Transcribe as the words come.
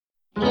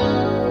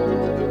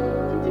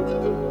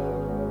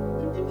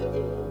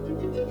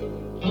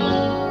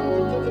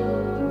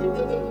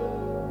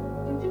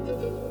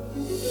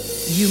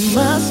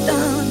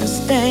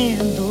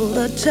handle,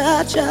 the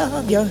touch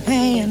of your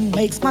hand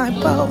makes my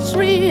pulse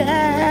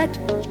react.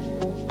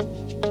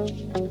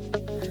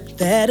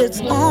 That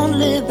it's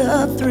only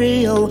the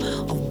thrill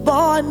of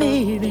boy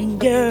meeting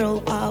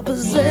girl,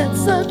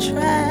 opposites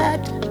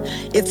attract.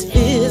 It's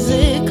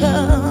physical,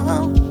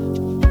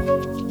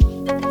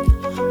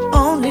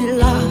 only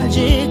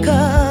logical.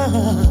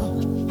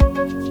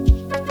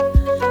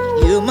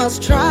 You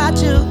must try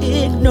to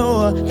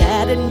ignore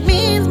that it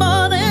means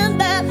more than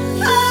that.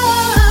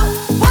 Oh,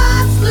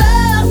 what's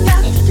love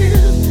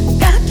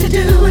got to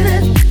do with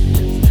it?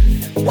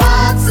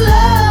 What's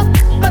love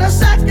but a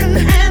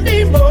second-hand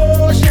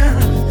emotion?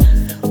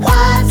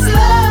 What's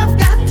love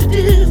got to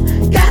do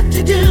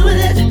with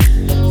it?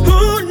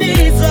 Who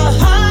needs a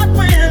heart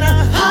when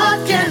a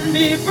heart can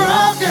be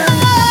broken?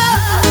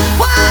 Oh,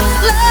 what's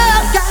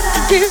love got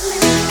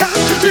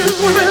to do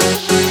with it?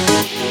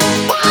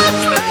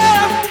 What's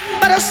love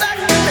but a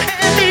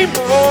second-hand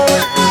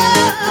emotion?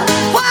 Oh,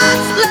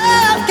 what's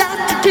love got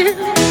to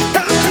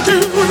do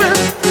with it?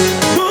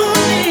 Who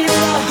needs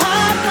a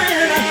heart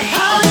when a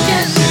heart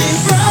can be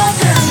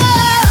broken?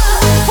 Oh,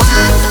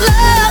 what's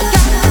love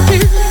got to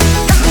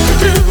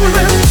do with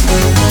it?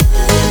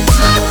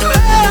 What's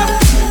love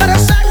but a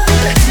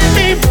second-hand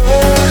emotion?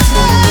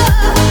 Oh,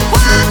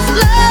 what's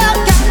love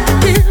got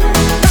to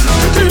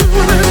do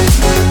with it?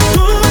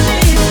 Who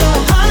needs a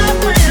heart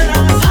when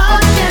a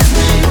heart can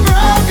be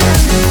broken?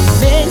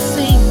 May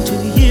seem to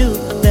you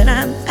that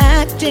I'm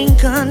acting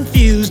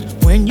confused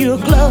when you're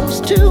close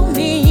to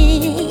me.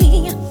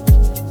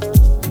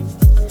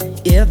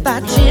 If I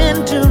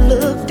tend to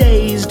look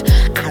dazed,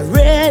 I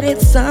read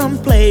it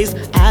someplace.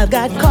 I've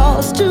got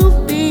cause to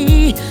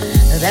be.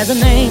 There's a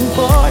name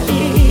for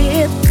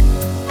it.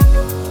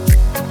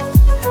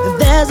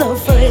 There's a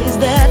phrase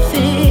that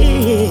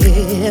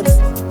fits.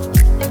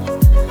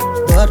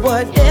 But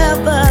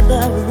whatever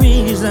the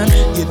reason,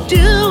 you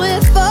do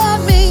it for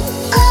me.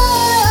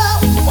 Oh,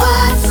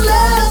 what's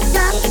love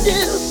got to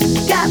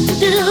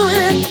do with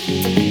it?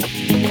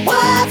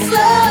 What's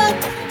love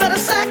but a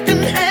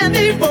second-hand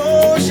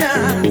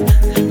emotion?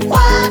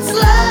 What's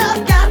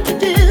love got to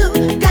do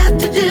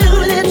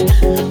with it?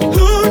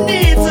 Who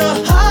needs a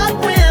heart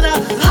when a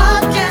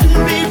heart can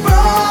be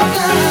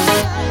broken?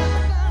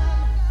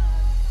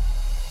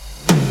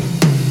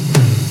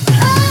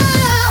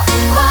 Oh,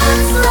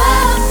 what's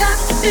love got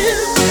to do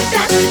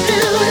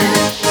with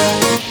it?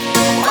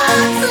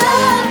 What's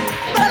love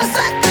but a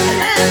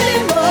second-hand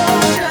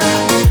emotion?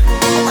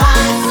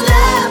 What's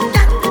love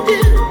got to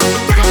do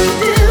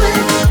with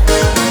it?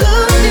 Who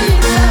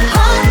needs a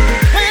heart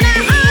when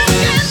a heart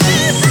can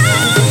be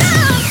broken?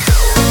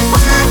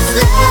 What's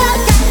love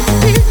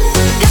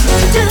got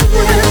to do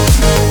with it?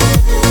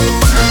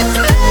 What's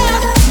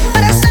love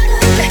but a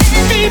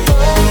second-hand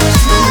emotion?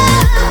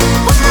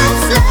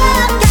 What's love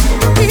got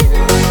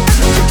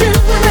to do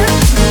with it?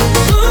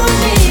 Who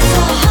needs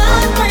a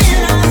heart when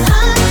a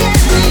heart can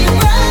be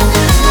broken?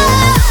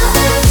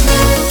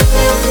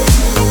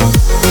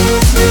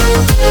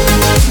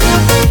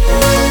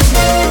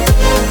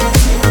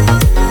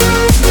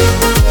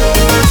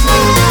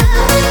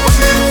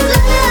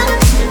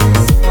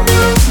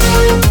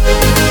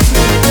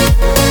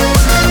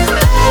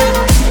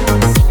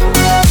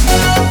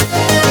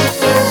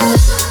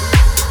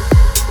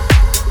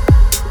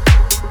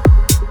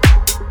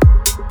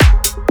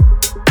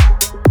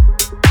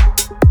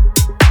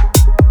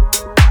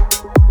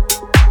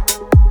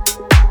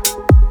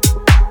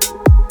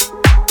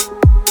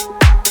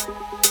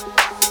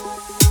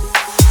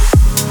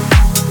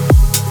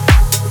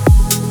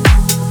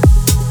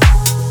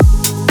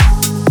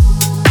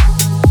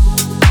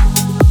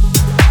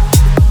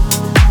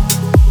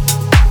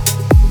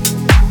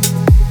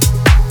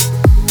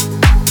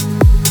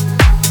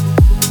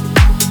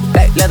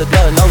 Black leather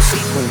glove, no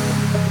sequin.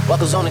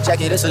 Buckles on the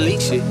jacket, it's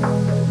elite shit.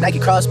 Nike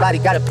crossbody,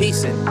 got a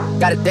piece in.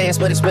 Gotta dance,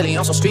 but it's really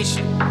on some street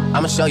shit.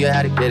 I'ma show you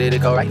how to get it.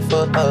 It go right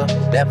foot up,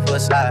 left foot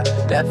slide,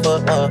 left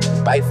foot up,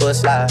 right foot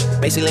slide.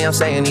 Basically, I'm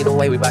saying either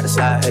way, we bout to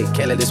slide. Hey,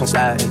 can't let this one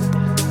slide. Hey.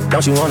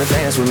 Don't you wanna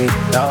dance with me,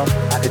 dawg?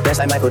 I could dance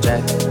like Michael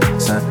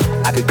Jackson.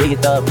 I could give you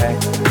the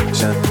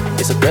passion.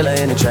 It's a thriller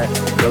in the track.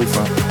 Where we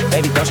from?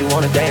 Baby, don't you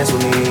wanna dance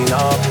with me,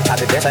 dawg? I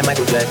could dance like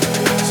Michael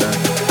Jackson.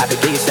 I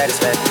could give you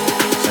satisfaction.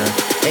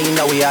 And you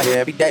know we out here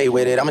every day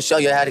with it. I'ma show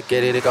you how to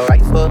get it. It go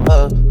right foot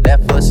up,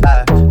 left foot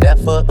slide,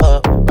 left foot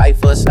up, right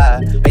foot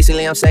slide.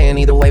 Basically, I'm saying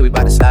either way, we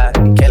bout to slide.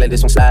 Can't let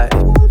this one slide.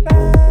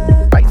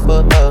 Right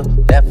foot up,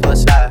 left foot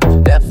slide,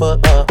 left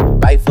foot up,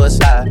 right foot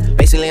slide.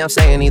 Basically, I'm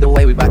saying either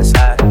way, we bout to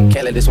slide.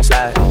 Can't let this one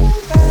slide.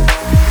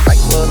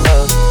 Right foot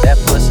up,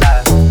 left foot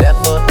slide,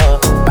 left foot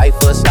up, right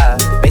foot slide.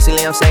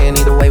 Basically, I'm saying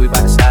either way, we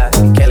bout to slide.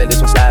 Can't let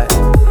this one slide.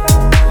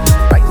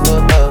 Right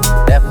foot up,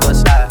 left foot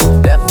slide,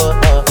 left foot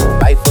up,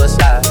 right foot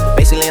slide.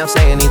 Basically, I'm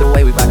saying either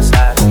way, we bout to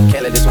slide.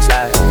 Can't let this one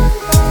slide.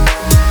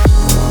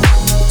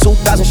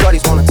 2,000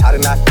 shorties wanna tie the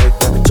knot.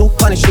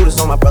 200 shooters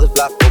on my brother's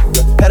block.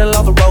 Pedal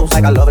off the roads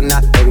like I love it,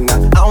 not, maybe not.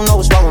 I don't know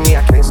what's wrong with me,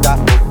 I can't stop.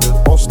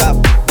 Won't stop,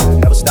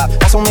 never stop.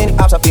 Got so many many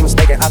ops, I be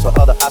mistaken ops for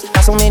other ops.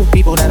 Got so many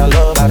people that I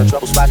love out of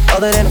trouble spots.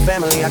 Other than the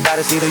family, I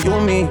gotta see the you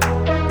and me.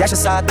 That's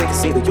just how I think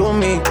it's either you and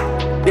me.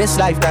 This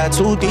life got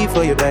too deep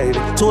for you, baby.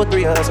 2 or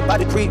 3 of us about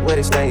to creep where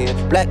they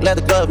stayin'. Black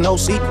leather glove, no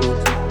sequel.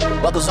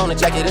 Buckles on the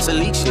jacket, it's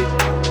elite shit.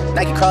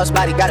 Nike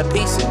crossbody, got a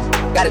piece it.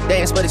 Gotta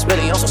dance, but it's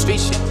really on some street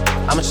shit.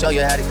 I'ma show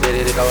you how to get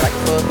it. It go right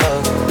foot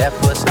up, left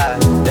foot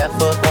slide, left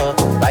foot up,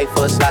 right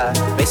foot slide.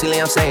 Basically,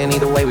 I'm saying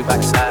either way, we bout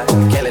to slide.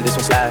 Can't let this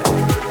one slide.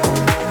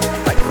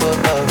 Right foot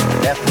up,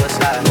 left foot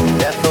slide,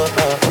 left foot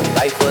up,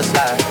 right foot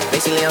slide.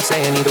 Basically, I'm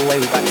saying either way,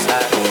 we bout to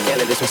slide. Can't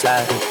let this one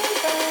slide.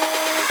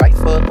 Right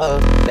foot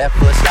up, left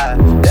foot slide,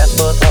 left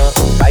foot up,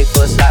 right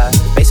foot slide.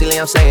 Basically,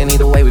 I'm saying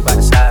either way, we bout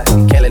to slide.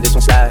 Can't let this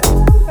one slide.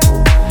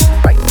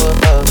 Right foot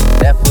up,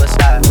 left foot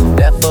slide,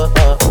 left foot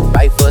up,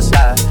 right foot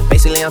slide.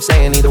 Basically, I'm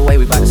saying either way,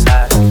 we bout to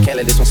slide. Can't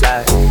let this one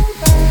slide.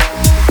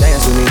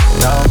 Dance with me,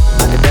 no.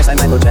 I could dance like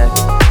Michael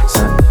Jackson.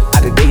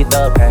 I could get you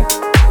the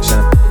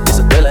passion. It's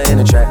a thriller in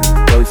the track.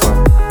 Where we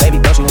from? Baby,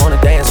 don't you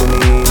wanna dance with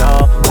me?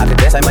 No. I could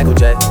dance like Michael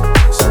Jackson.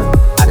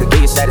 I could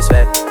give you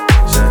satisfaction.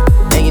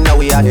 And you know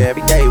we out here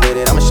every day with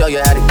it. I'ma show you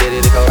how to get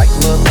it. It go right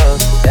foot up,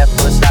 left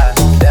foot slide,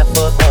 left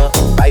foot up,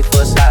 right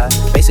foot slide.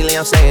 Basically,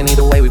 I'm saying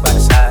either way, we bout to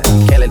slide.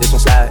 Can't let this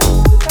one slide.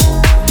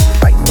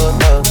 Right foot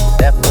up,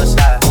 left foot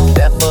slide,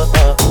 left foot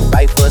up,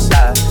 right foot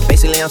slide.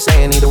 Basically, I'm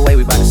saying either way,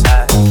 we bout to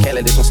slide. Can't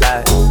let this one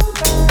slide.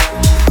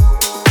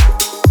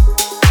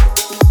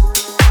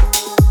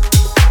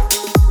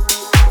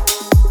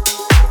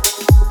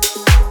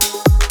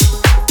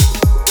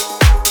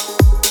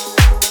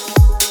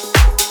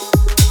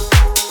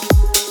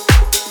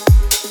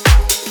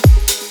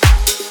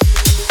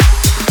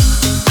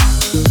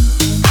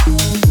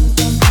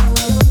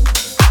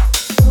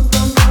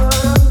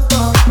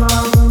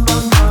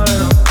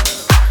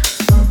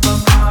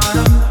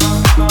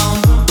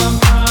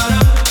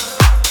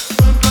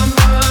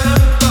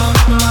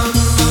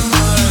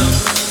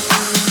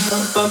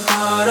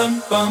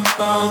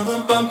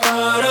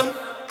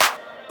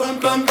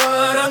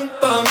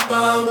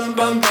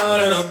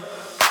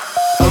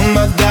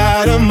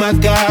 Oh my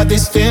God,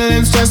 these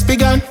feelings just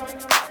begun.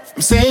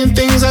 I'm saying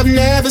things I've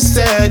never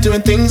said,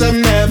 doing things I've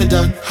never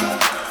done.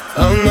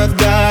 Oh my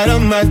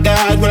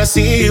God, when I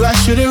see you I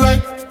should it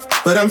right.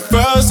 But I'm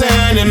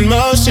frozen in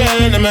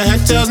motion and my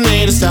head tells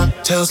me to stop.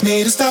 Tells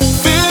me to stop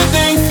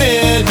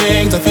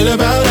feelings I feel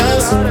about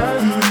us.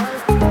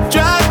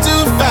 Try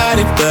to fight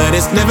it, but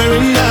it's never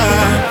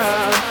enough.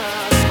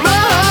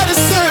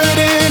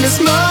 It's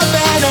more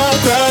than a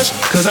crush,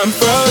 'cause I'm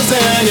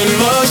frozen in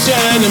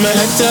motion and my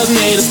head tells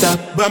me to stop,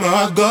 but my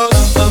heart goes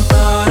bum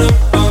bum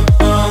bum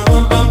bum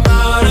bum bum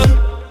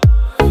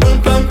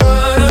bum bum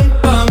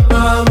bum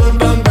bum bum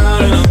bum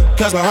bum,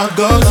 'cause my heart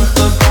goes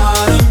bum bum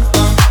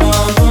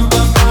bum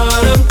bum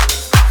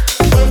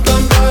bum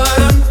bum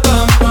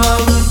bum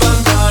bum bum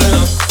bum.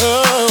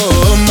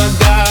 Oh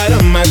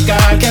my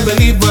God, can't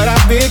believe what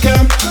I've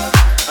become.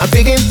 I'm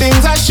thinking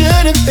things I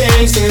shouldn't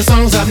think, singing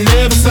songs I've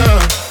never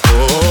sung.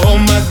 Oh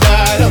my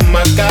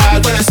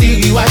God, when I see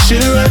you I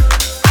should run.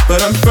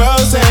 But I'm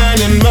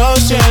frozen in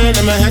motion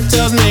and my head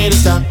tells me to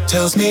stop.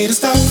 Tells me to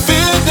stop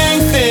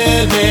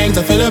feelings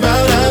I feel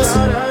about us.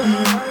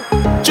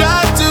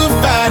 Try to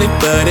fight it,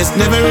 but it's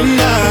never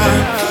enough.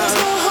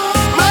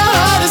 My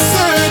heart is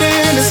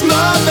hurting, it's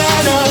more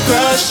than a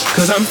crush,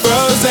 'cause I'm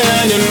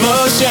frozen in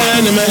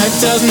motion and my head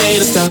tells me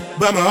to stop,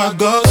 but my heart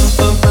goes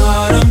bum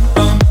bum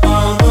bum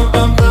bum bum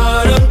bum bum.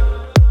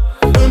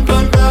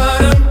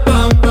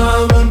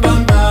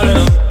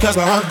 'Cause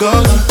my heart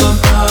goes bum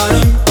bum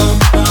bum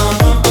bum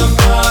bum bum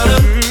bum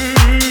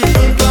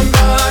bum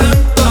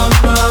bum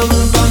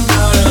bum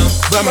bum.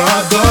 But my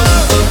heart goes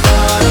bum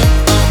bum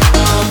bum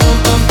bum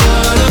bum bum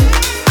bum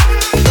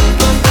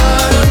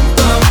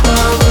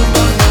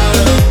bum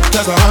bum.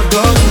 'Cause my heart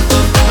goes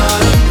bum bum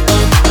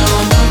bum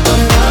bum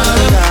bum bum.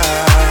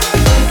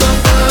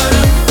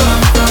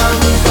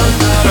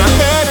 My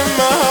head and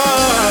my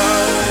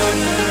heart,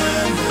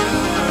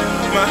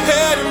 my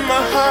head and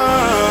my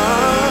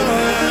heart,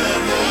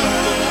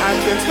 I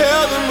can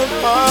tell them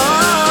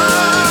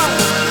apart.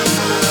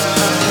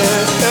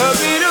 Can't tell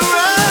me to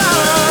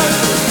run,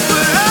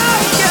 but I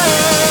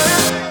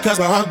can. 'Cause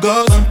my heart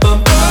goes bum bum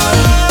bum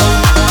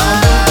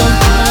bum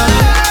bum.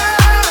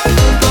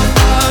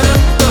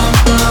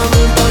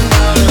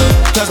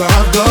 'Cause my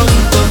heart goes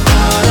bum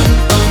bum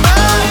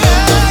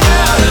bum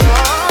bum.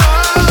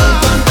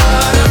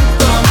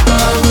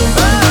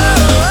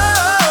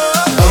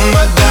 Oh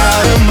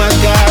my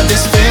God,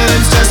 this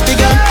feeling's just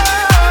begun.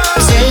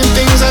 Saying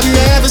things I've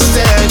never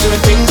said,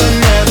 doing things I've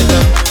never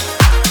done.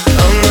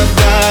 Oh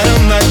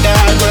my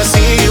God, when I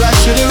see you I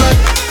should it right.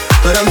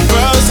 But I'm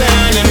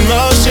frozen in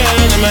motion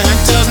and my head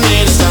tells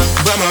me to stop.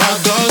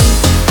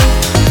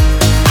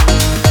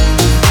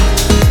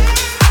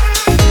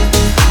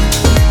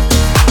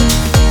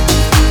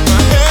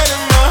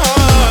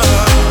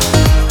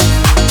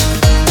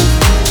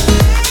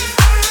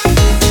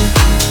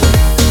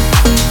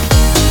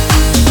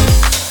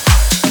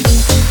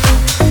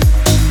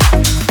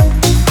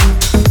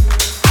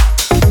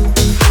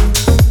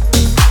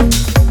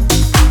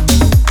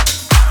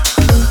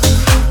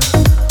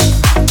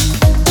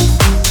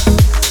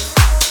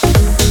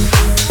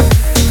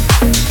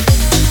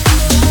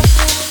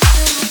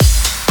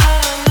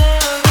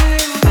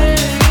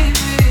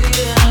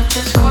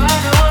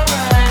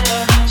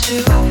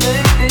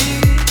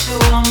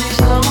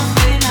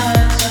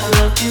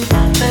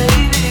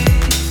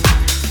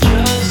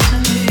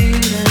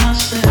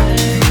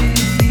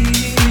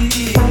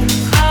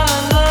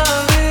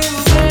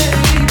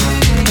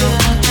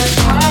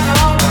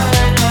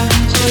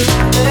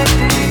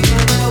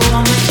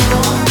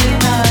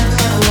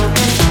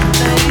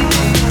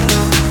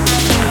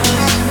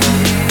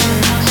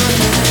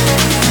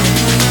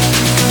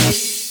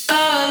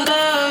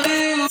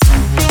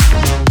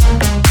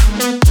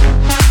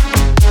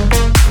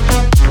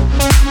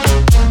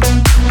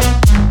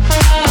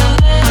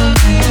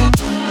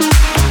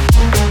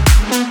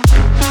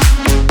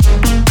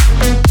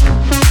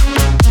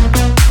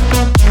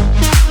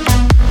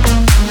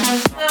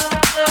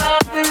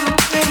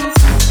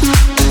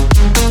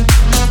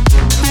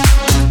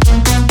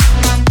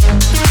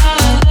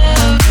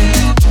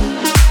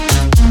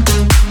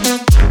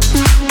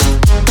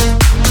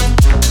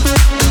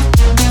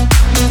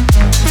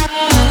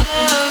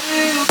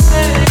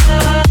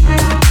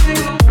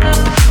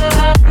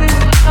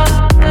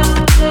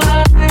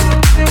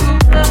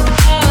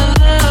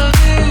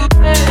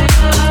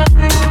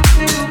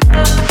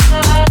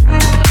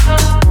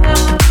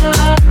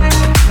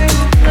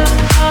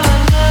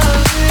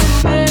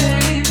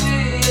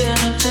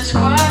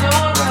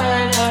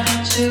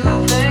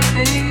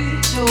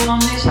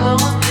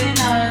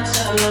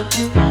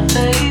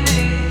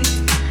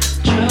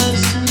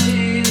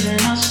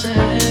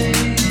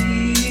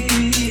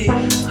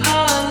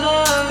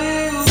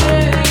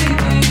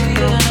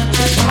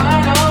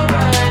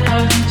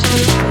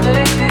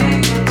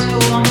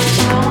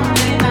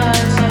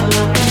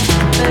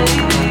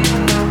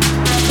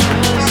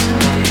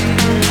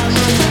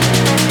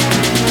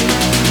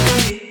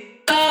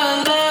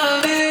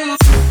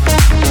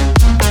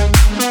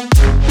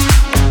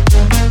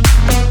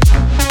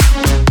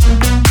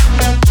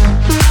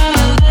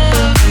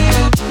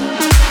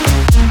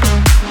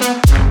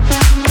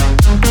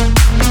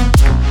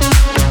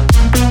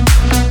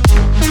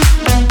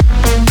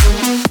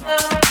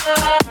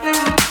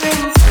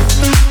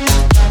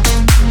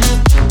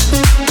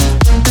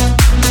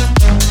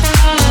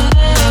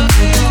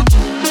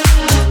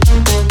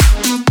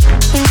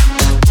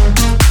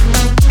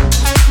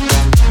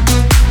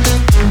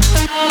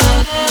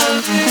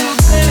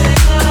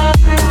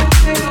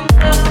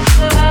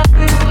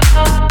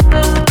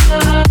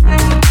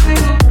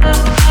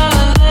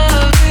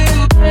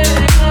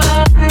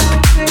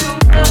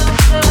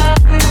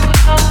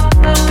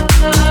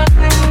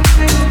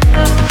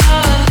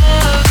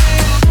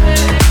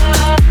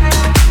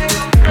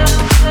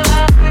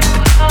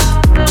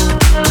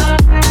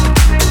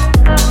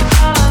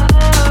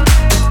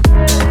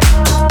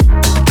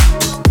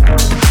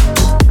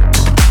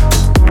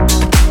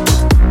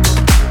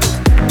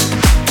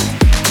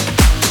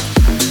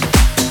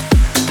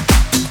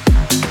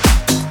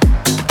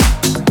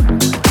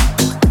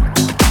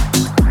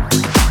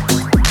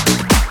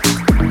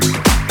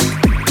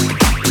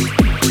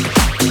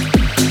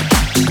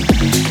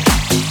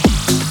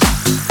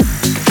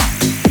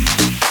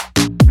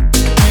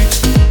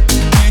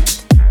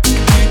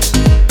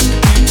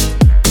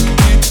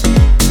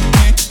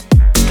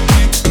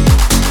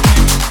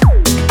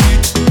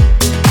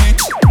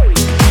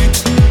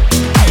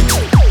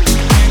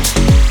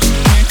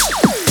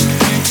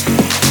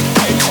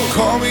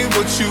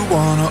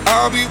 wanna,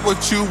 I'll be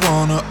what you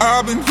wanna.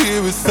 I've been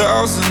here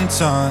 1,000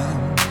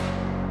 times.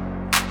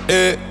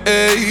 Hey,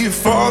 hey,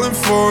 falling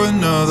for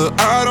another,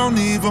 I don't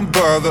even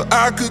bother.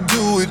 I could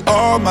do it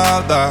all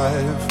my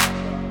life.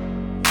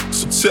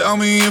 So tell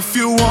me if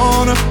you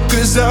wanna,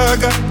 cause I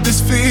got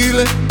this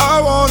feeling.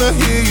 I wanna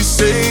hear you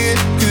say it,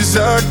 cause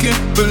I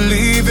can't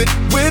believe it.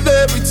 With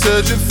every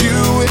touch of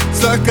you,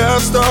 it's like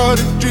I've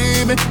started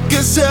dreaming.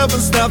 Guess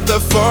heaven's not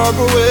that far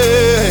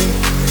away.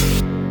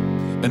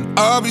 And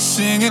I'll be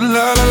singing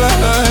la la la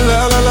la la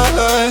la la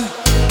la.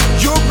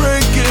 You're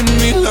breaking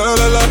me la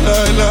la la la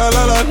la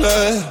la la la.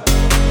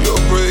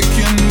 You're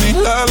breaking me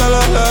la la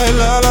la la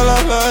la la la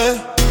la.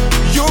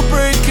 You're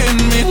breaking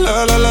me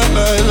la la la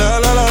la la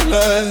la la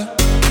la.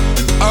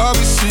 And I'll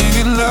be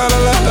singing la la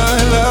la la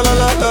la la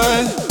la la.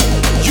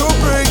 You're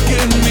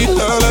breaking me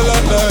la la la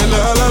la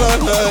la la la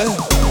la.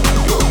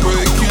 You're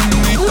breaking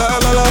me la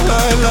la la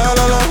la la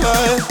la la la.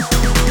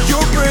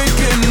 You're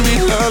breaking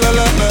me la la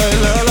la la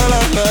la la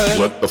la la.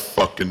 Let the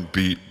fucking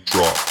beat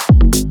drop.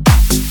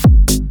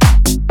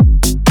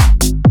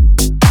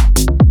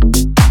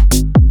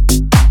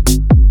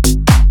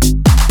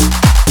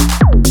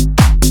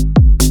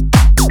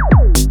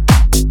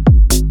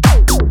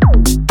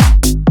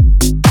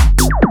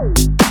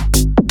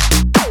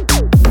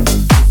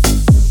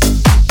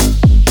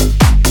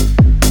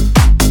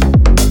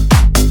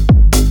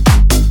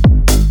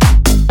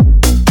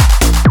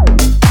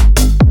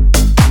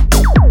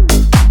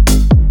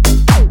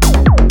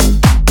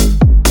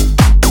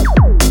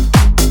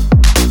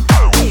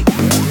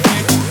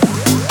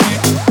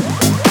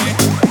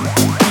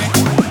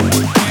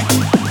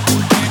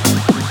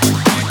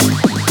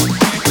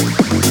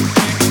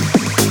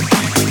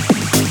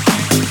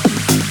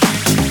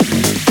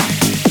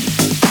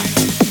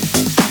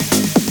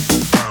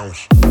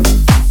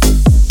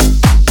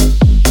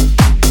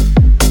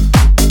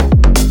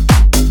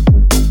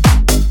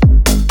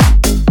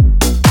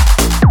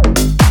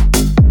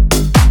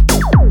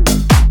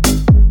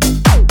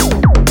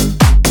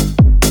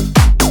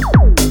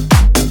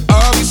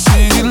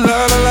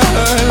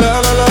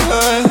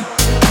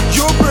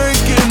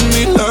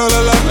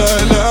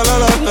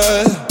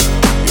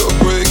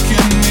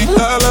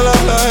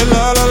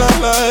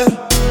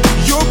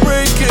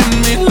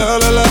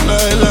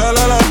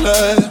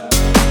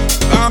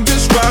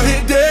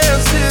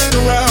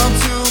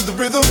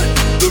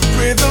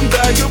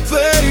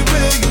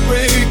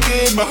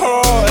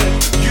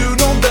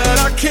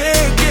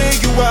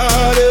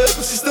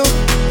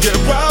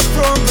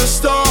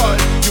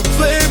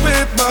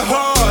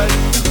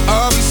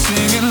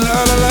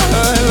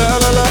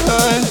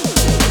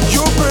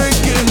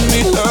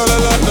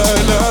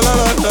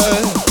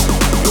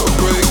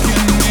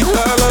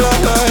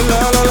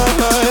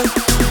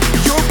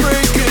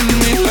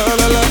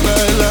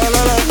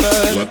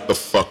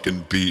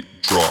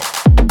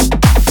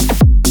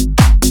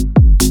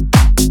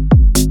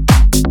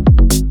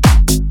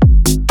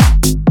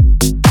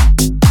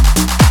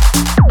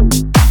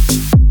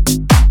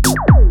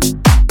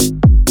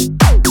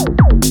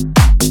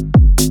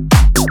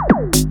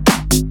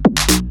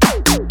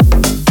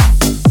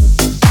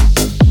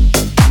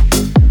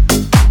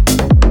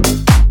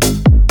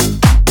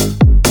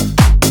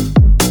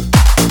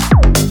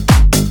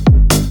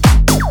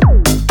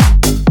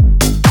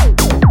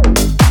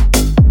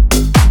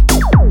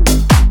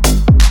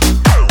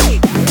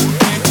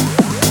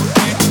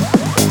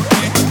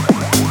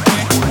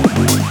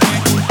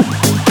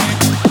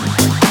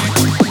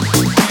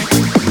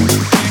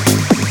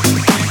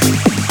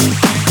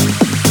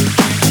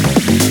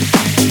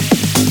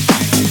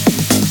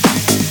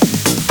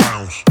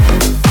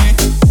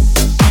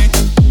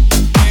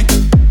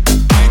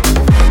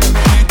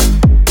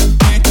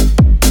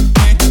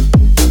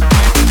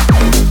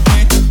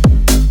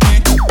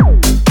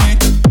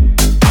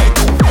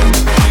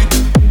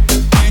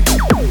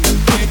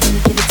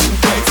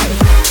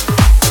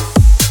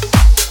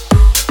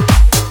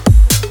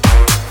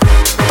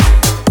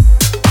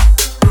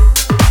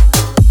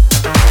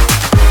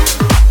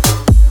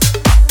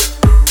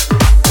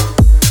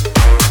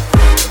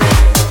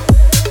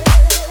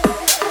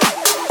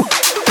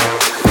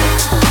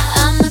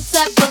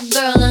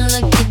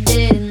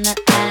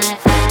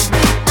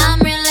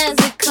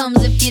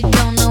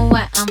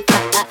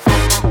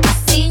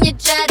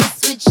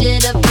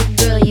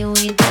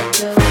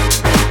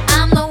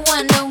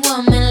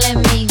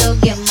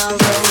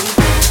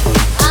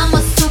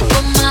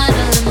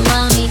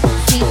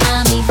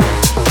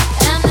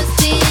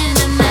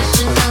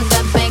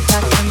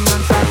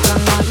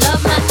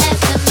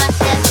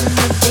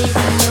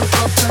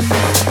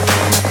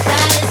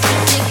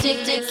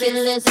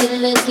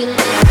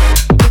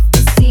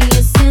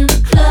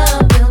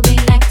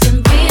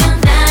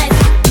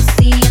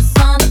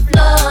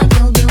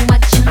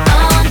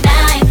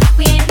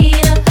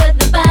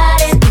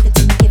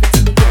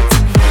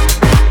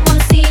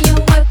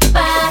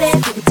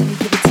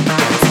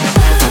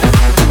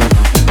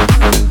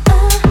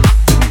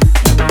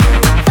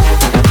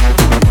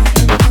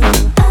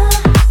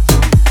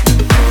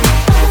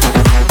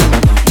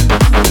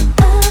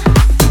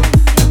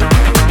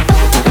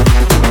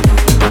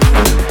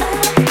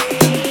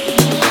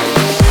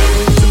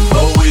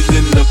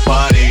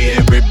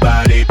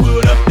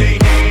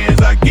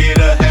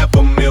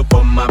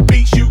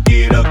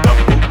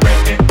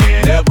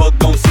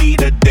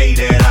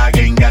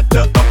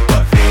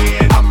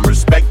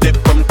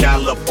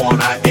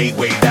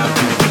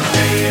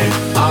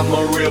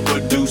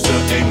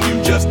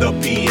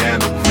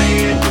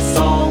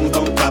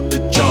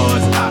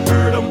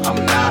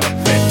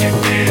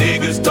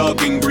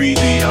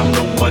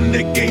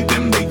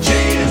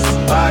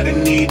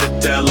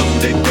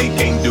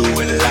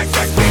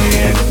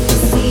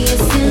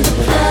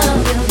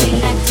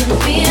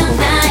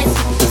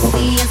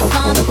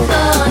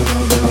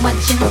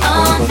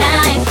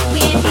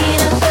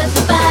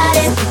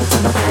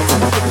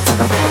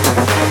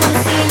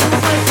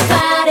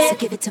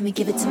 to me,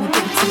 give it to me, give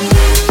it to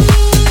me.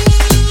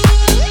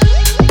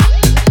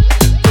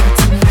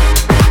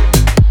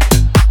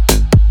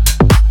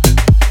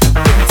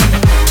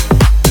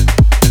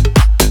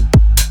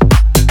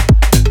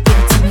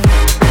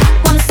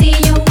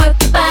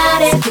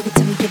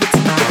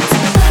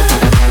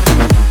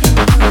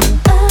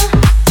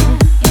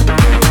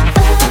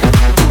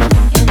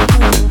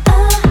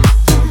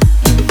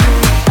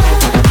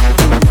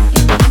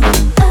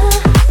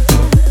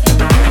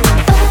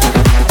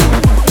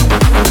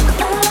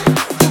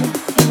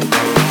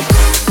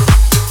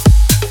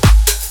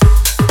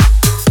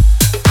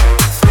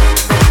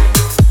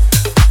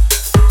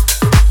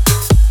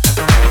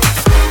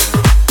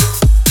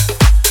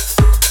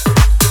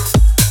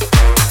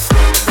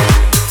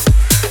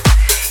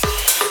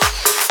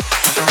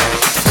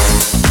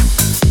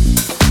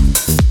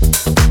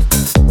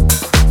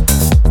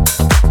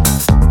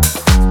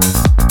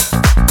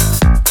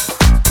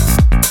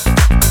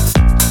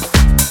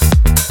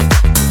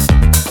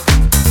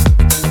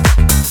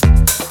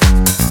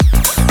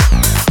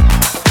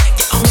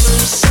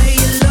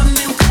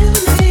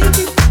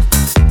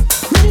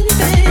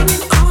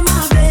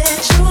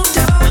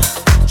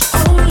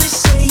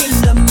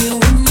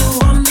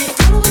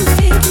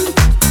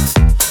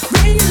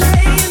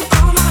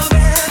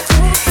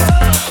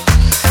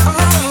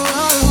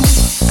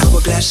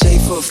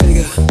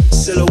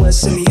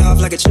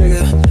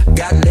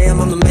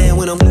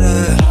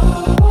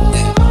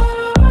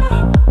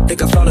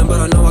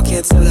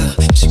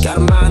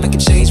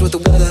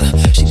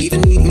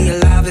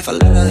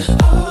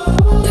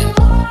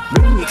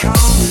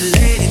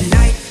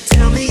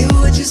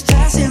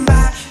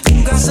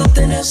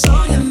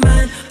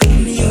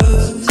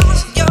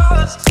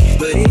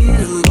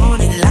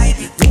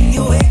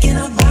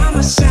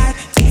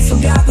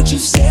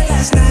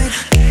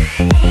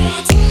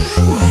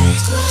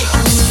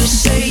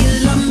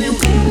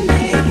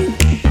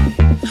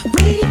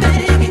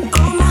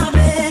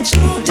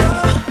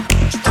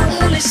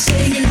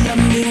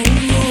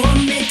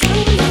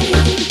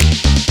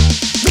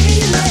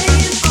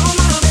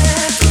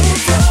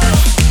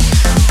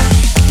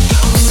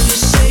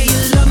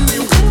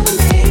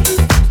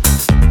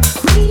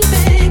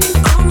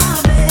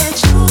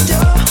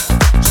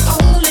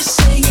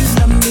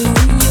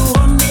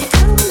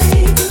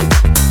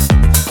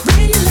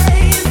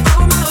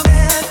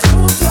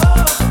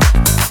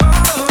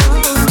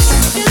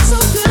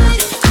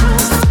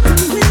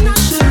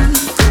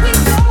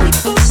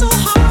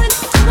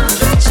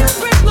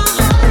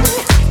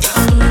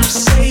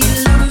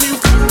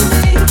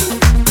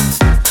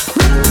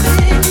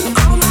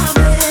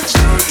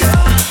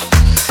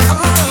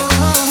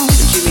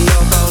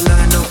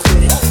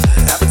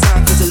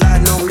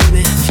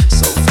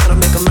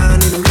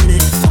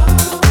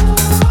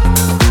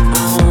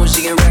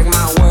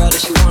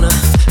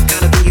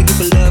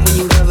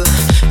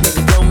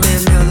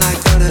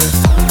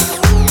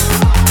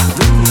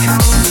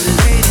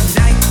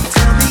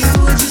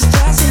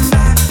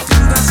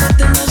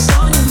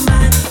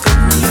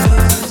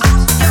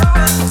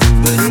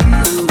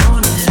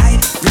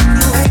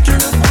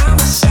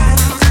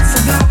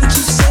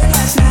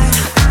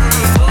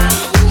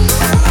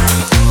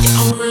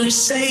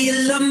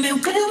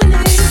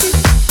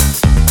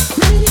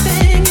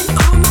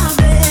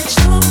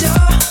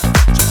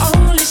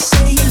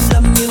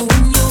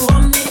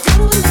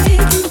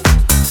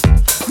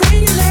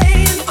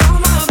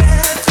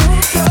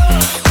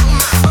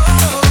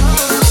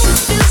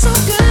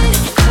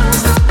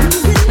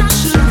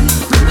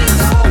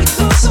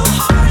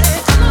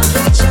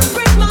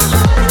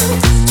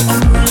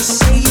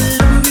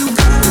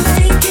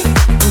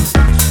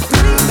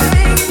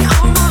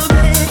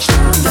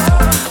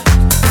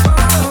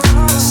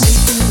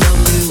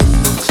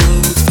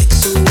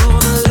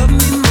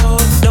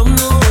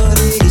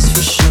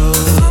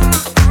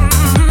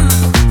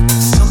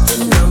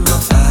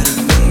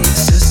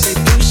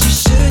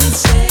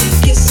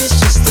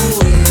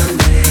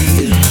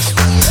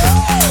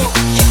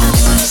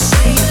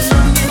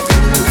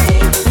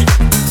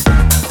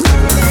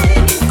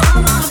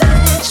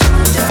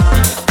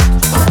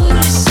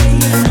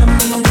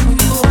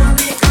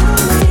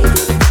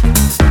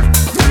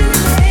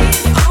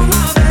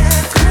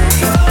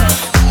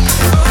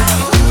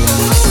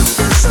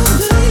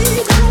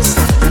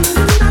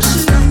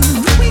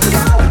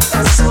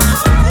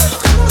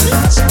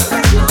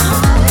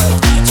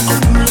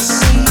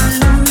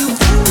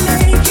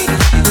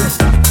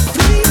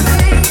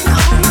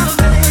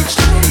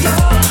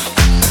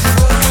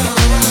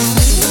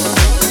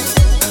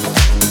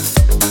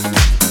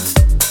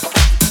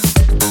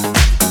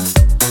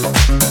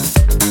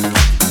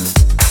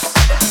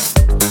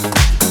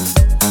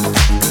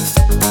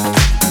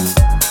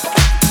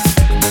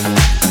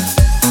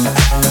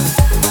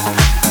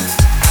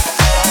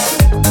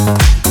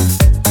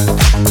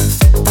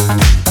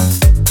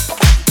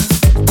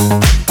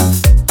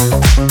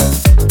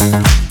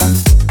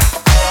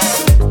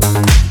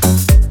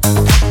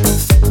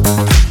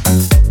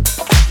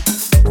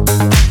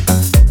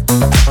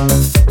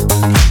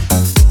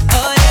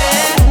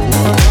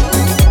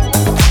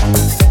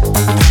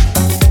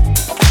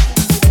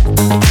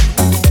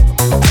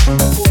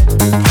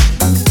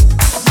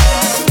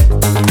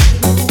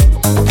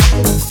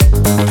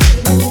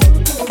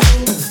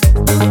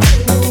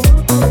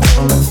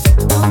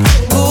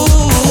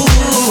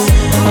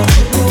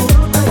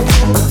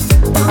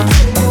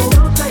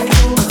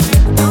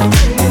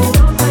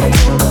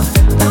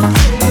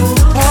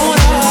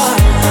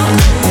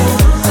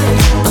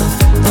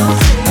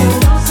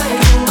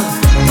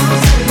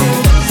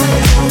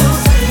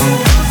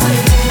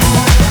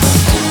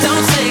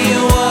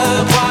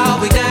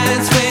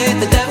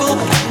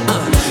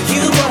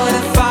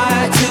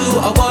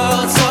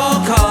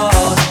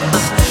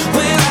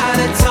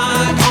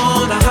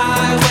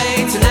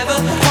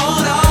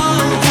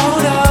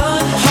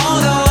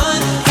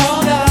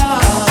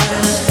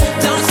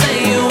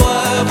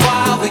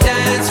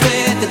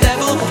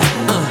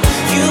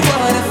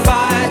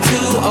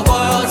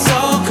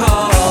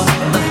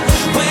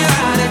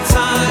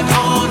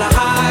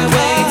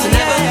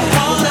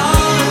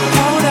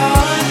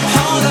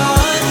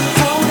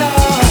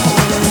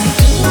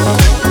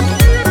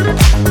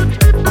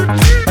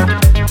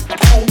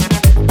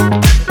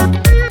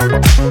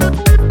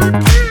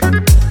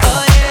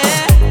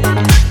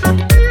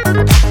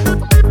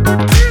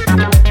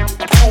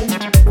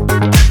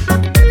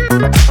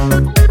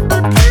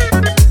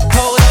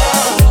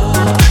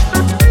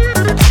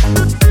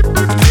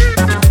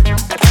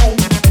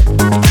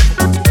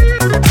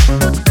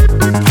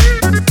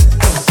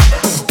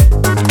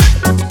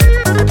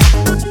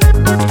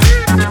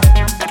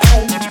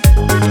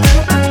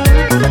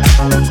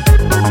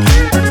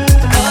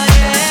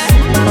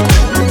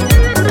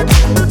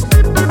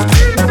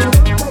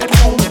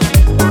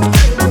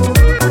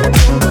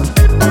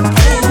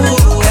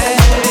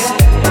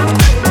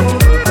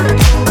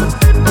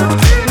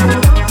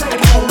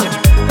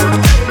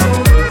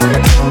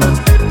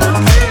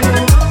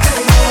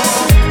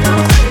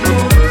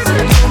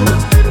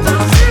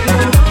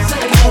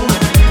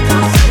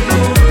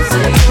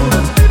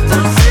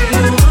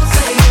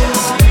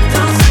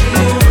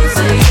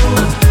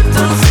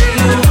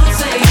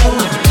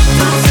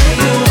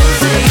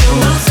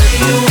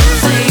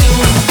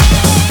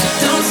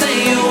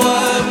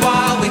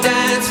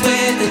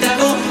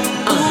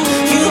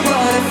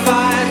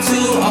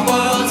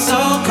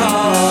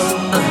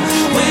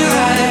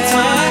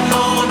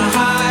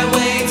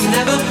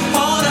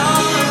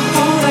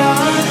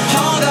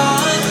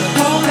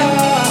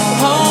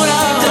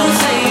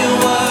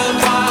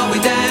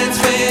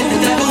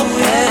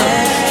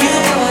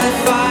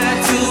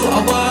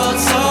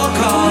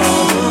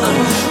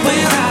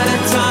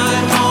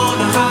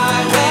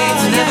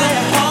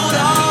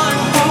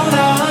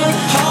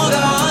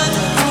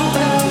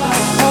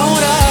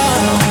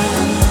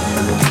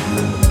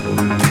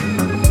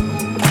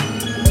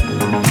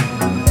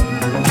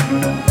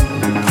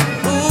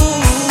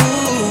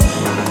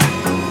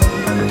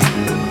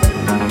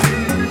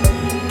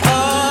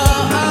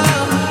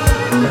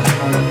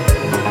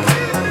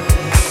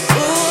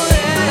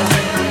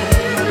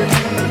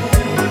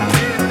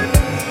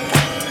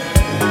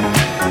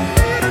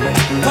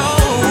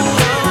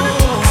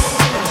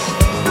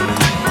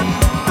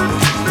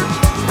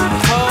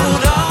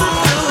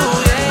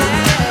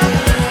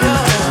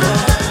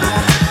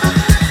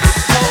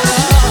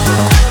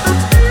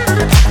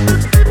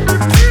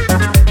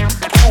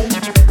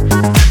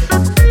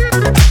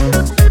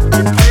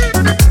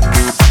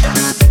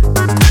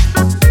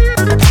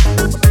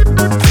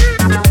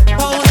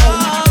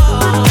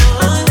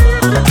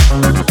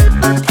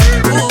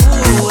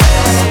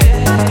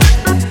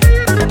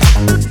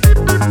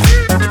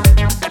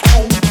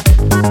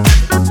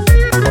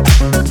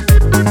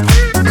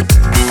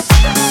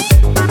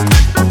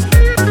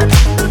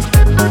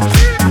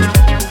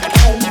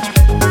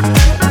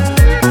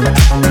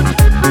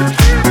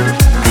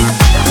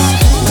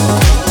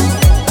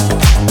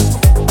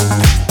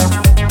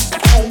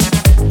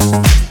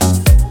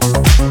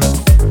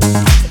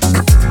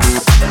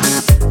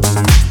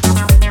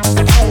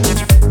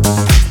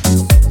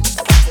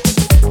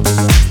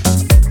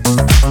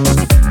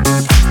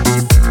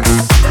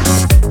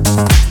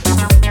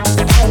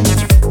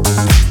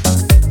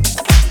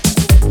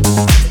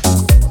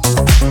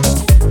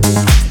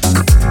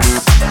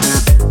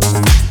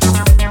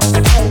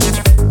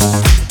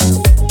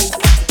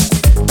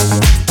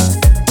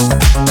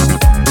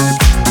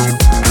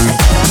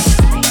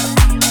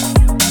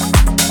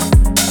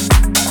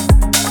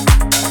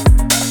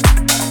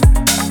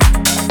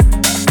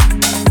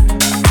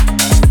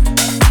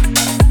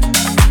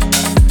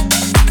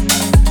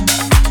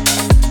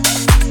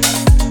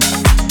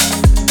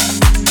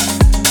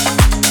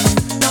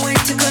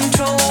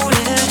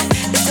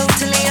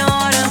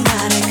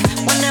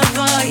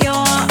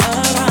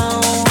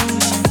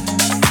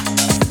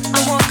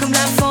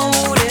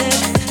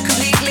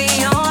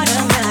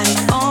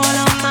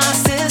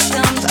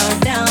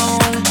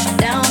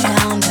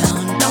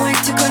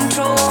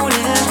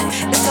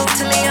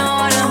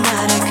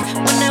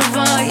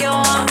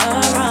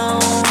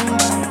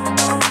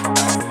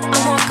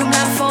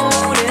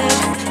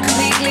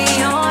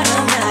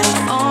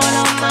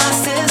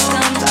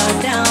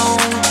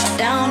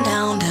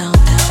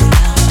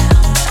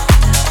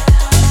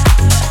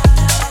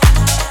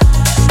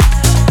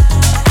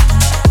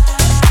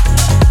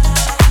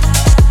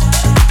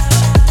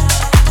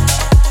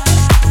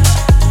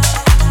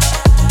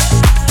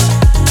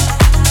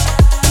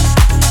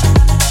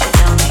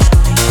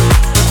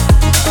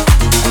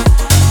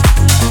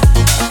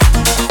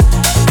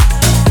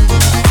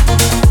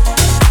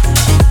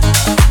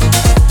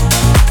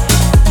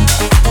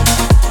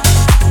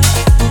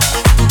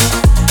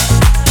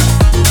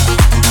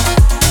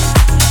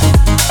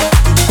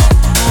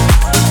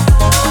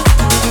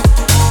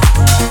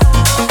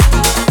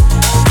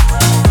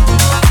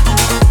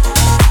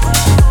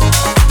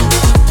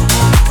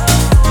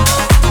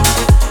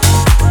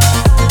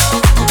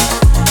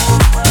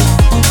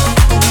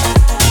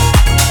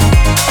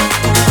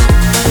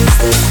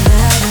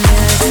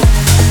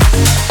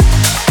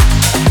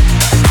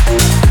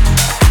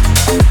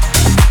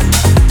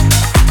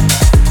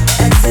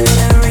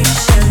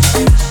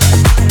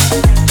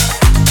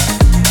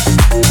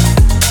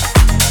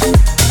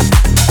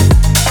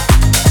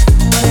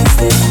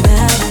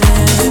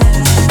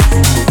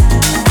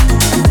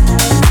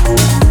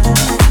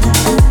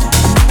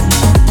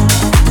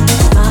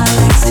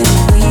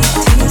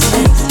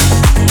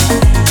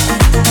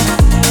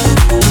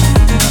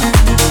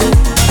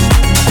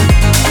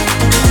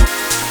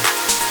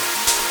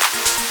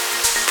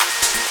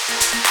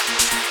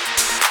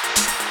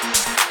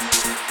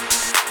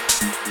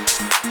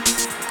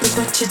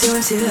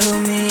 doing to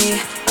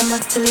me? I'm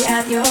utterly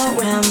at your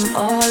whim.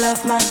 All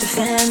of my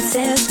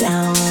defenses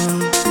down.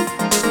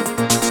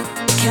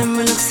 The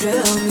camera looks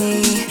through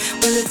me.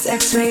 Well, it's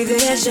X-ray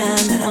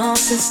vision and all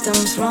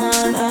systems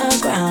run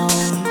aground.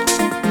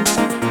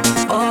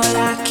 All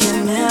I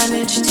can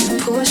manage to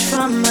push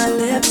from my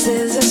lips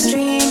is a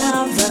stream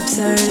of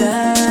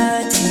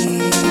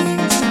absurdity.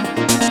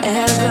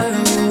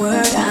 Every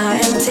word I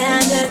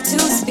intended to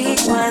speak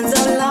winds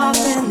up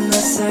lost in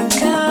the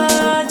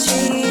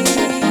circuitry.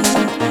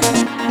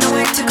 No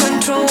way to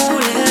control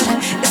it,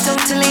 it's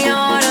totally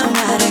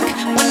automatic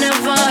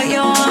whenever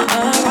you're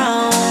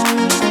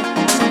around.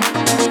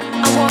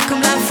 I walk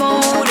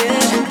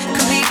blindfolded,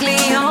 completely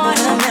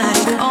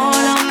automatic.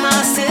 All of my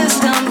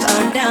systems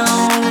are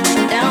down,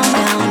 down,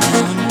 down,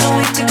 down. No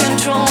way to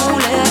control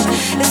it,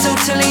 it's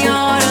totally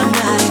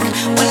automatic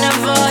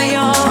whenever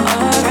you're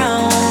around.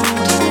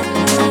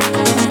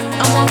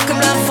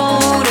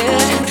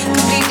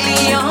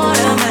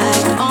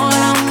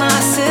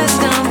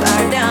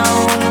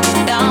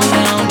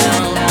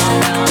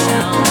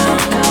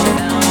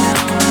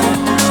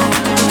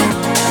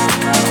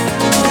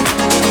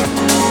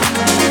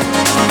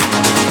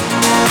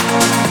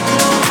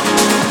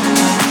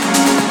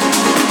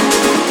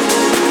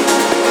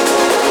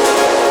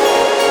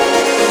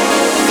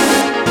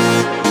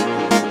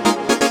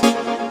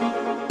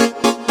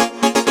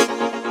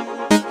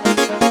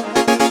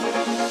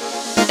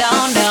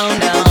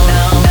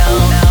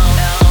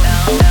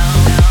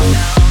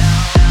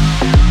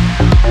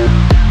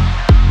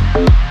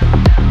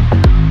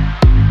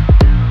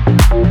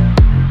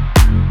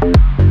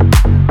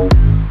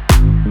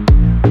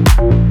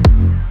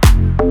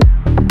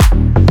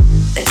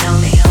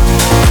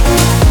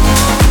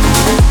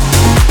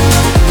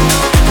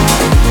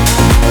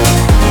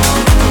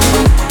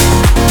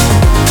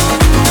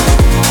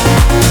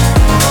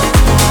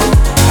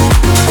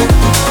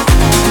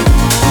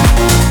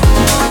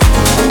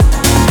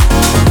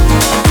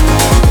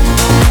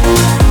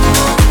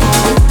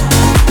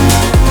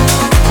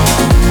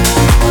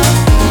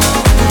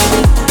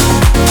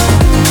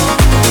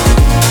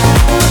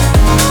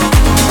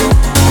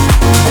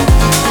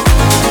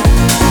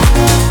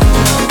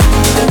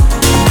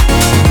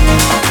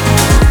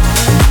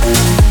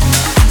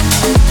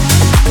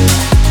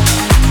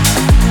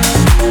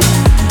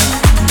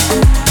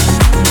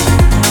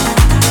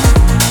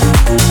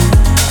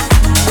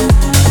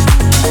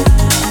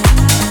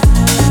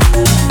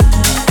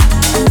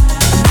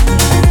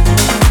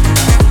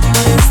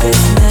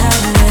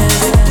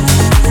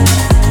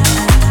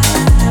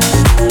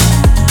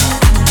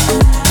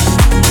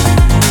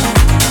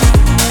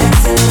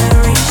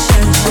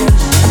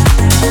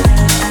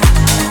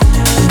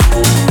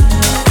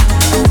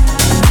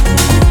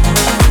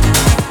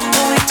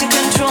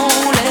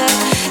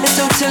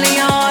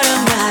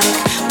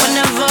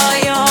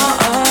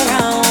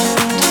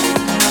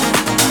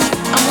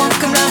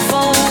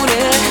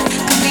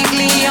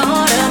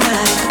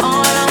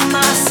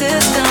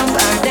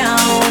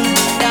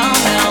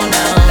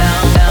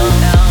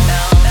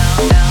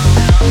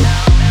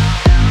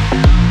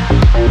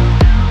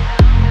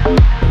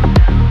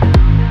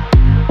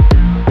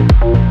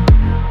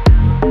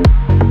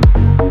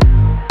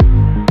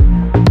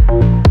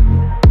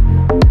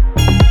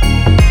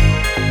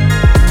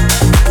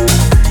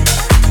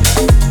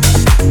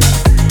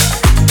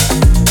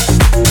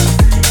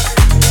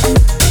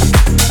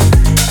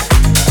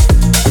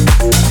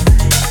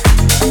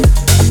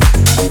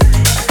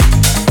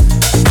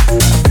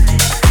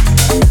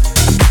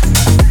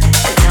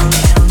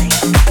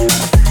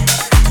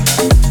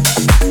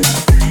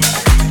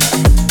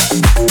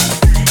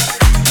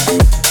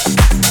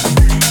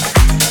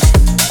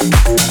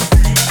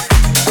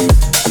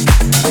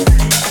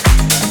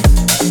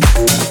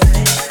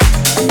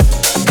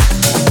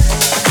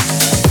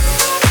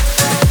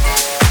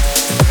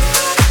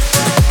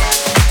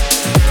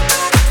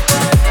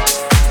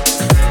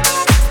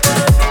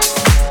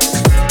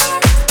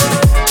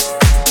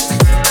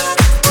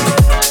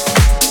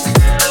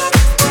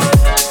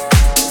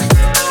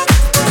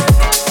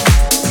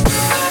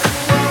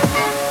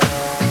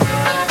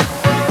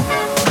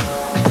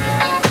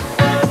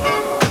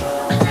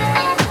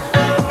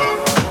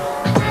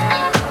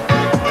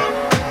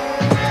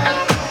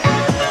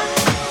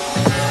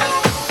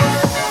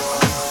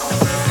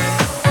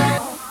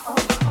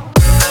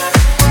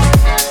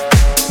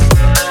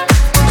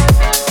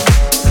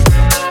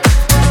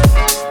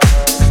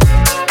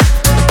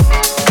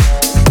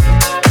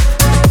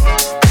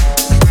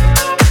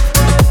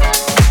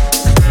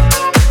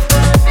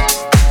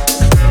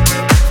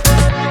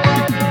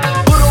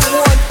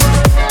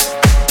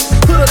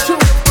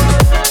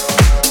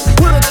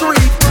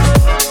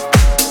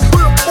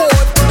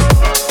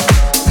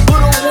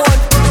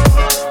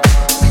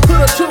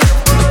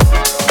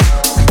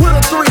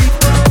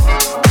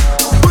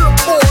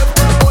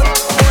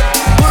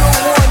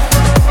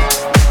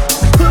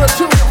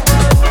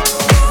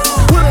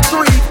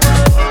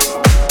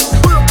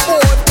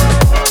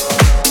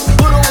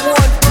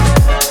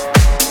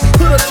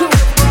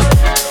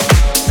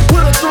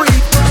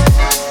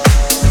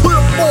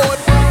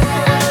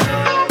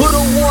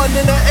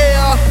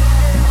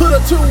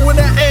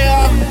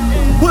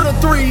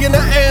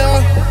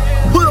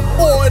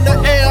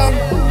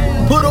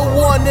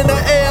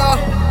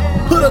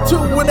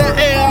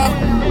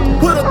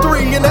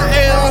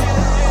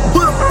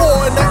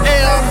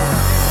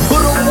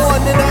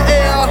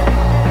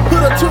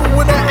 2 in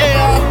the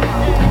air,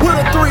 put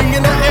a 3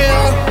 in the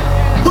air,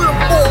 put a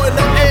 4 in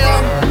the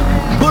air,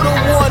 put a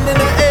 1 in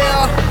the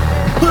air,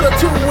 put a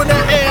 2 in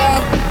the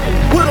air,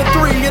 put a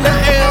 3 in the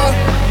air,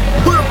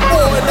 put a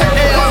 4 in the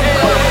air.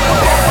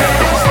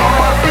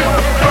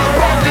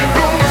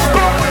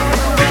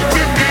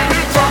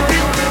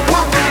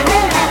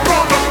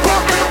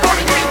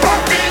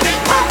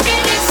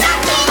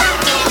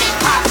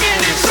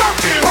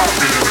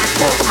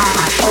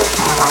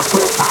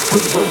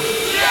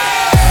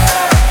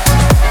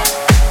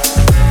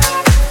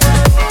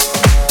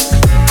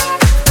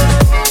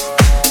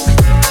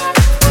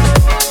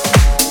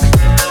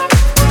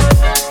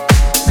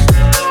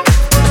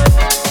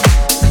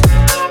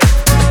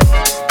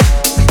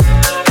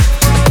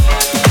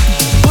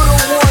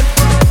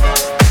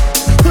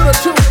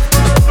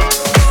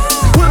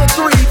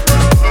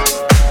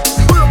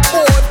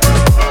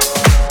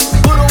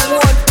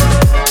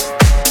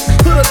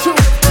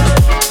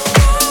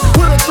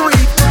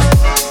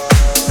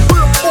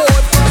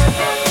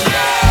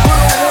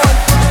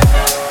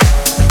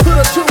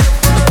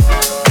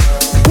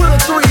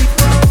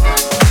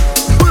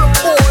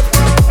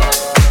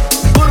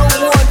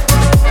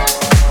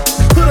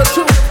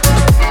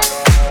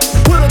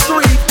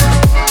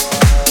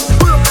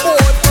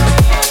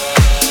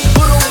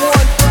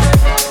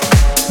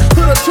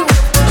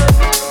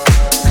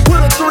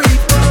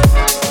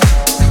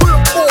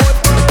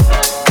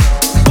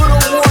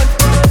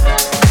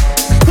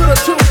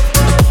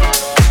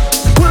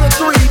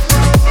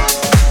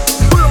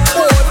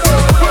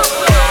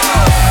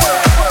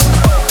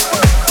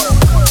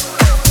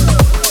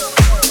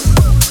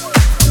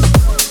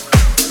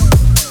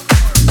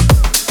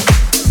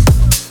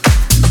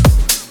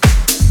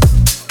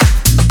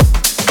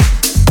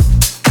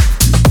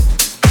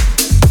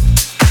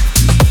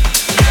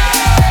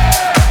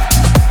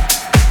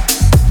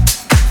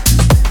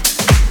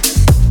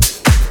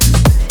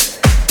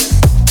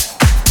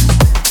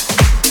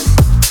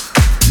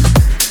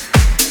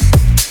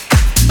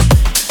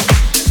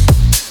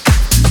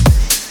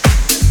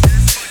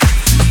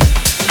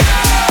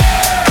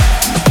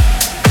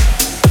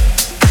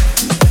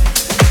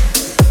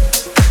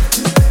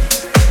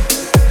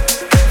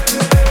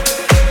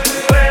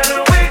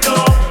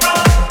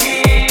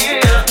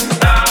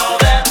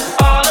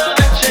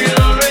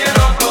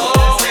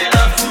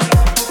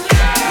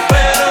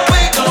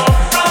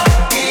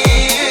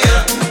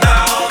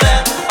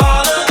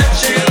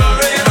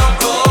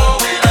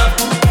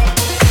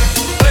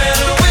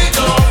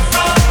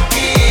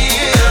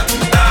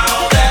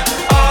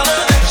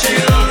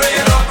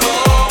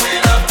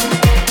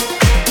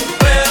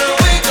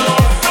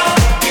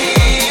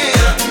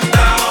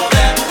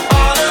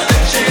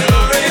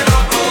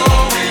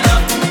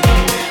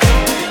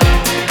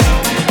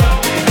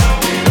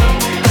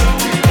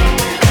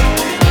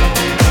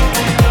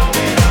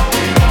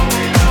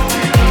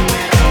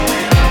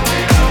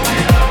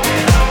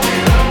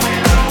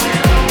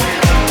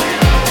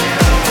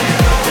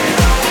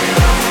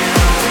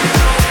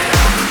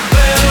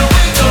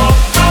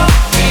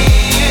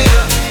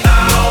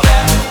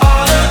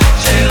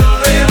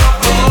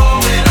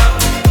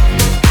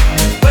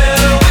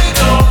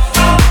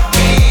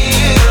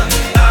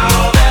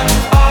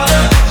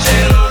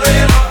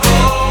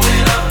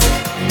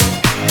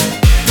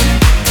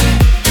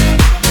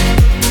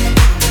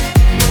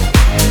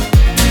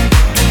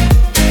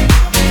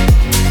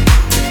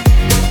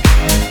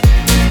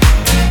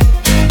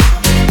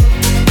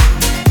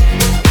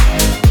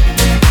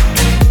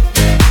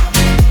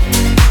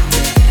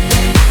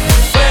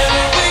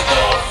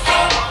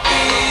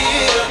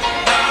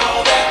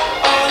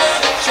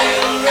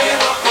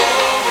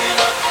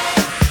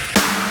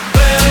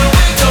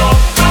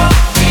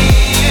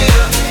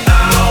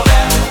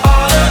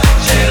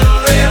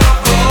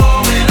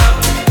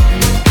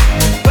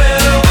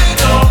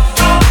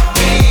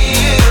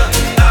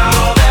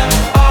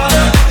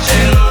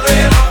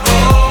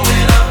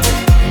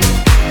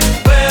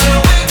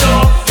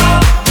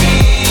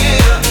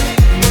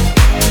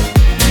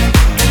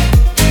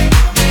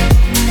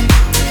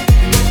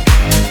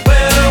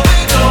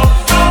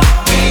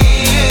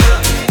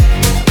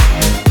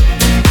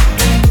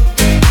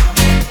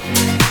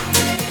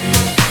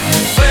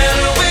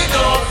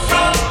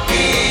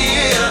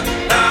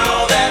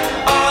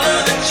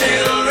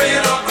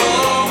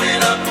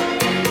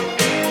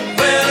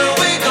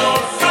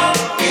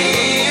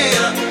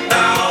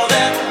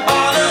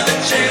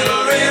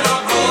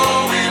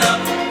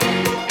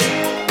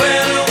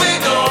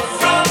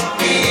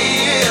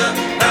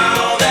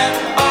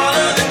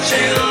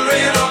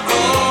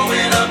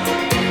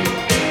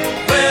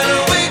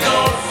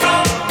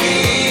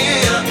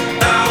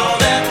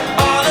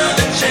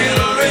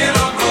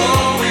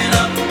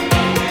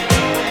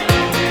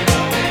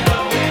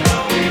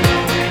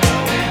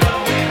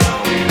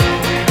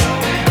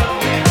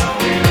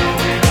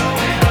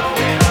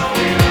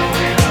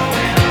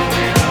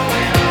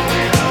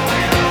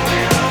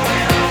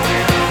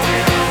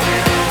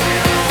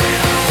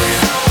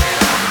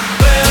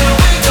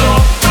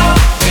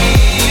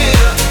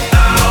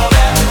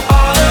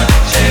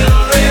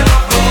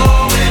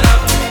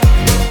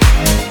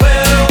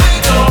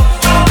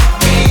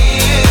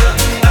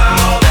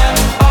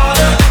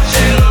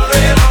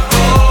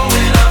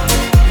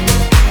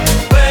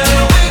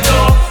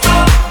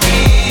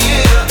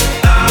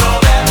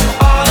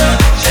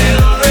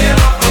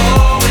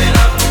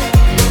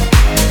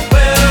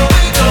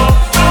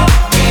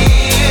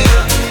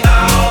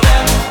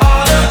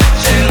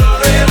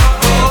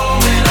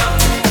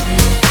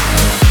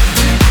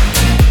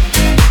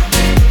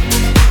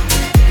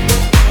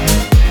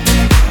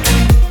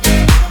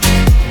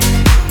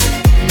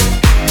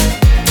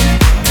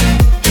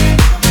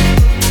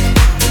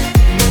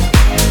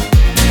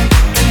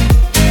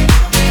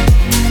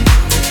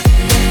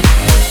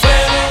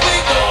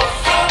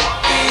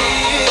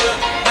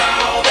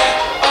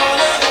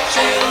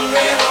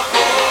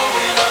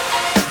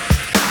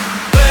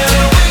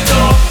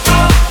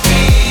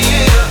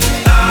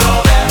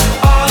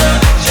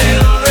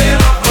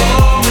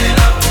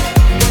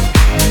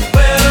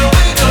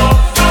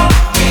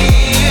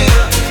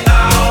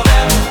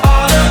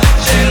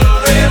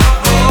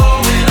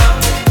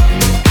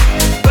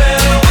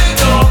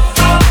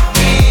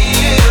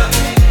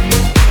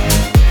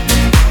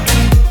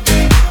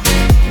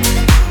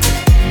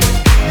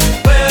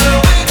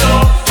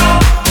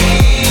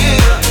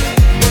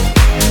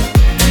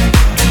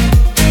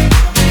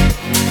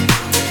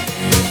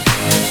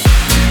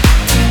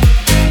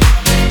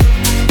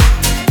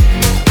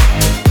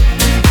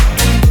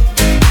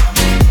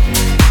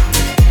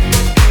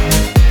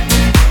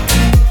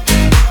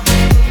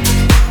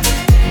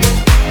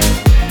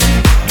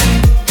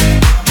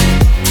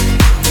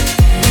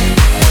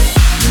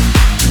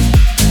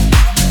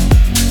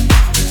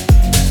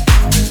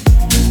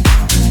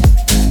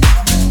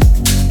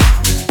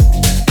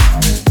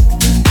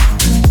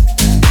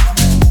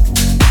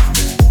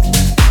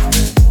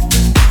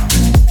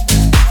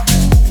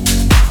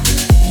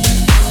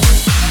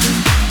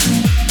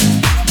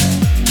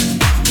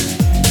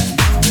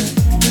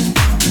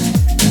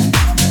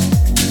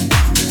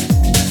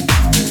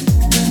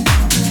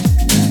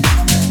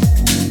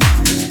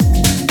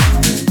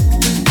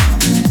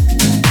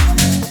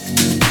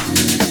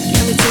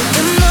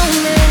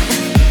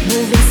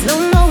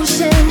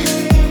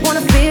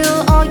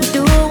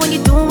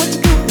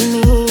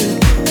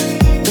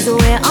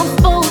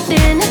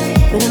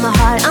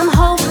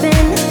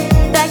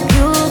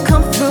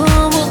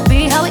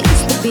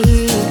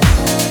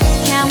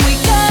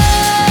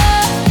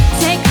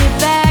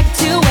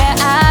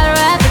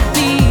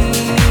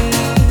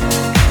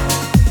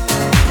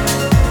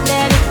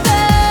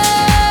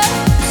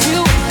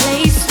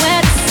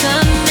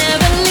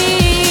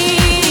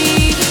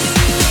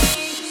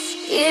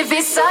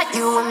 Like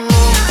you and me.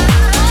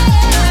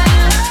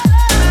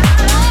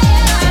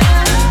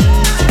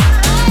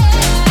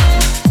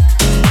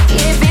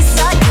 If it's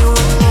like you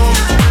and me.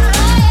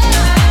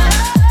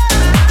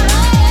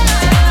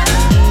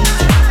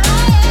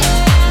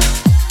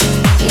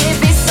 If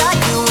it's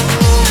like you and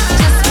me.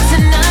 Just for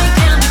tonight,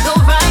 can we go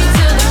right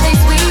to the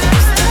place we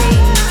used to be?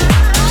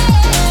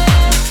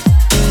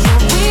 Can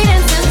we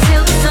dance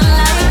until the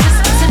sunlight? Just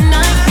for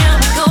tonight, can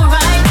we go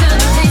right to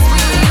the place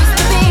we used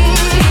to be?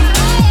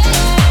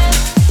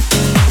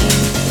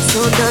 So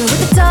done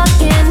with the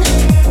talking.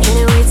 Can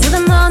you wait till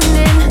the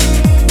morning?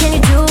 Can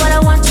you do what I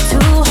want you to?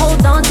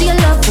 Hold on to your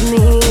love for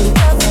me.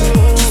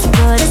 Just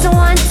put us a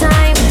one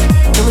time.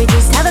 Can we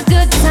just have a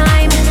good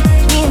time?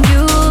 Me and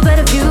you,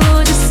 better view,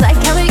 just like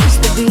how it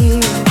used to be.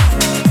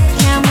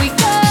 Can we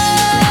go?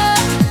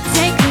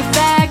 Take me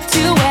back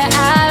to where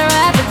I'd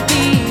rather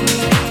be.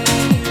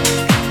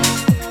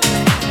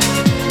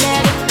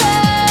 Let it go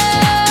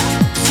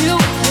to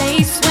a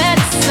place where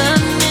the sun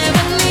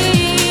never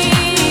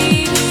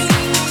leaves.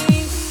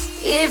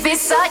 If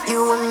it's like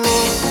you and me.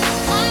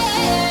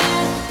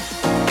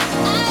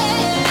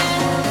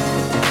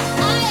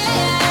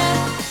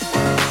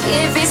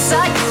 If it's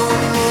like you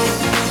and me.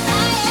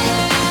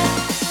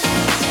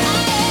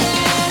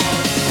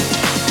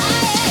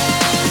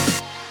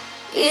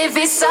 If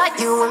it's like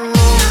you and me.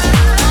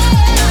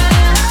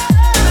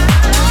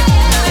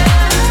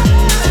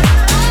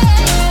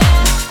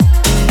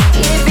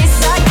 If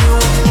it's like you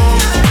and me.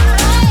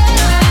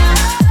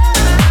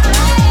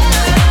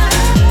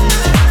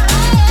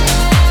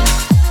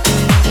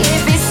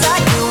 If it's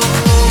like you and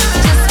me.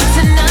 Just for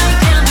tonight,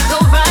 can we go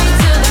right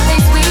to the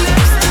place we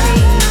used to be?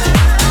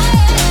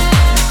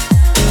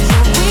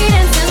 Can we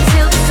dance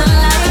until the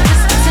sunlight?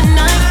 Just for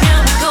tonight, can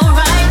we go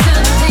right to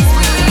the place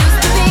we used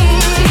to be?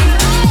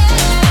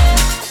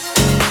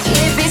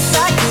 If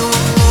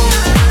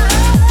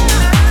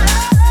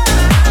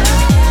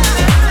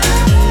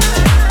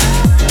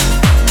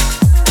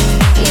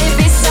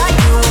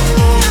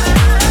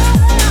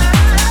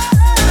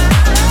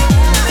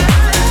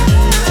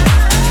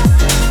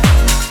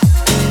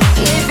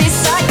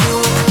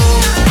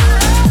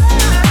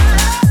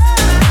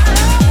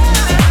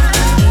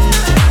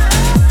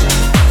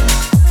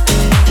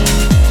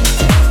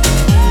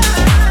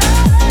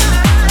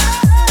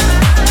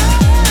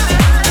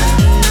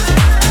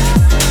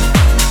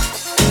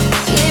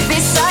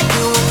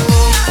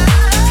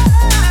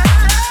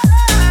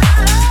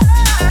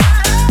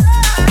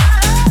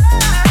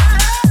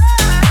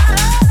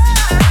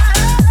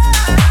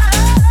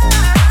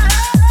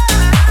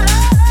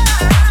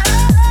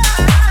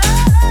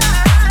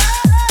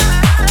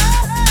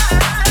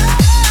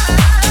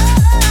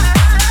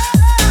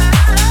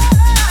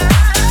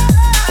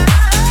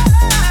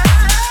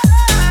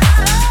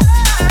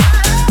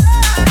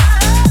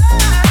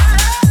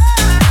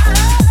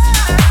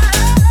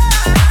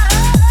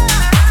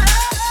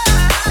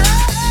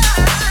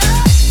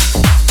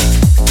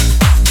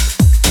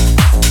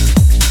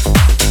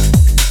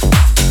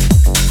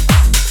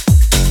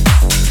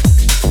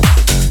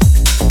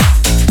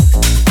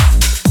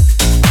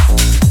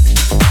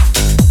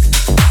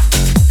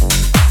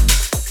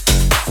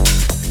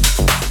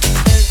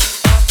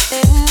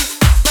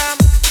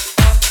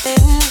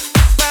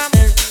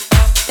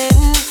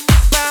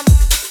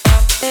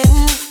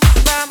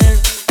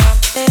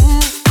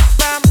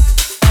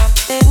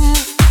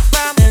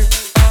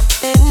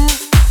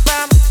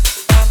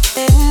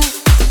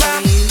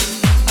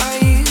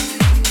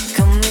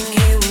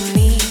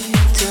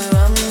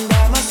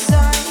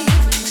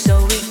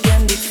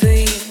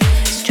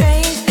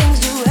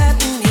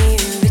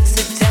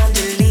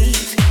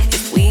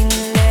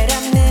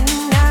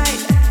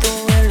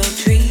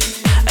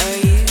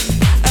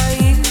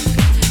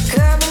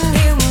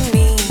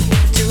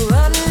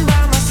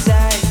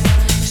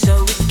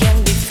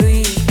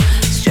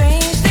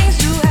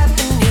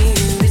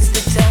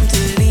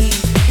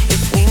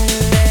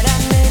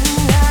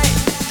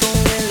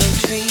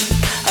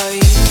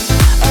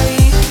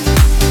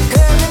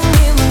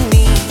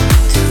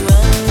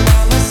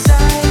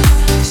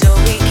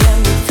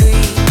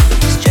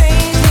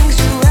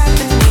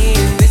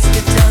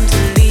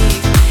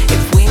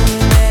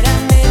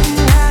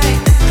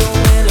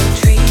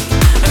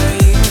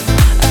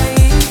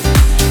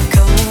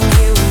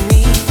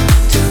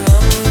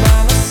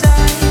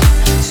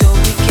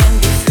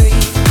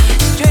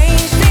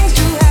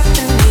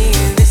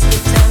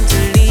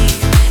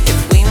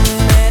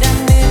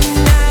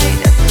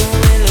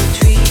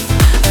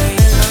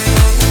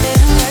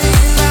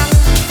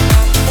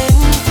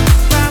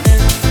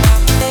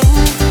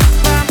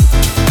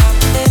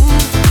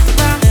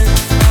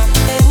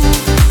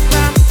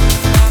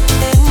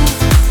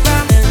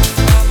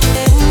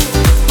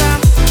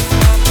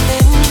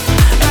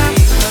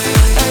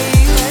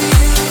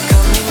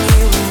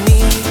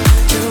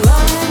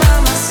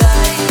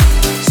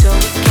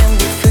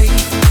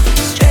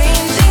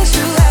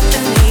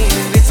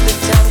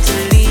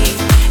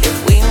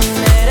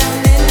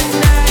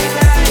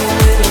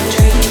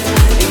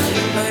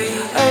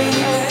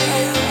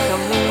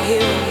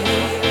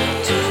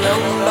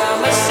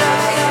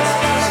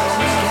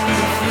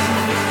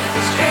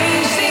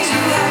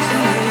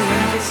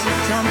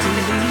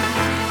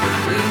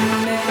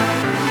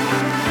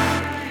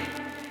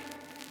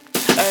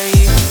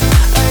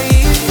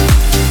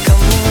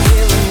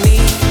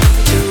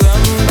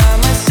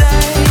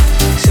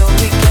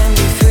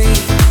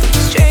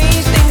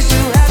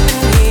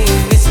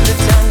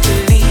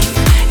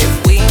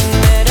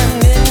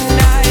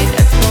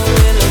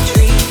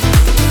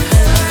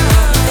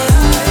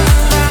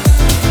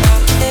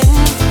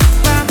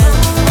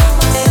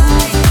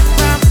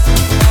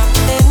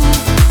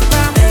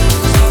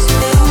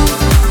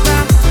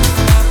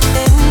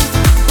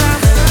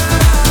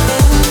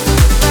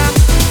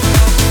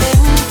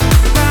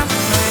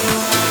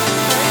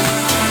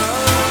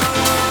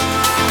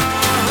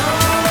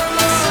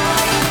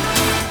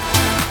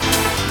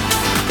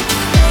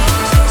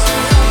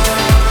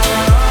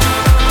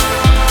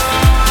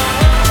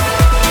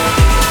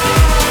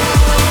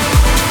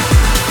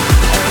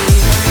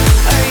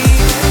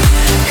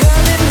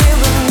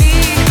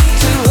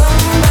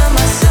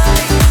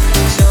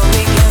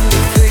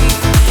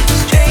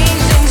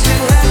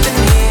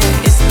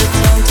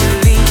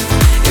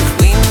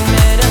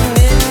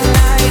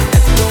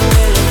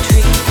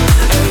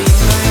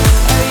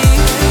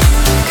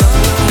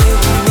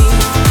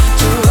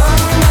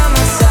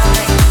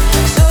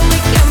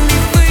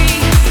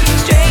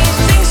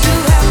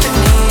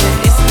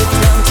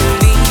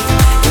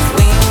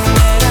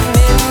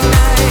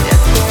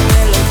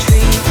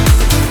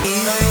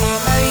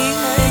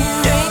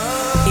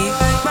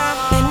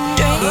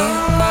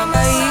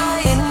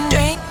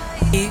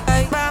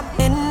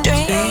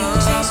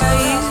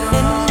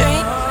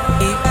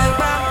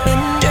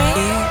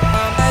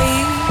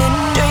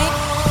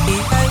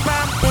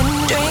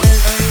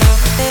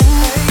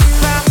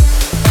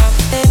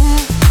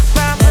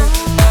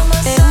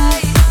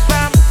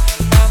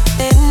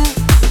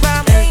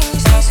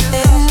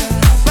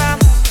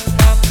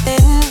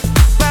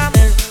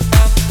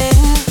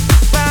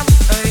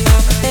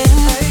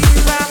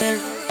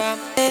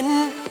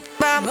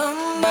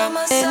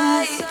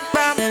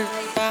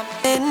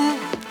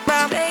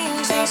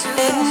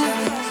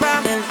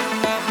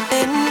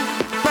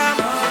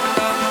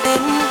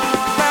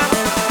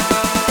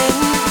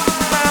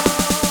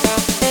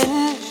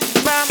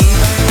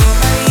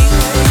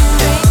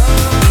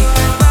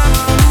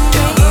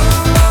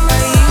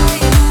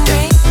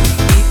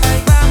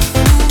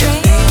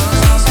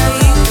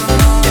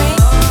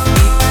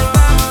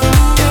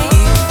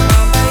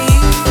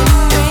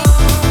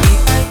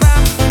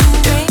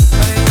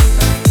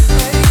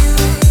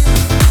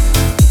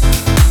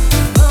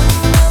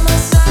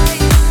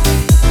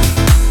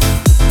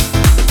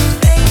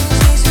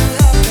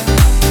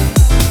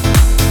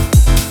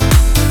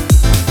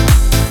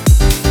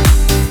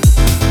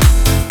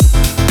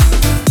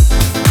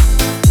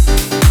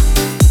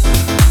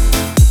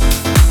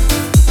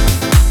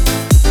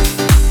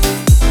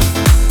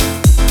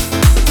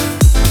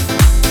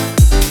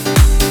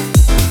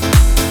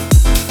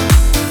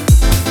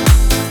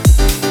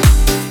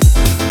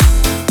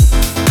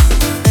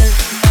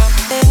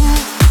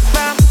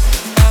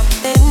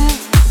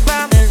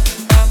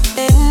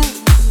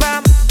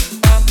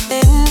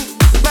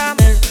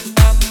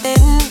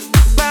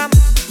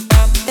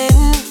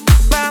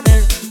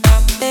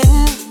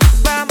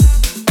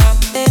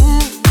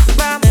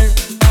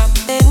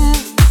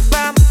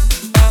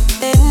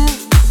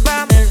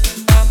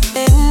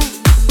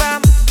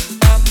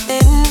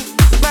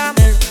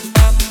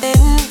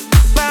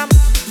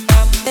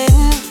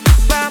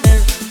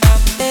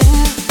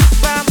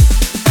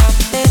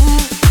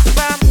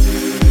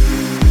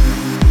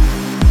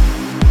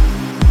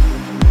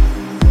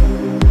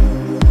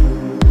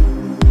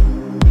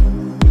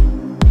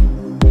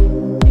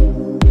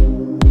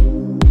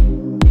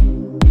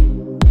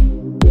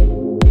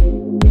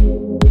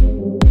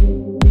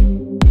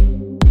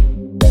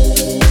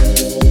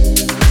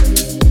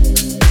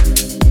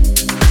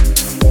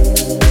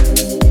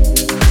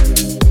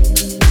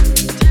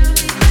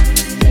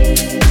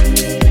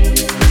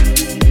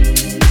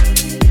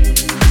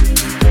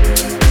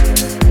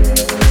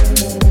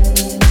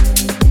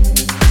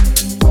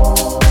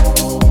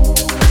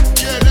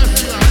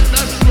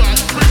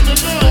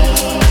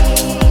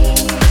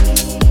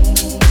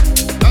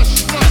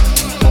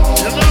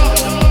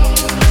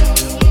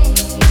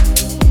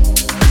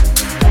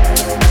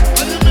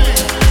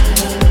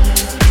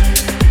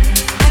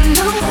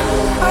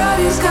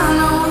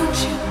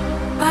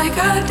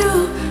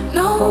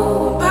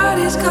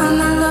nobody's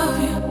gonna love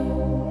you.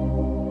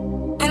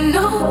 And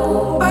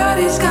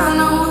nobody's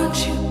gonna want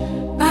you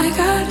like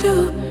I do.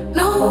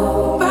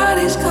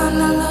 Nobody's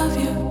gonna love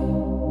you.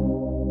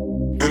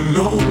 And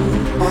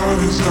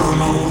nobody's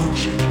gonna want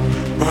you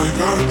like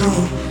I do.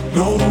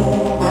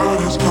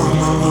 Nobody's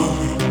gonna love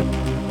you.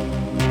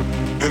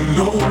 And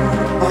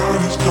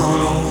nobody's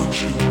gonna want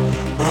you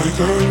like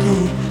I do.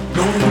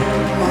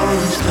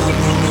 Nobody's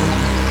gonna love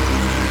you.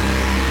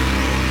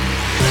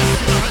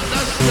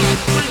 That's right,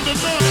 bring the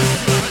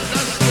noise.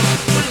 That's right,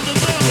 bring the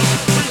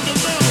noise. Bring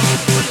the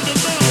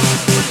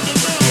noise. Bring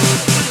the noise.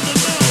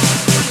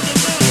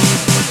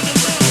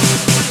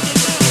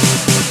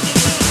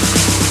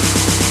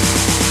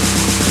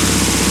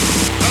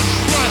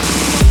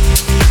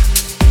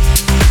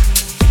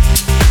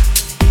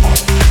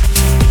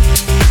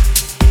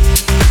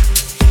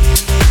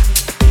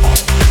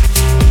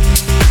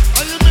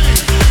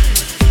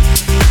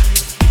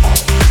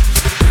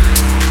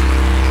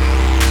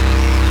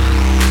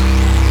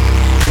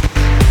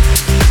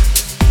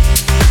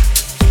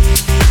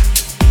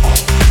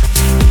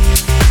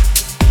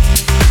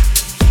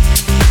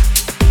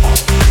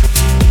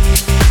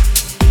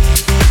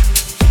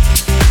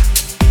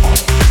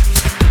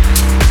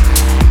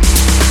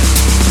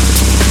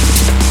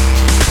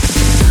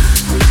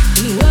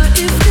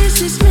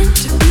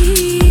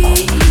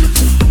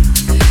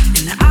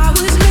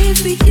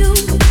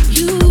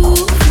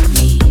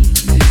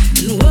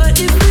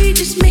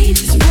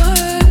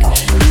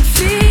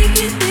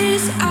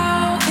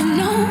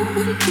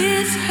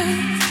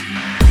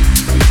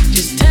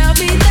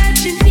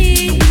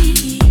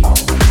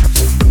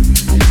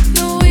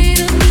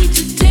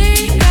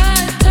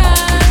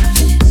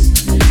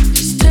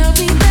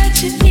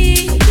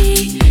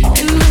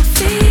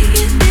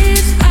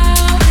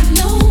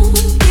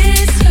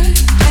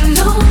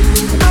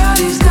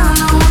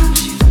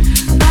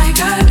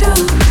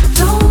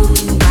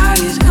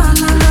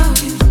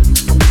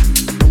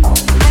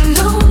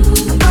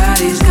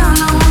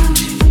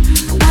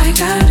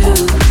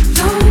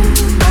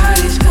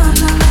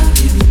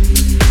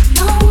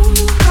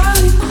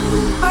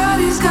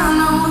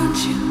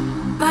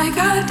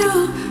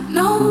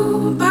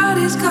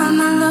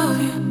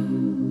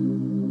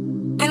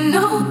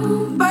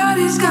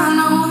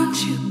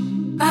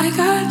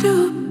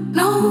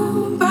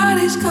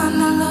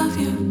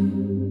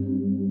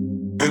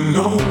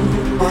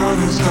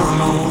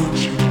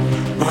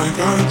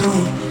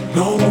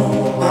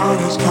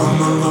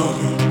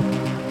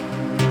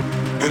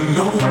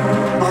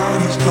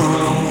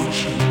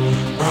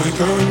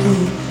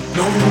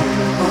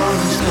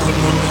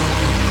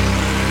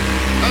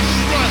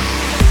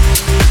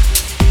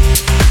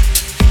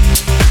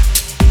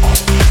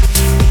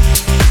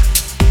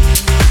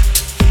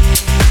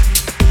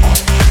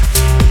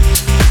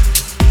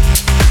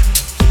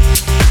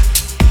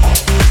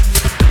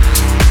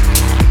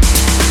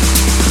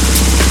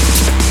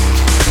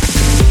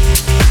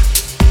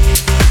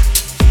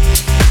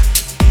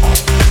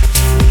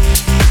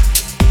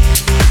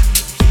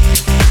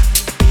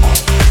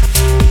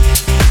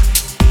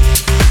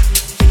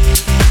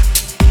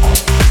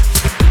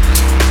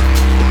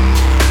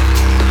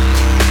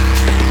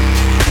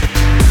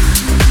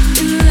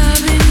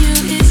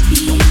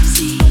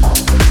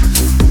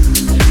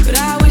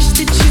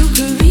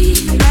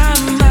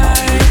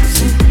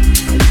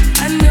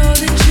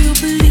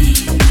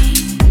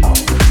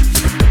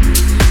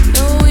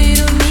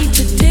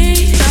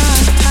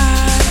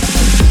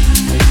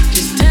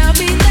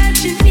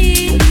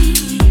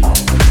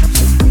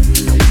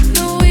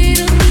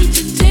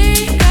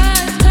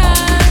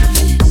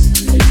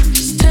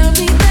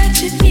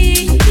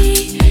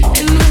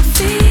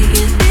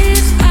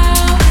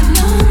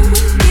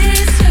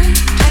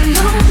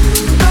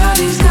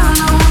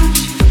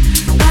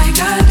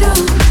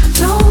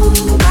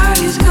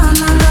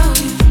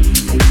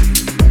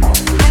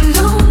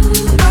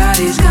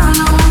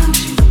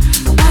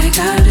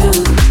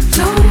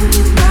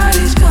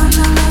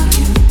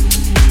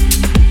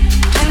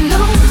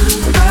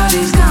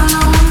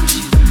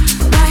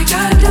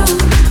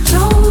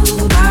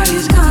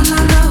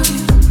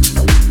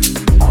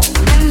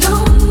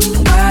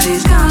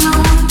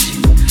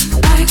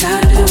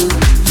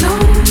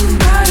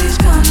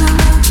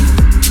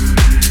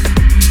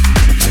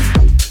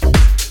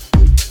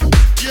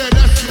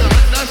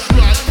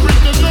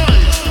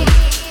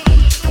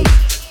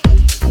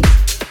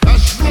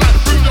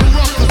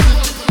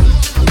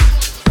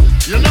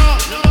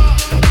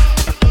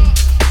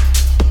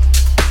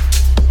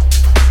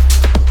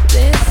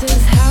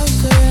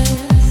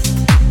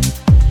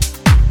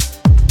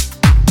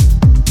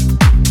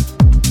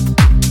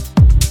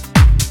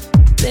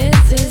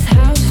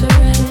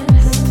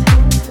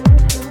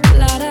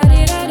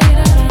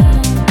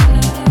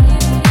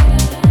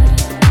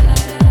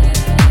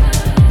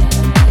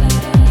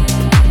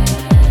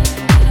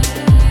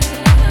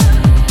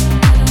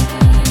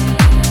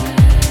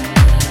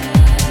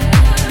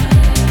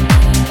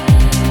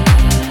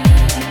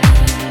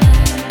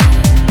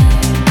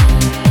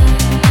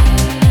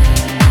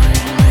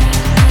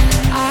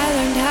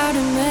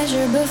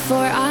 measure before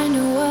I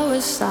knew what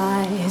was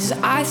size.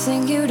 I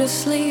sing you to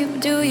sleep,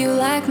 do you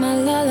like my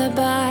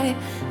lullaby?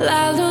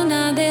 La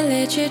luna, they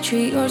let you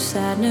treat your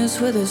sadness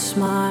with a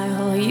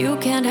smile. You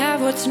can't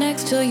have what's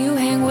next till you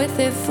hang with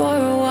it for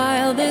a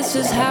while. This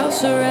is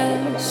house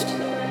arrest.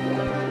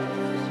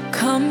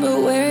 Come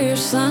but wear your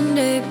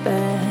Sunday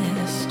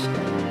best.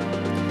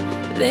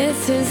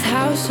 This is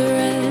house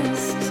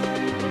arrest.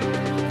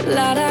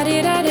 La da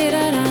di da di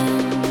da da.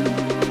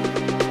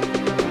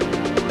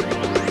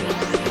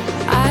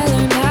 I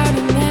learned how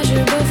to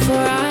measure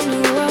before I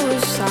knew what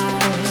was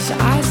size.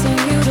 I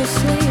sing you to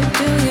sleep,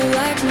 do you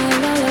like my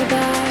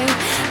lullaby?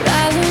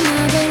 La luna,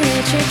 they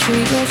let you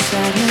treat your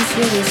sadness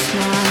with a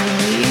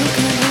smile. You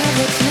can have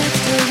what's next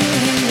till you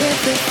hang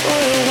with it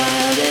for a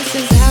while. This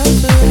is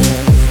house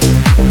arrest.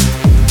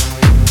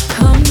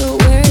 Come but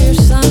wear your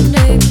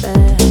Sunday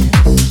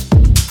best.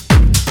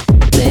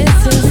 This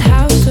is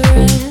house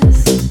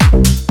arrest.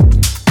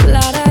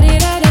 La da di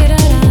da di da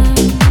da.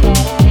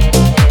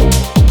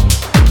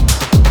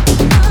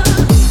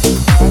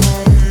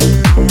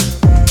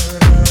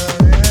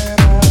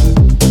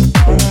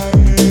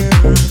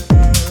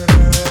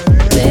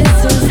 This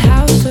is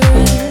house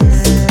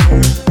arrest.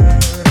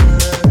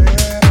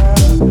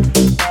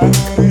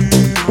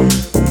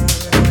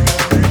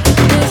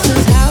 This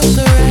is house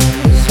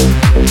arrest.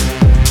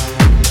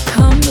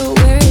 Come but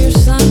wear your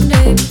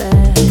Sunday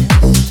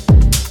best.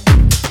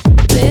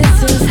 This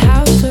is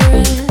house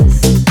arrest.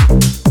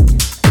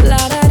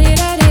 La da di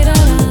da di da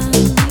da.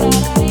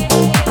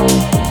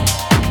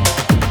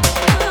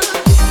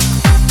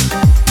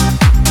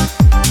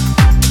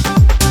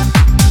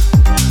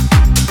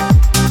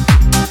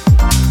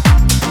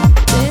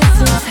 This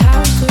is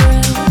house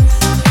arrest.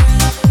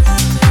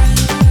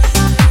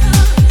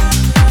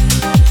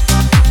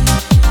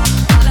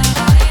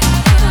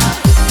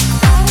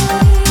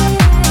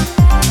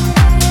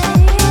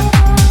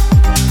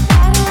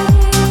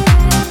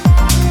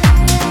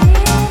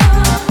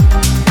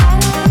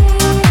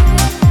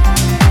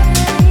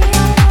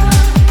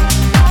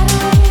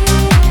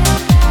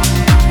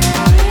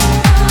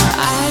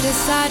 I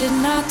decided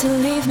not to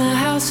leave my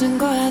house and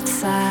go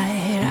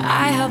outside.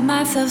 I helped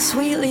myself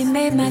sweetly,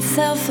 made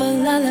myself a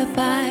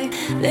lullaby.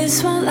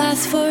 This won't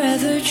last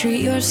forever,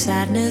 treat your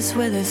sadness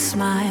with a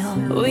smile.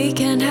 We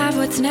can't have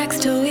what's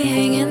next till we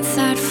hang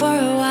inside for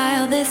a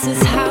while. This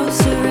is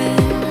house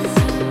arrest.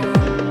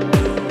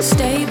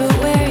 Stay but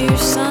wear your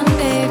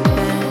Sunday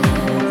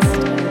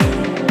best.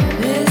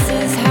 This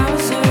is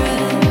house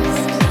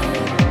arrest.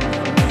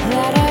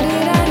 La da di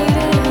da di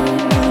da.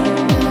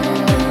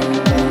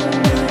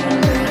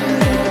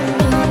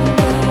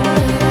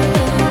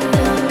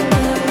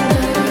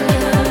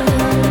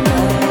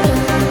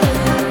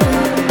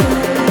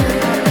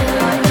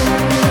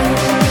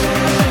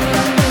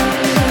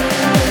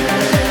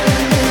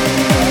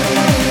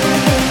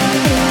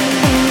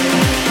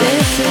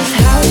 This is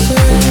house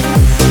arrest.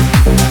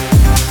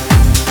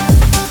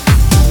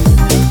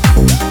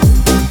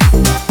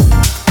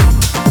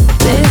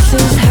 This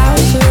is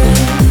house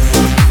arrest. This is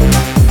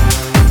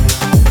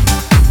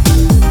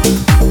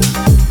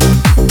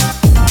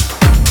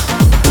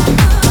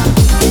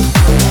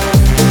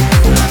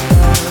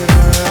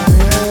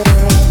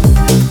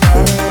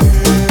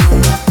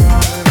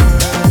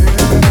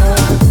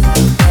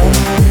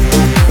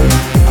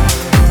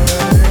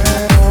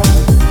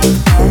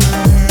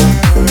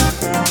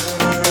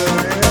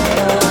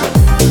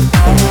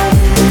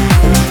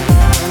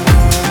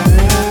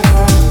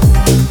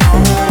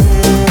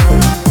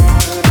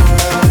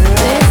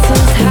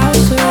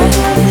house arrest.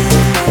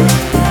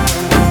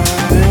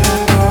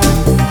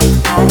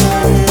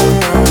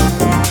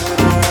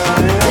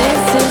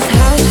 This is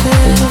house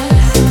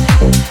arrest.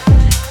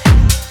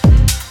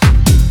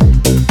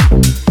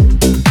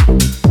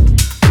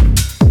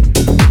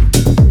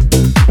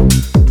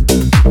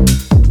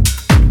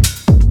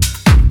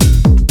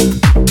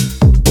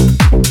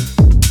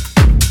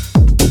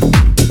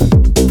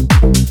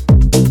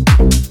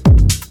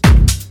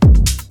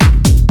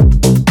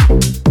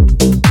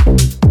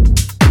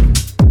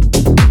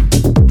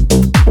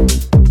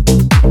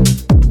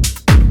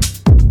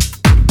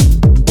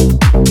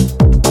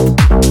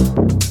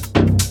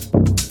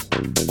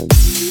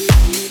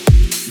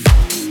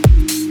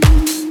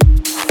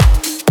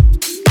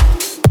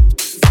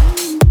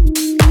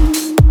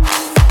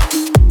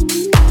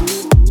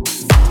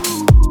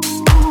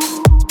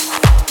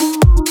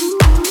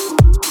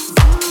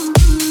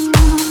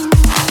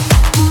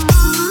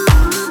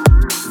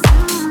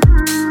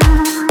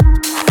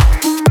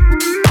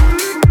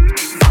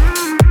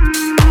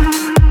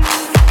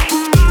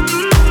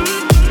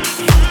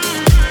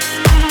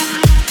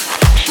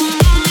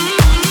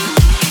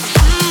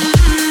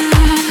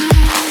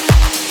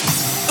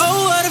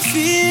 Oh, what a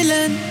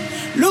feeling.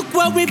 Look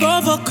what we've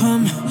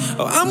overcome.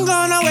 Oh, I'm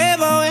gonna wave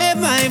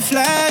my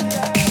flag.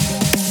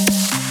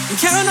 And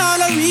count all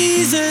the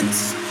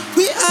reasons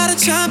we are the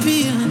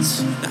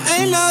champions. There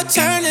ain't no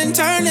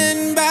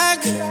turning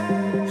back.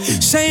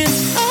 Saying,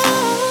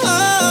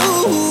 oh,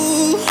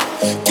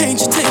 can't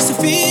you taste the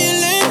feeling?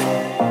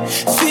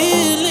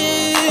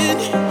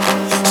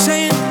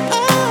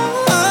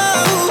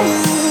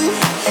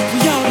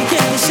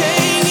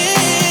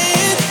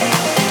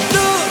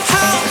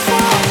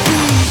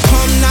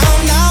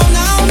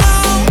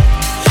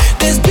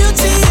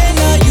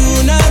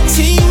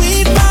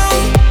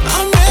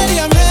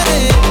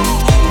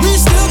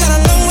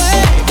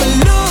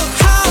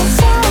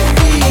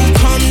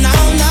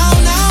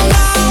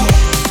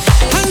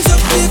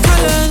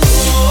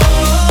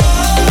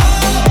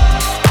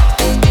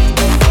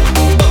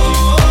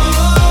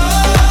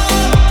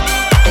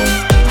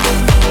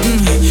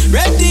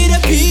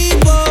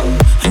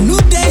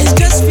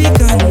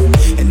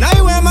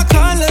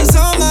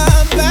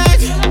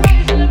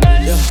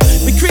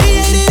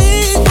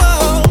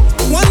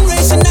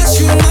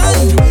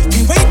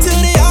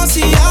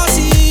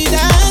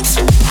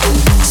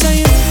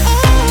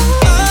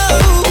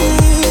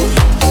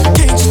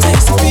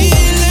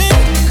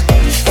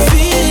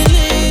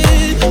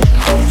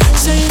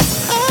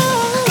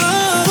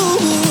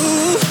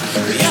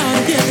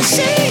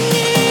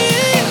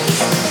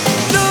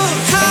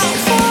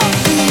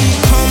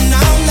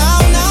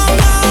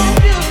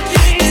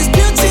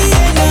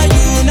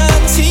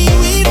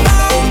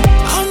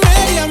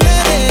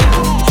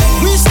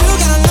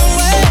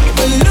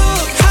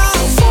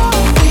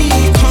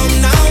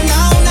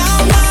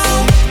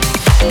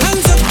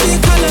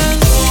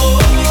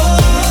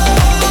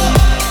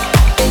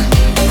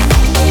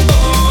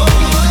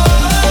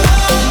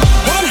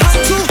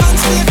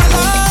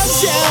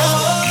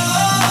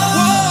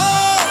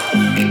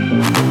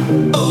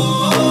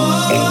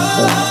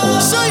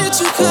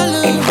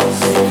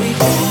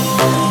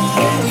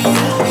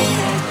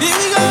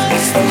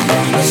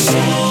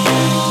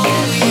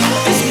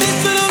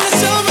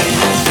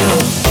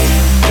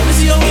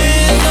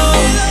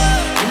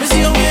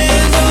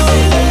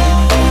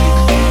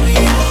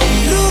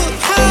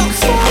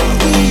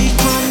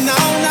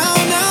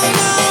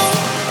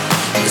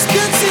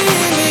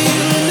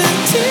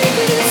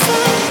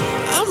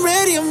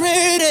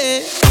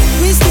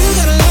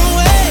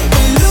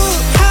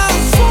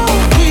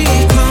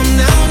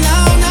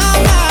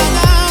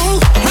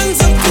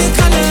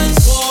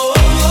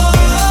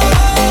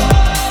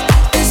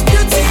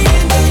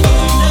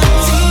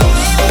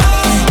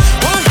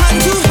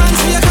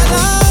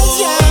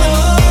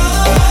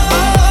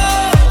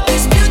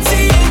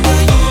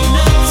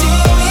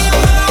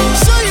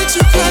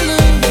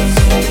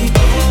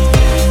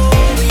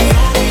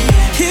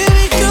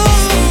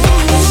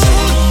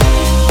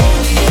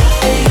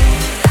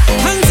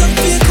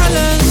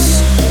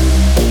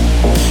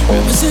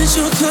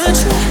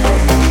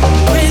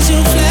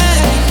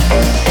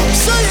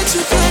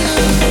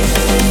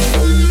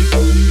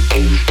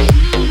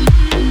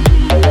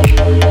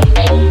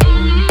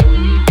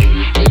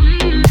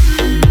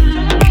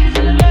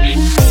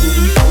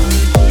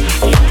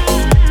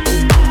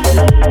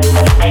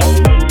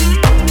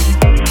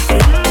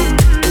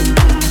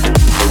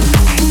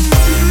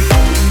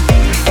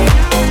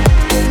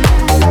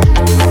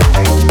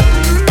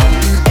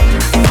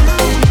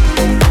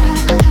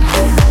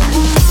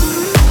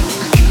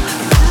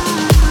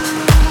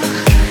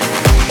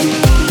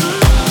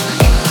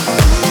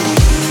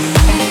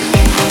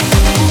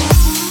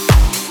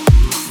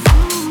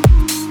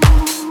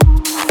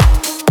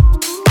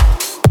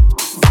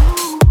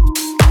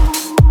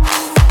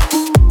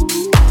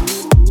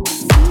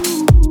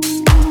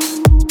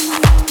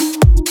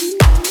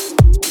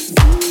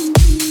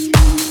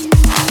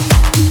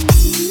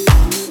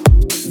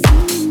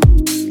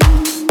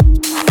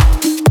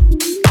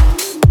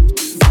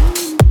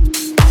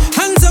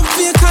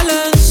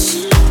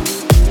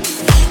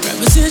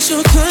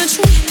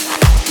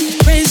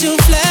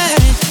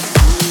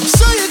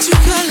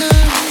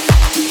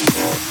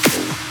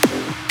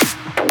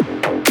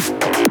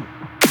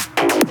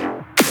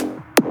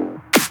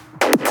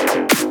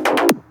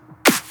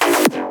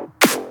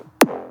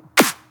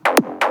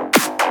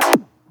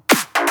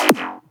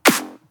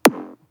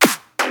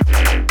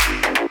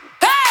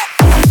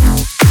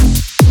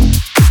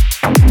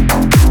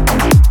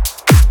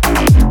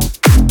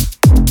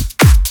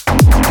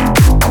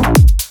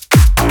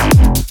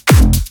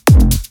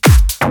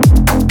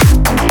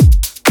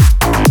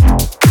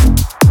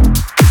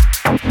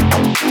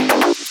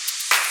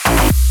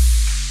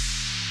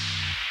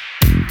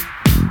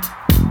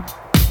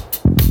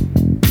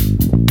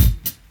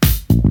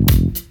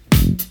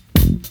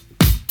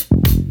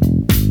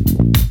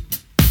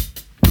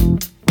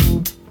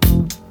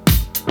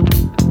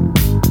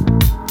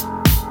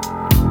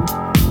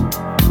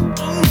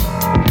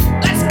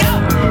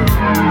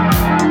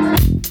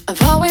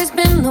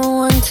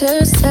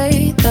 to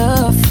say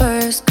the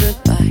first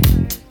goodbye.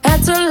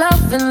 Had to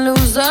love and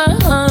lose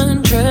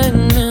 100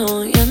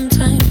 million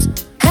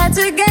times. Had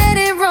to get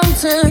it wrong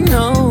to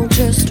know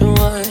just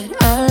what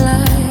I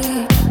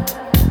like.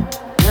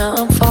 Now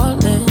I'm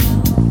falling.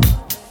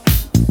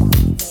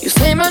 You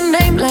say my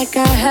name like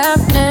I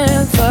have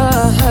never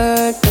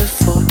heard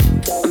before.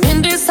 I'm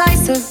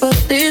indecisive, but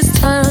this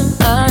time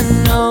I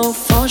know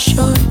for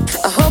sure.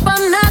 I hope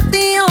I'm not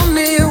the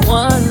only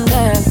one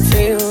that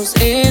feels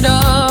it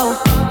all.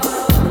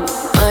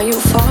 Are you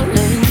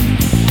falling?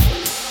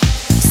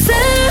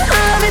 Center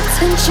of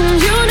attention,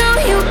 you know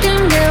you can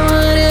get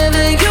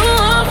whatever you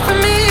want from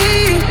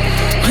me.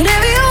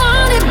 Whenever you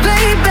want it,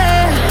 baby.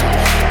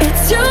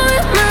 It's you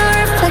and my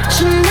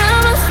reflection.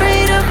 I'm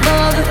afraid of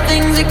all the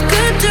things it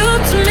could do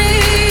to me.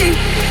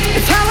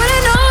 If I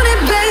would've known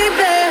it,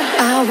 baby,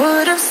 I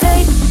would've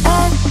stayed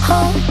at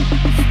home,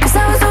 'cause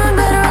I was doing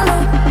better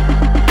alone.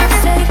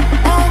 Stayed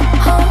at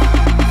home,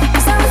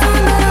 'cause I was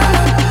doing better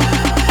alone.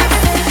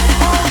 Stayed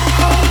at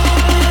home,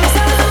 'cause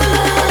I was doing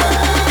better alone.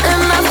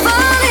 And I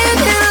fallen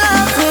in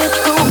love with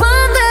the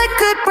one that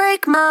could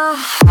break my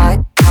heart,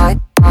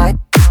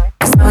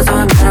 'cause I was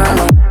doing better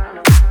alone.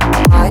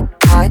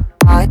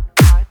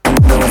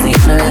 That was the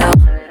end of it all.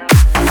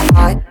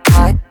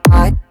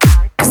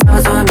 'Cause I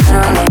was doing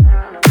better alone.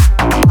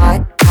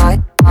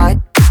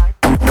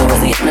 That was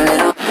the end of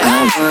it all. I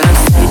would've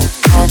stayed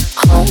at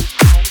home,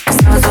 'cause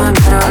I was doing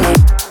better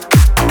alone.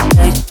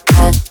 Stayed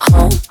at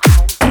home.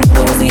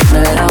 That was the end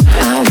of it all.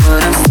 I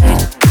would've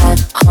stayed at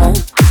home,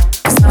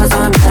 'cause I was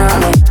doing better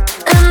alone.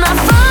 And I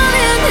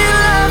fallen in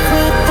love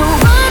with the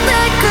one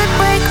that could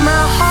break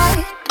my heart.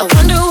 I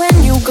wonder when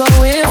you go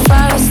if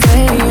I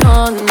stay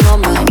on your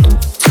mind.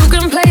 You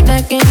can play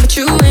that game, but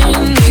you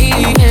win me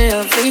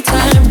every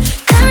time.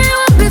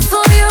 Everyone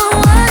before you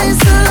was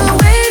a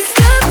waste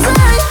of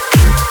time.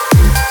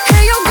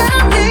 Hey, you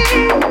got me.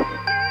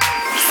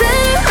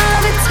 Center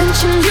of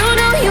attention, you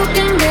know you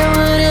can get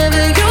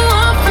whatever you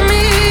want from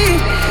me.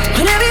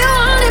 Whenever you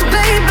want it,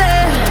 baby.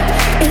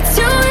 It's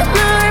you and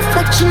my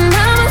reflection.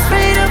 I'm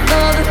afraid of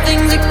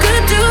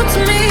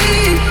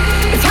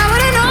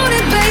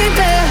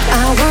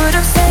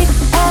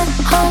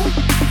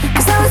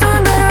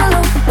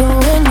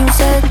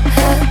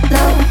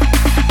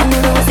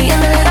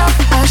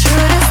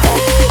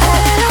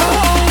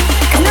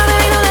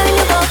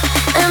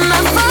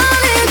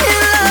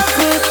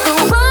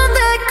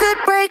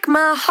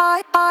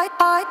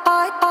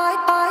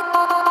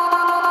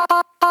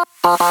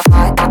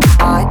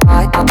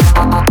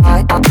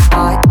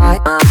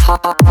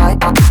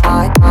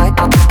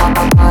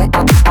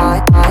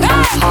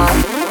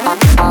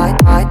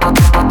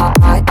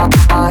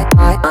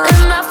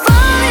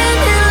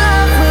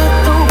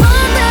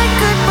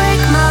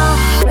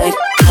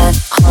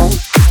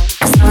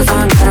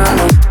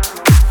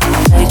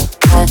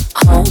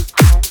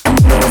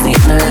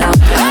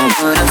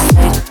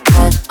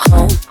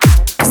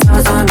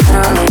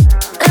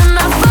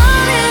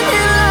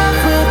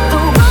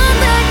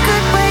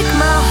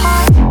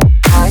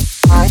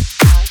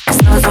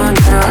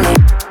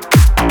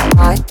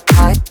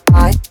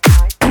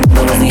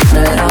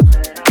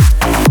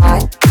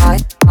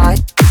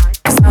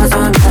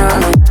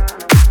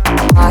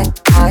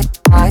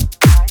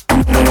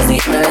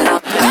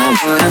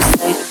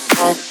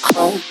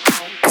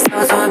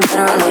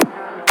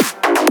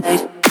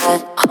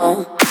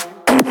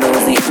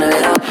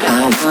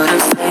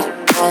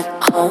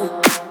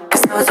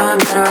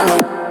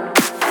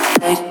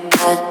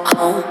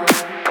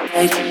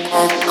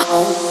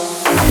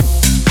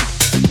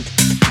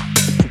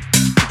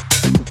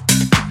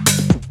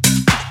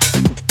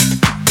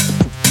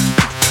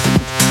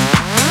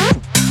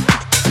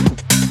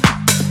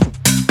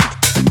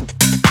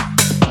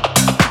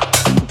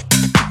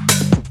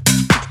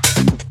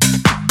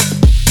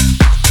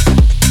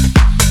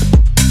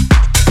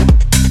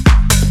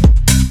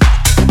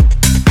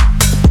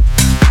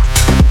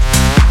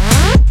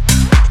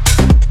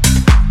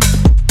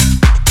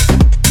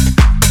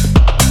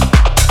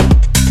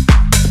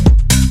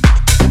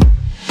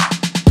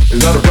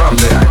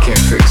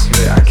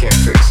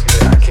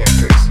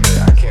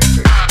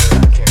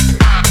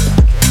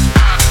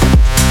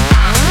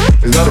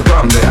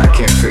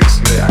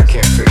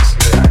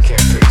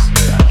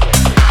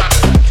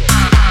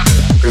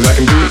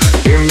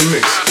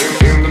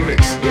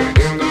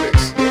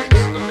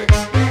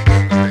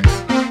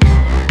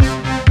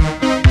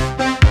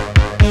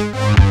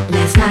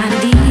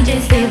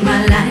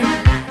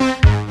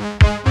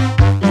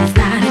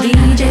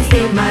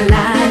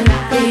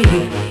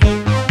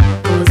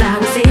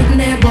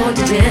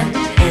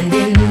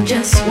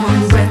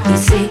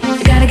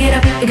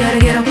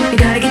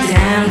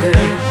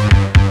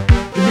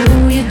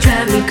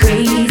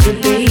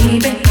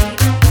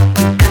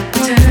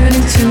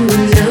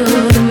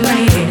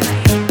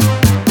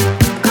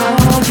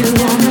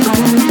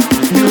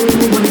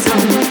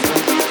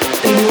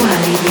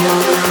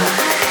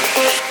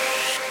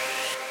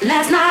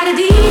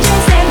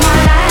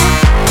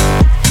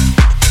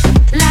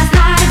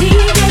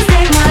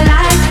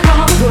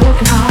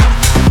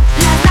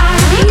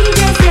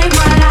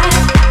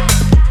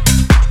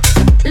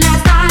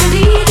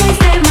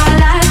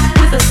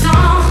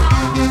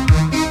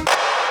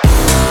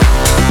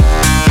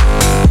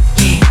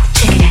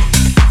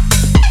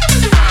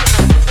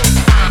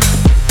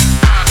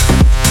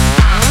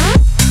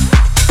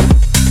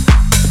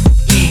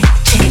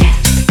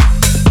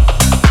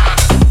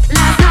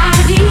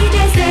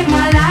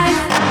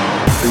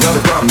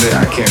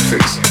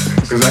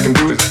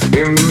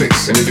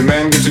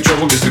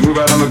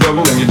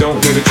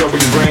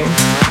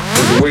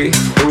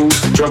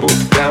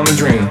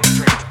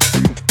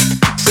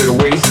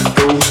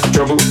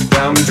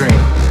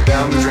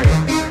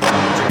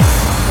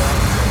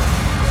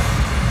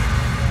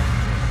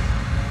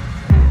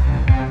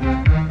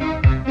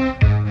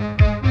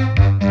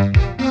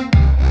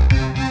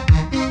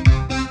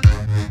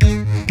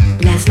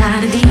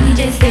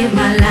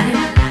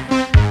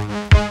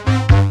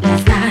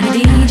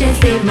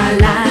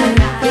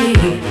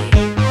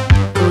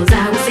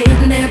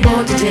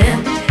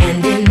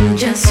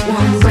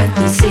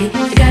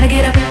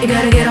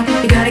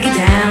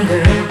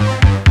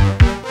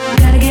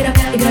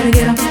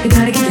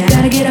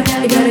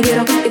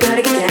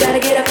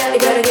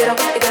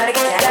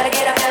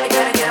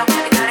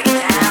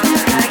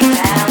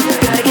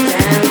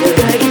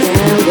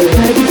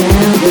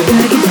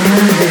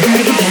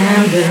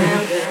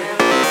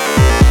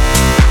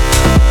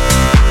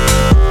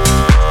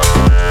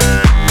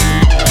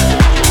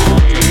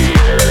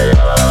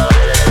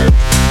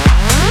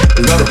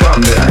It's not a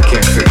problem that I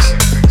can't fix,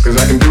 'cause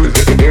I can do it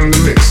in the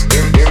mix,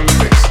 in the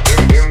mix.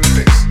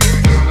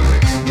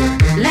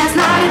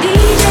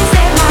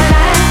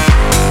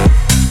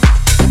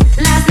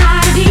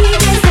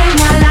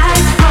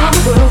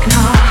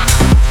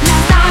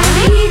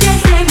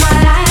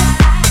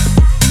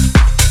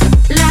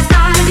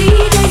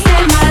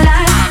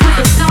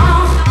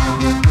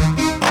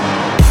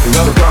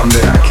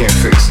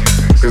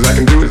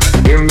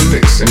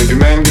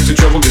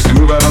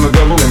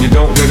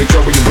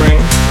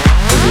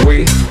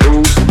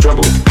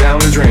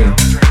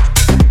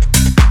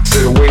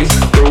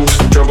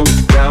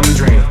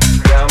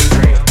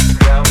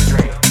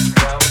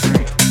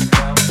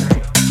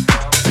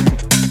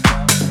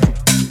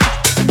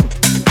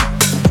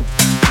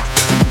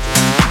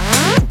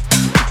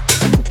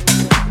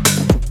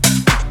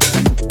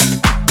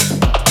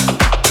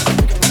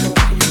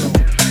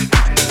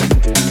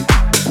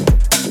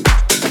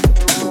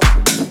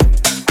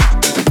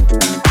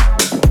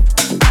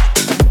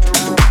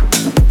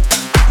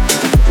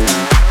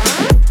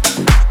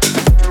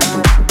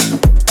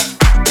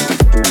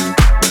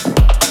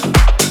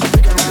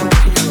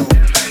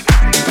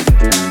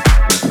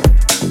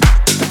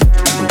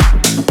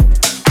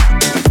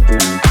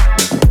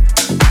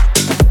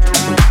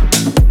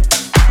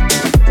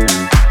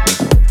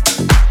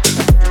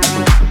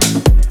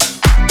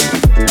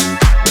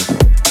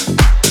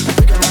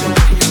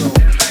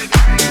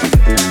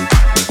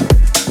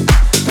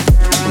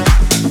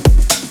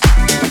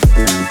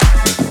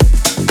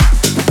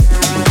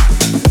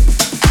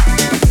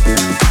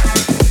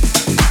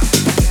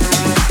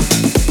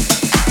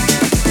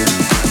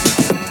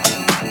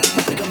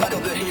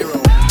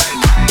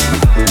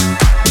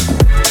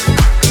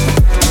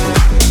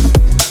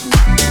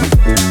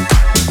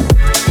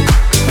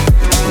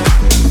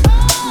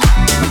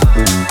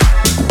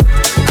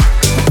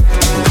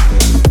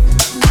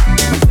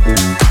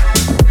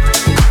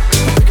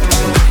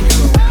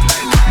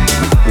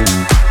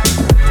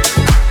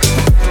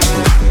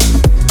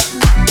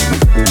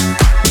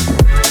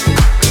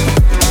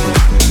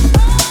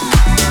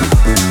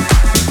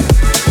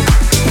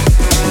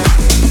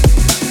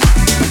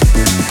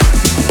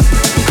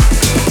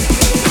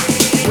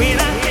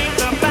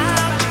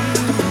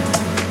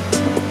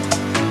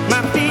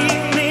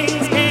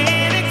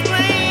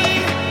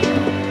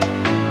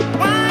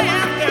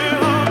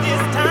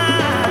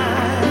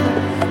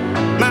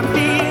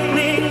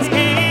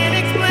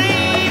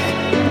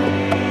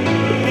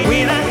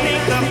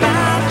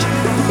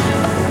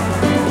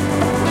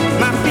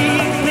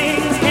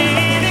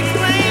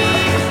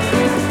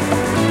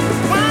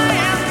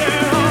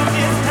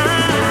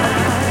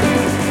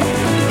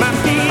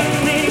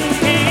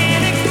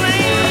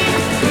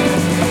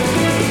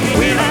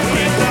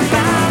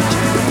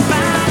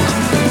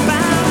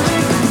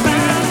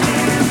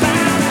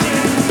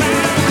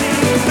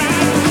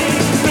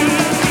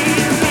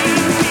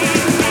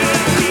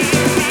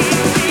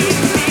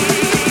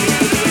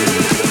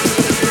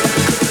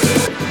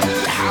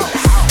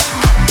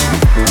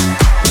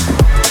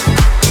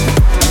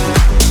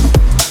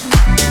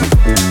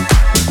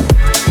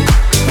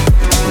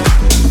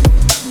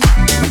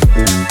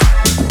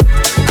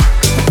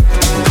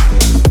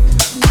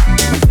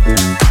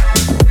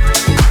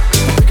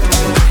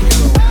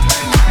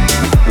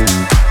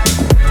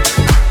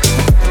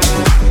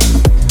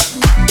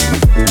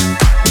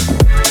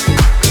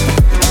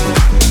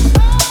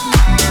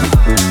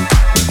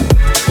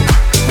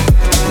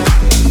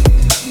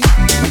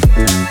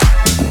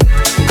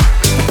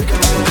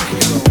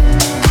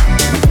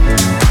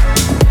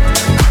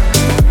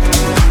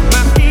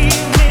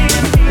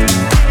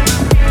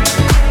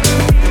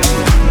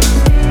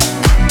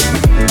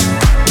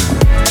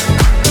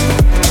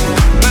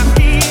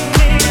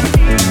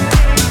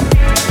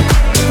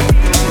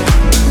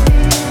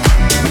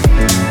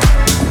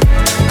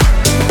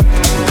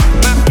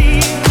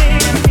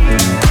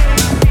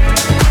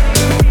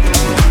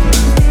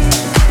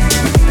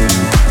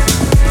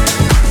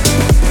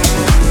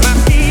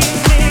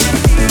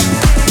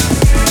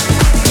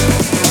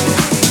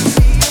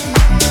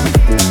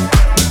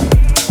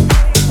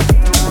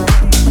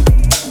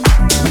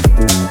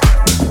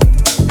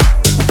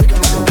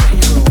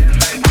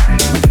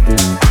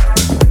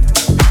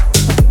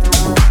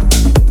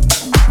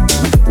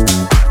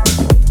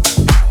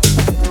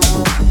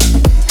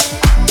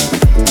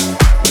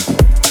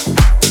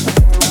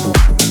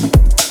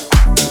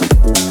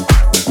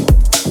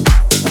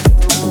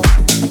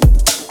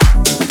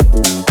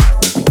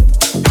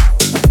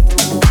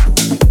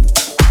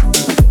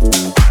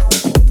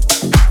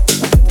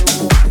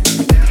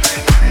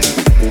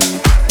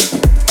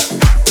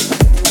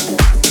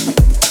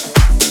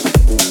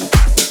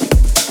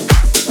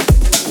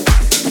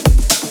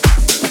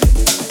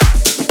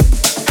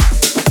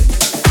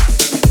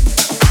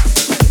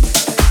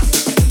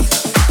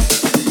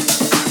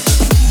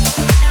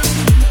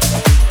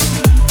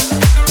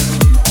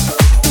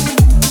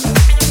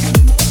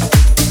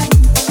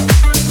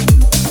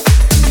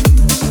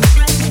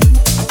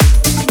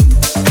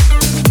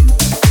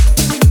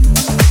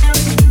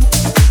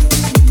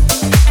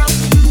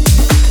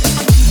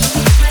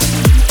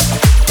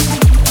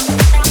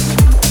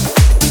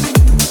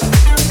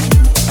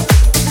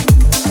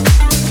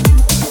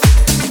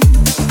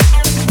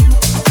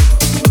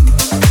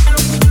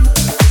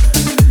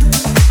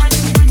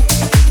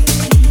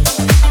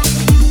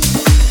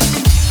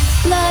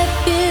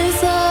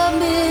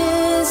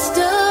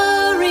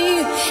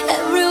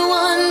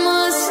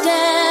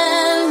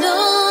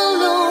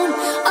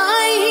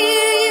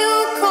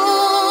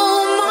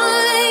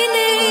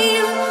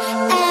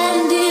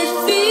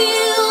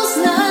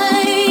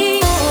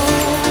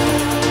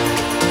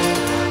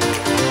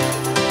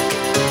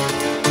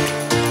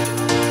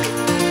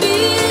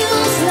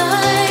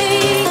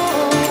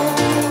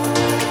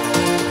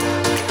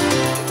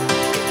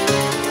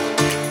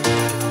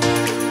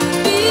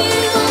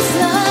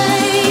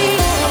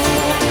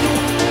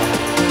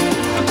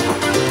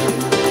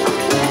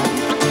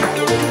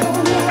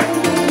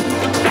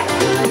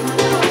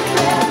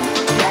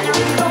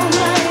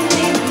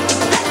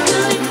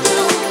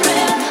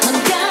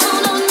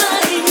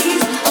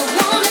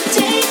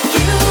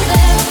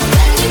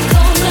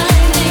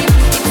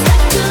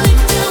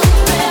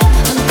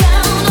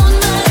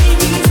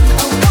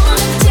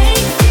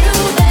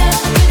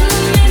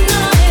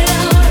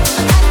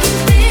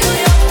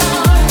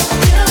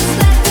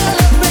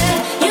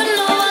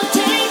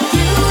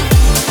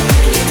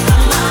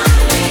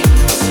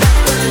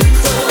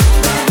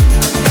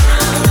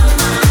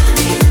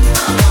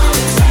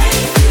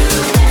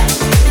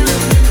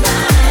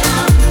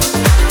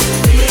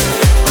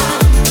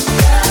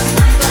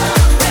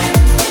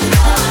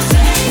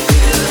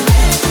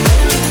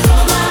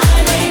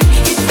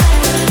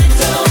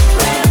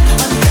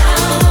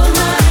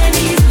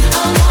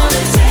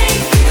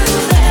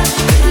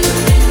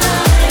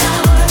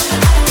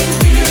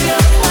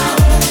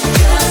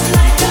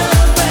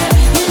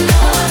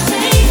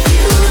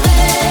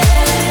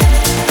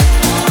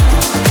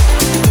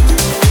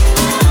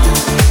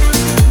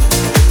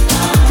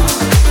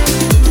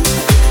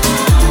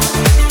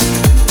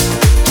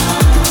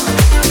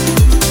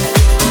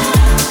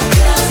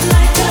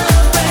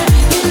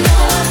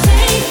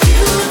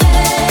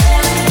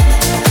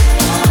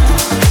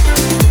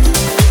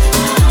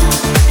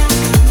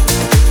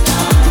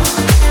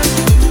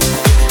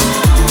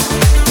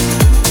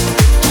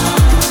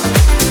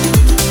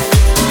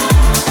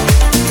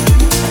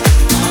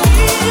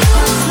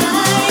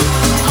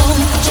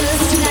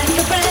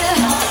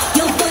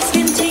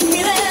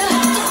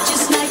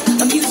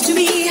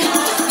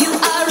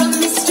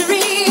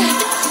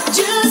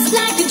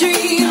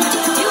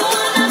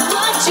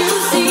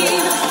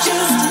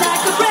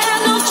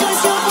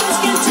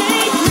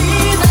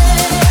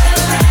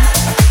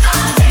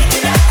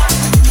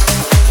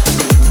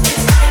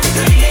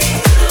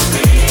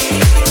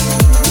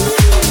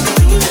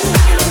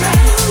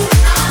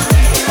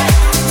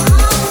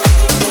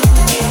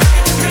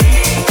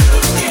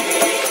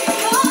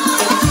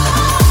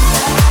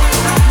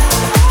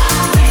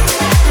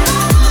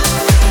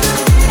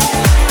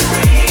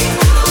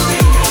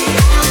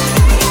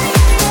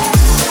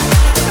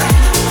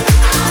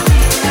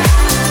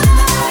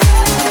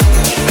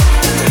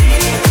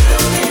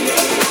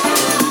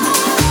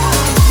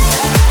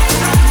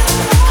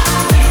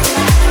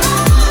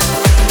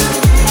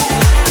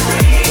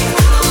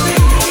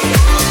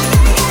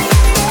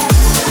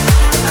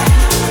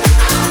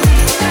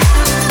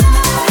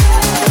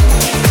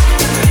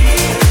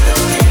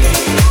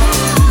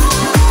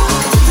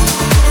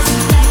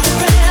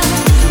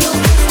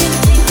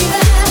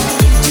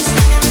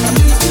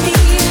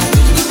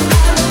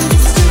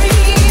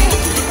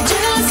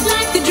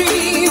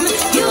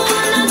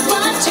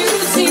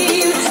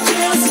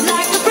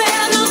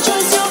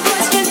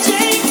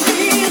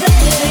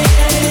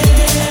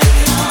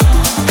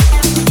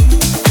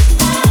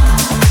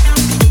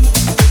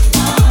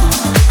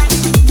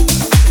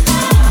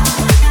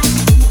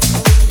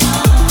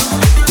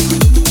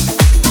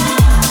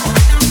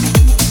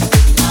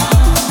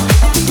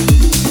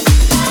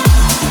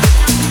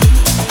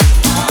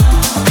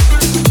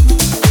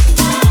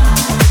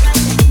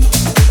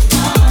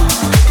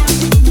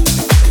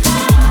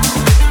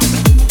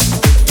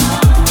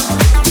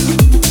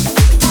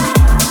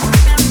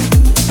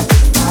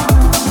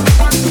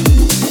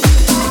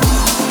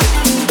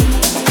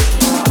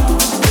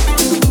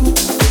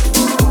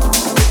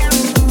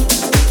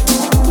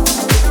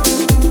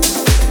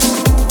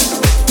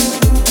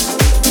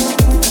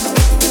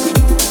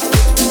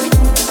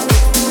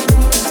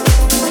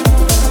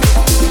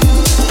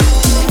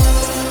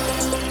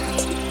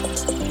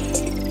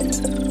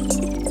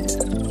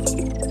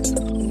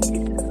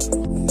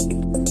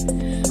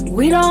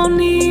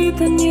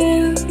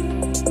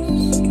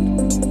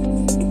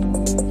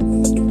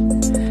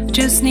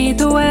 just need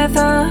the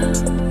weather.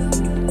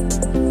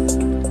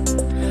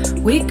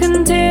 We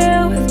can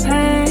deal with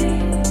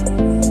pain,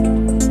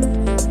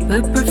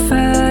 but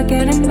prefer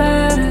getting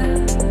better.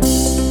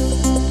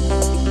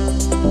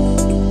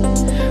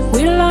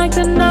 We like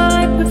the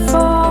night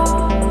before,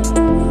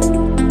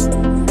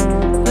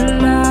 but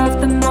love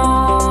the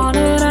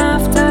morning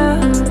after.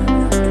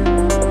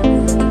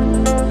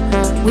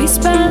 We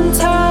spend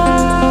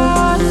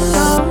time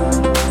alone.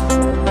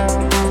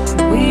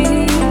 We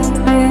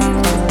live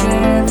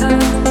together,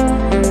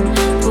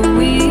 but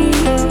we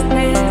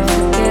live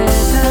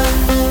together,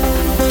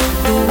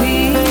 but we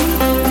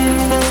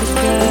live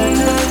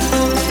together,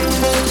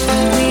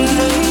 but we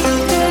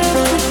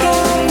live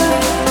together.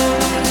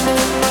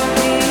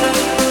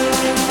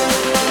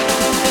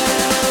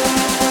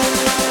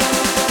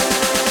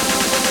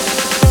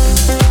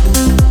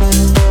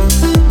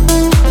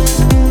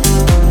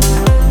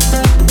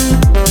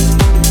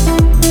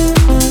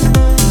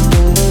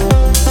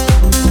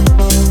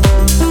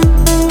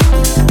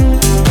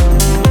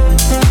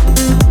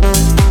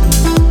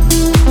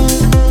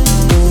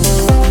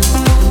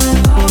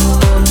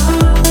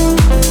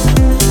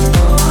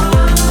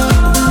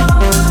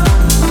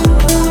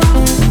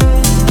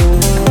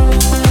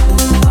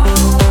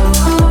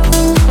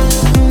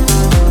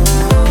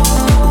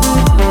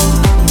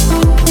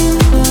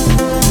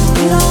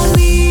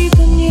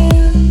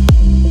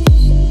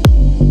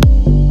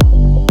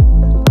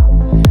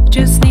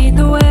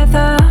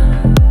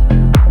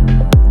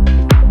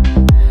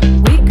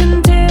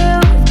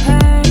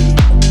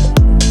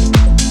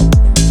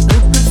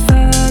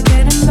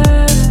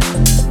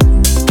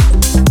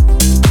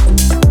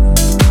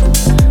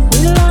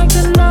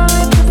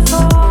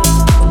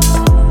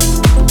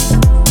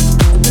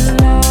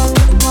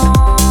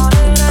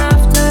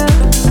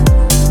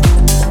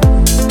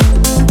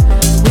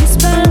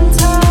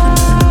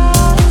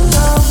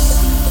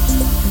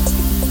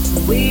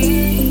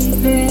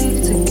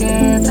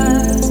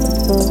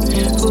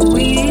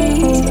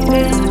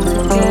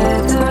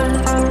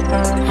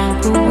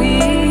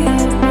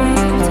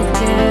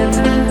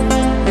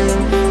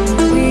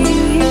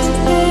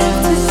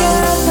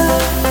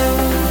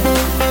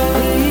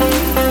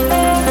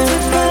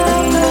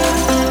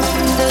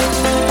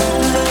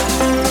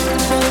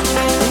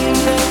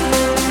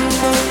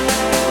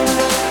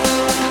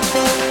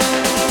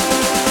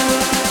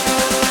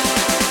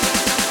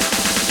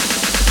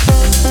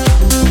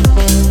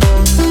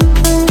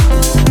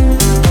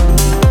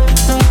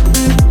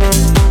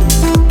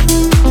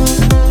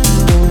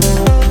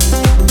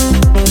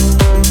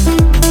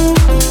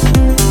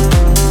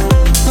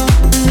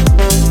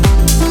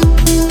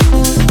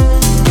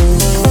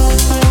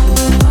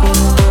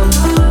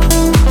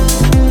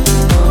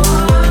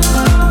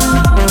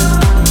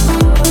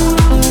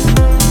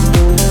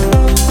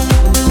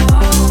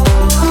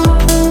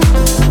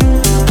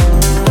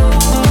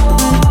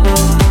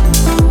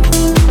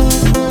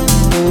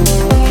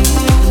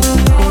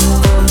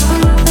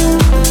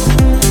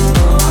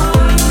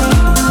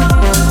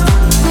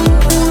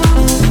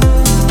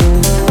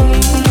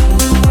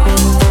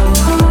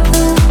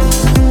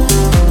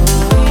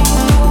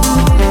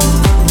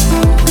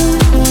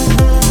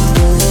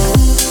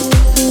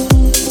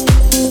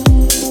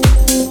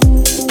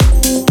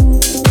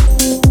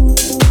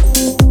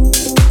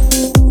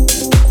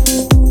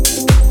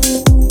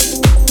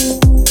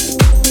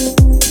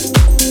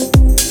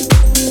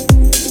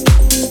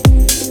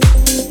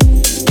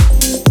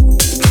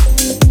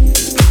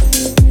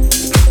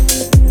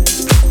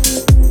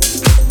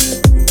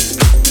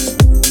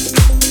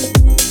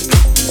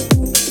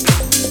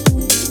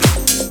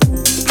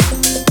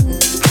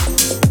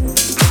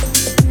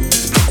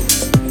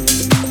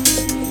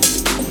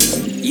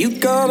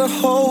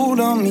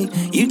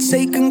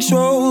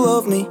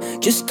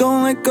 Just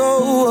don't let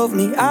go of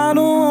me, I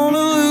don't wanna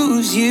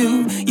lose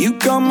you. You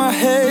got my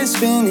head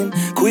spinning,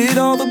 quit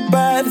all the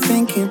bad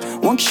thinking.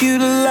 Want you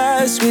to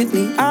last with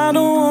me, I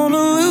don't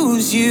wanna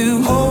lose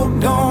you.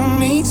 Hold on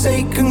me,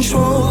 take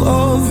control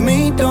of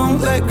me, don't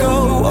let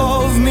go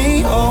of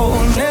me. Oh,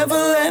 never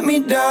let me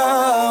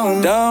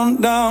down. Down,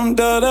 down,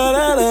 da da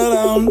da da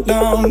down,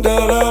 down,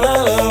 da da da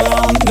da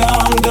down,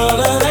 down, da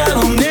da da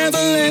da.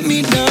 Never let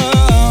me down.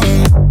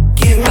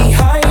 Give me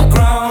higher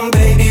ground,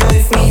 baby,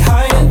 lift me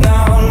higher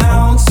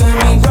now. Turn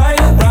me right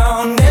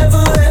around,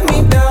 never let me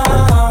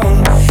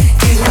down.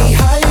 Give me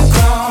higher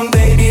ground,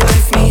 baby,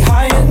 lift me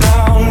higher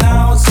now.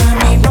 Now turn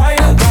me right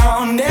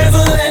around,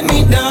 never let me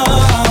down.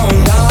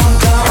 Down,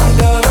 down,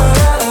 da da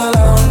da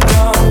da down,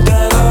 down,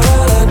 da da da da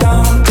down,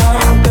 down,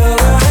 da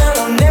da da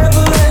da.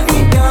 Never let me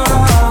down.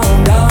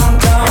 Down,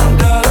 down,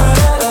 da da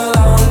da da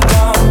down,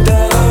 down, da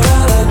da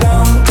da da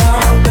down,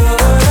 down, da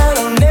da da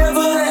da.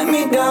 Never let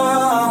me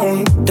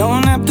down.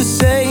 Don't have to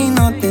say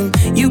nothing,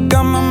 you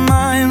got my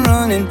mind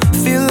running.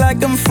 Feel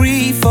like I'm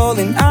free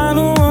falling, I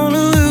don't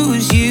wanna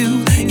lose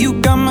you. You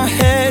got my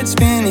head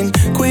spinning,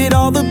 quit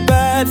all the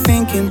bad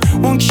thinking.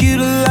 Want you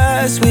to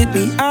last with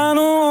me, I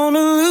don't wanna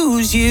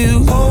lose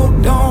you.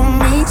 Hold on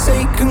me,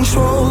 take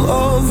control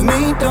of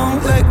me,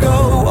 don't let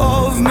go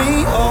of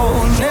me.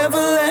 Oh, never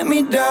let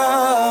me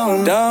down.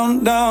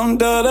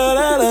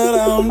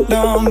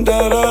 down,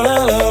 da da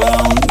da da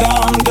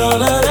down, da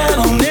da da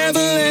da. Never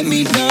let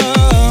me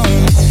down.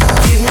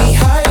 Give me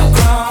higher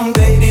ground,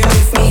 baby,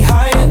 lift me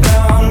higher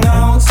now,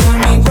 now.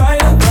 Turn me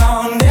right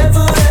around,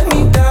 never let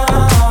me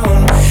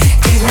down.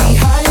 Give me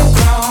higher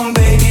ground,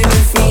 baby,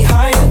 lift me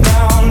higher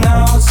now,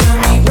 now.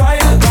 Turn me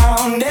right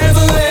around,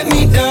 never let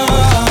me down.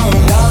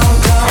 Down,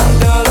 down,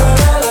 da da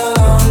da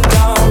da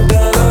down,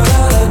 da da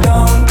da da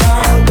down,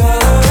 da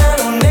da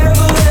da.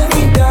 Never let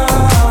me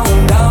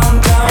down. Down,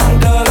 down,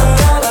 da da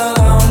da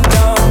da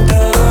down,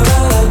 da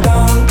da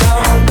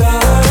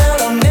da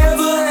da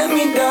never let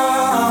me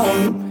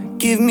down.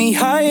 Give me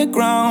higher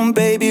ground,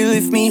 baby,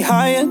 lift me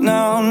higher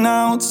now,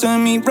 now.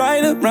 Turn me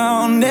right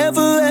around,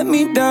 never let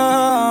me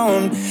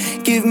down.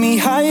 Give me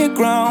higher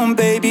ground,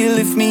 baby,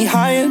 lift me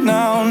higher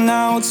now,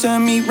 now.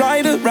 Turn me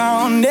right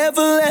around,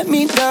 never let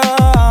me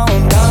down.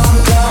 Down,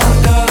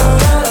 down, da da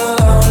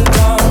da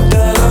down,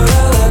 da da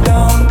da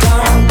down,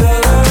 da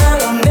da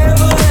da.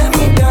 Never let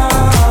me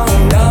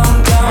down.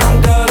 Down,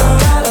 down, da da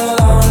da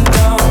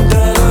down,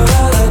 da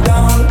da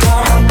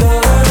da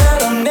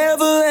down,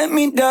 never let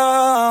me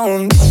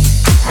down.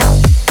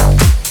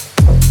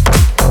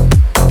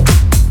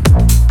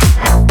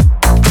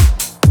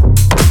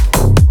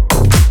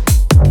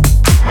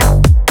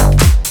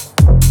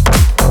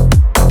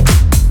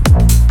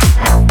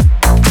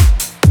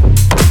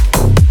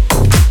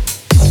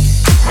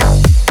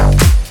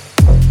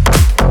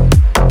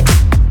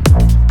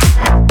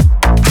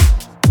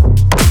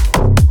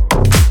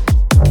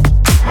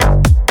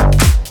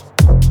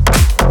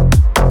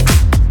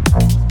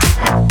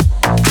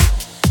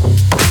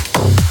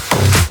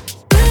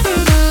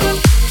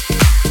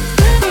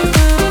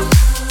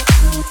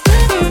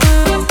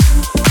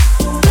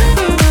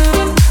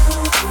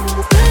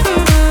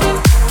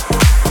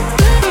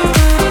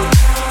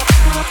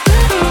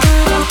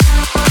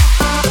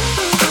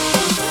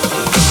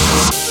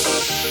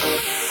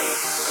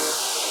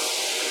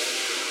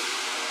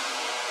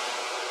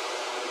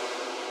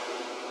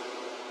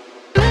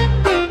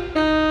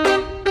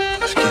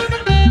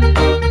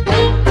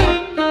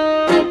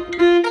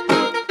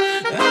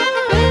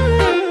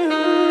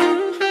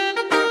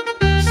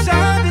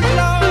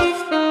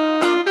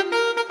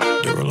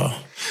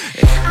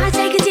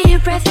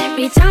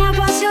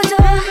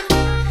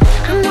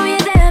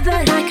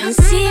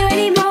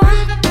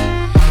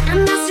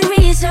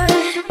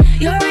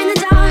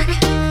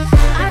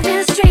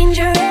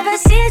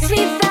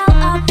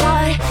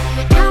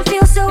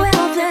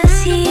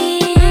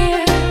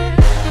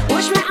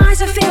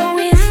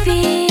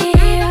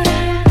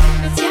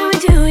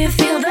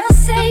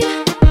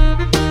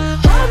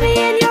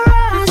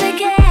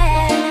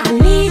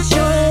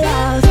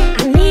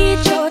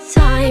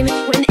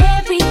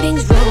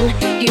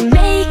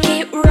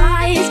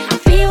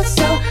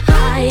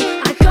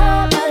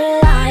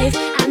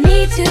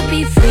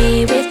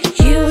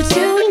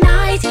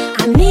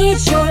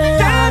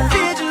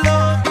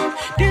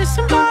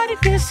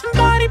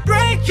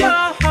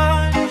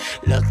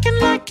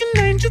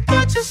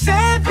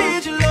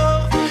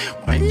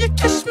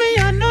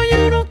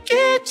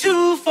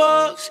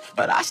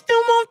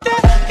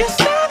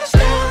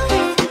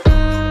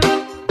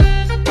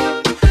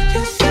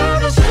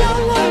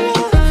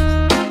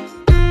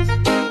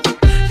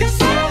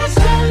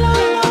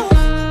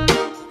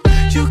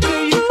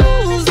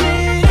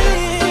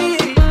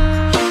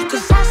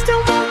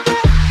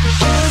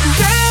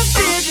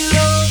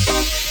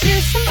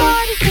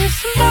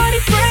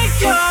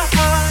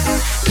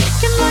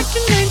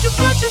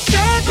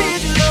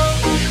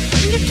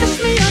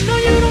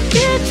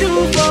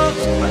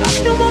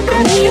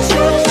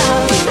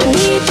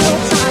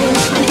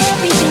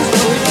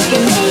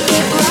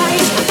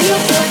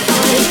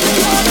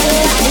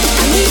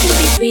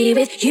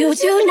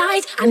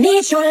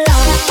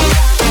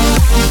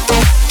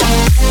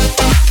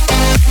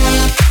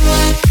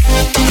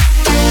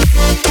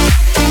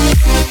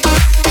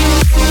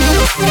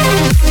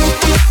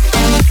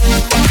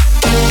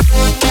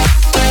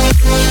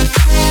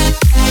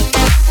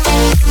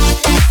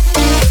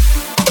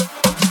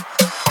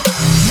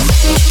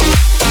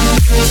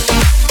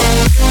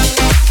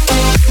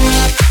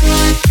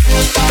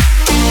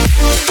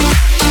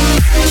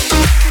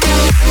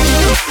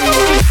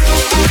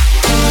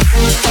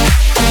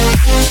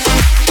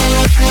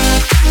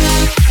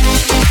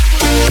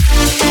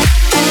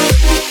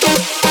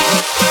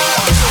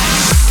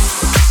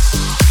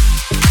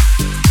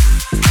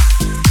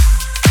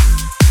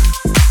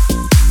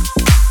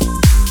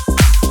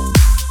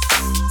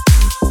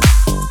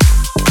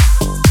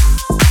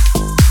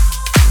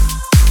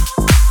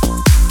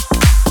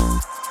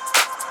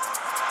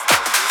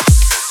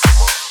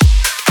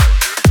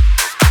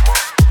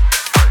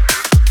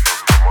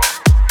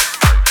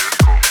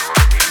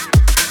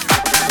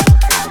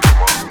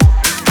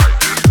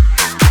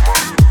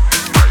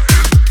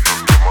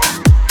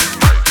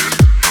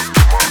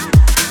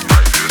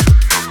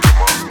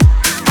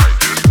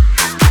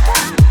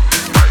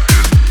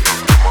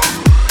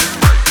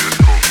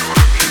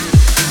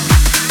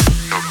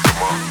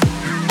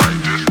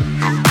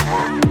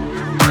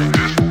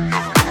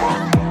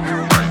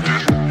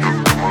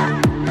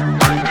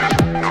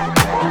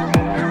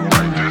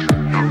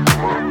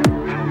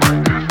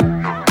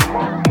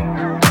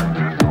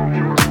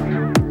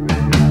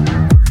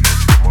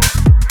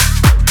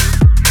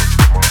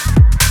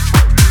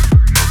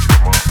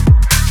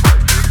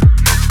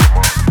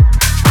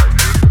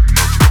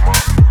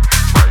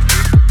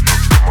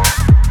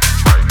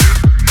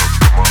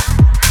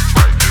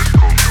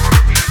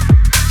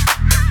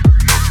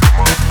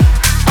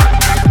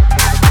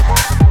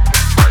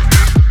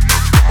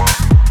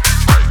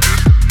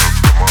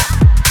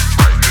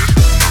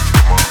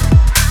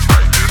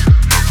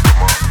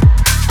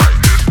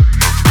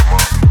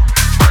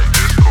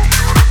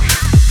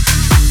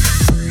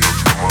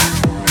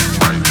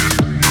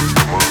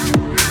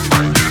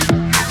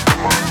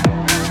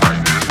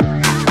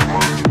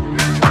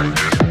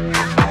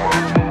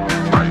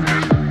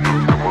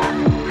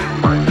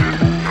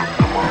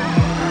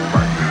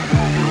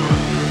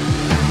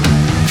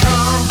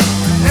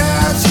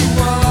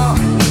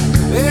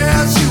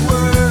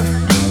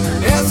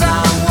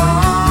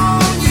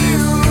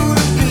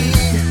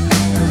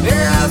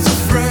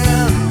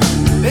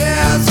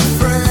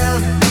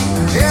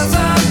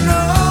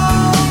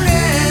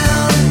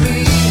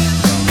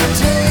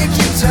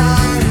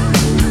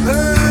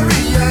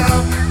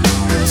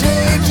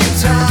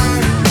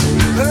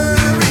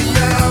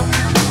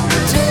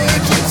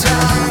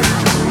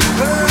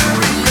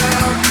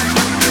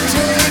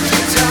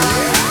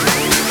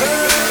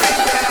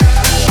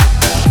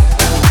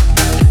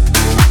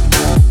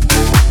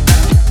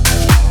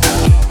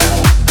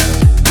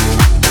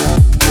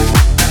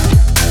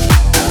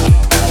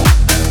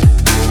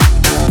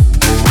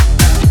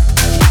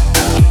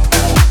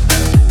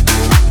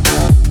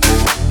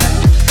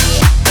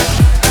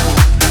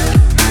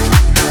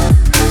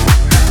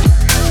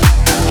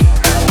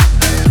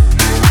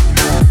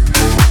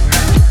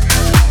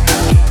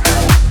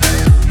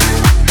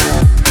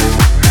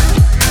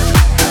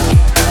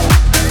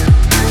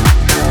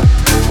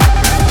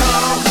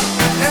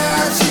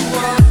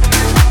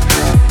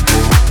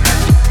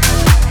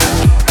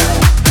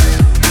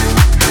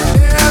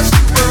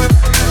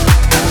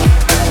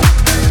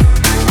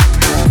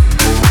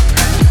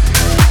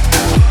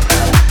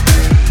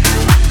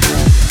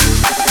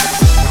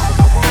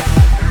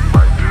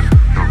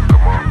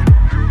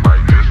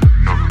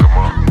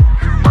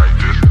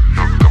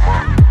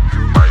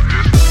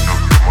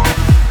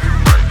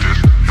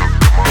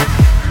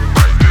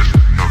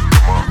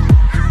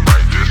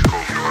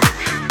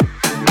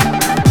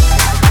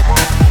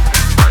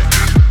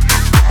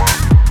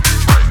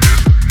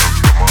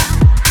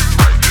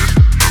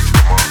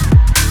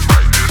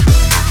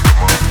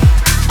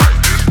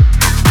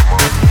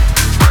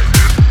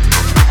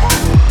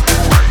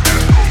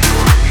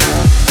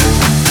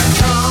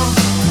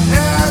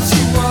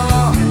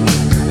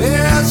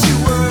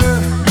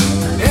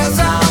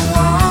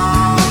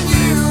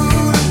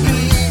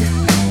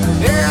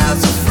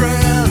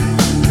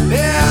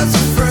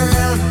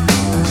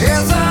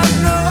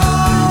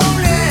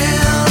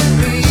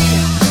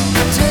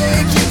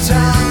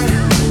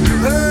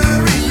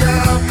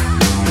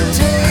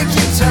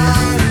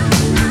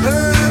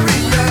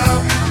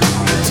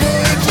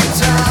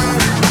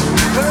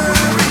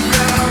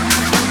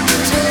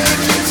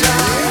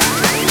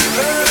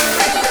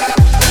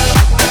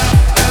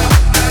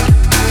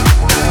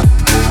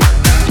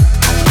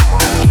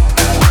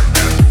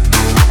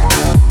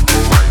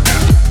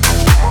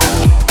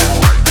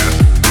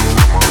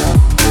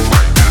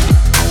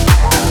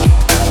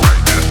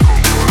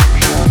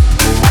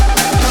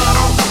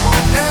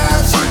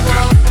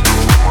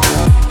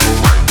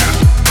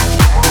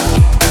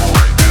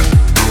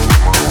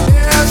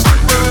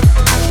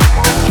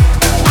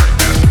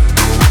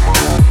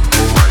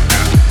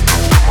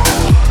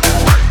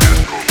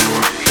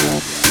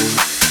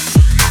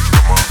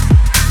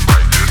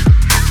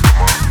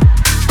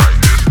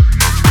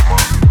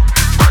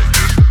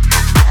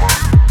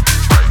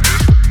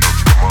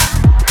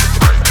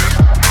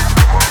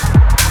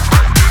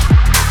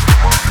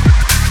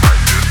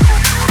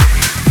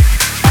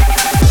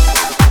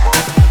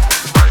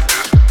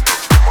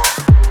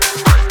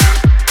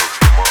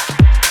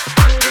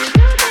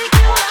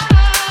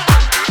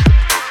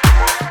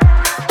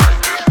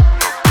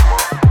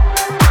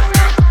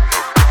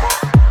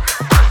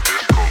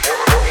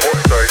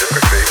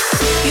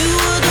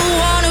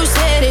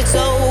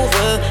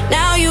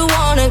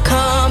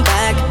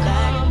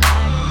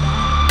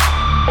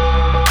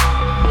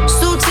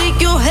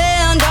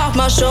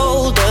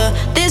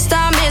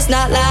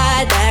 not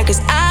like that,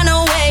 'cause I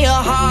know where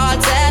your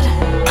heart's at.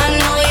 I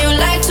know you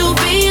like to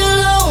be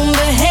alone,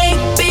 but hey,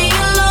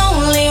 being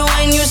lonely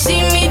when you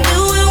see me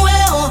doing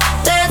well,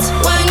 that's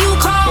when you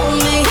call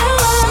me.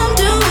 Yeah, I'm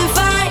doing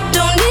fine,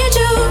 don't need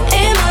you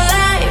in my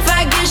life.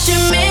 I guess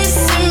you're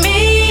missing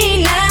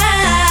me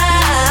now.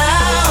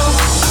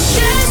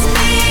 Just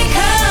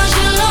because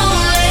you're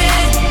lonely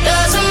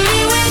doesn't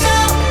mean we go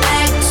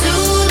back to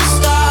the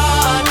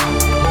start.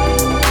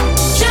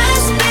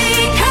 Just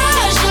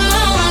because you're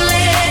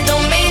lonely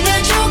don't mean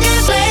that you can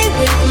play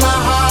with my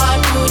heart.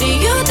 Who do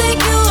you think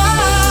you are?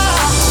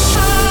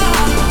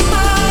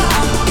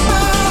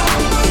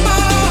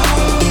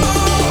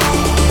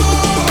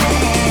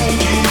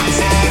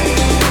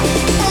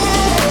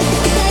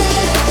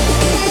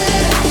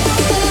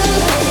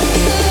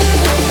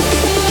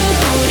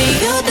 Who do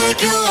you think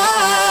you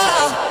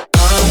are?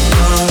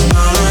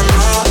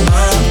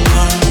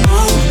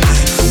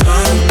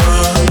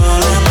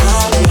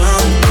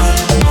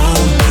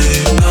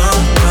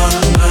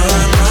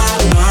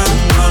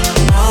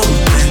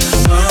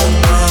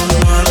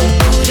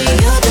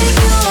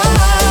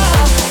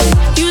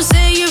 You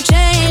say you've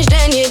changed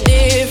and you're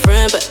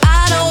different, but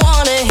I don't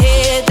wanna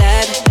hear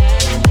that.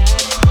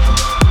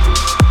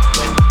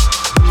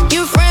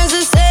 Your friends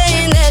are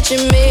saying that you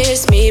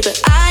miss me, but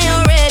I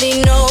already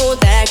know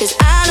that, 'cause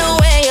I know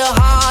where your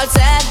heart's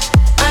at.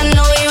 I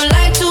know you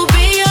like to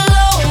be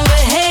alone,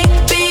 but hey,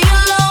 being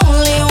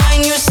lonely when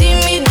you see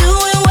me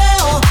doing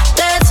well,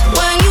 that's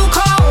when you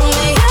call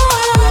me.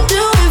 Yeah, I'm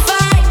doing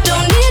fine,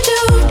 don't need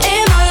you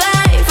in my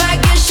life. I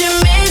guess you're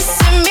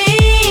missing me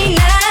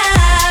now.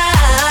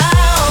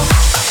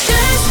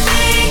 Just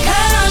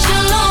because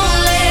you're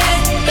lonely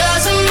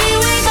doesn't mean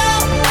we go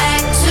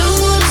back to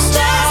the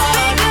start. Just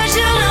because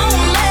you're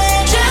lonely,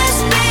 just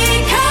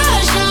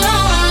because you're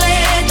lonely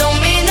don't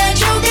mean that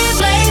you can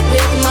play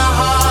with my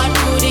heart.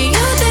 Who do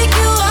you think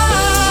you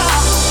are?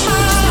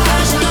 Just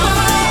because you're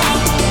lonely,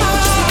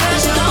 just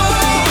because you're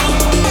lonely,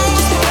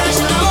 just because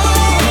you're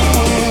lonely,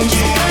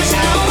 just because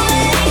you're lonely,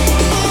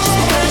 just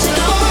because you're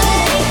lonely,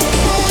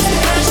 just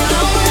because you're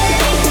lonely,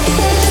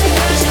 just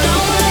because you're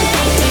lonely.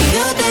 Who do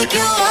you think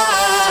you are?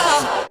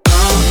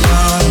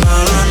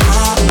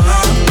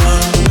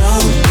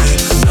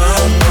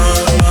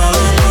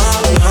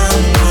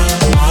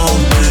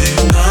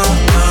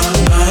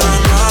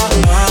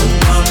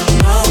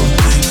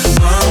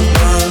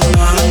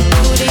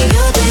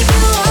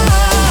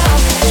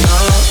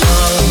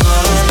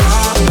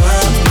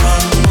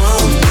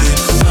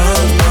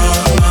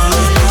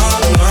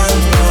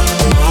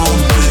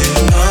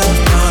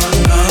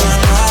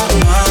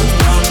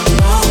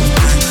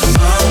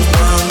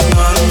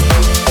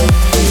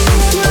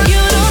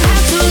 You don't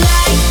have to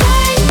like.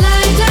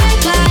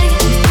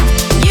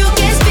 You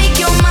can speak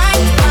your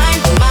mind.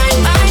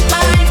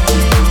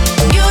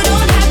 You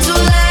don't have to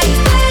like.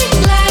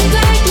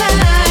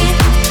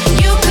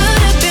 You could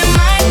have been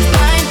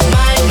mine.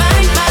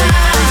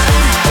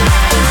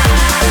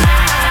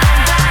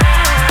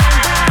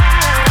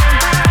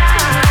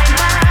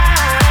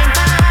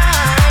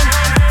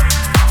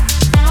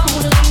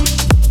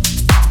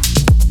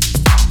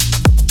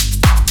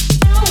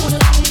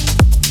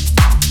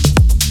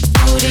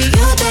 Who do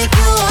you think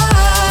you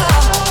are?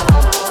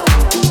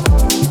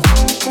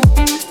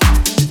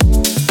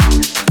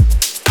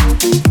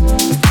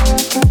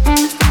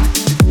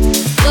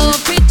 You're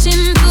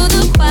preaching to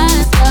the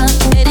choir, stop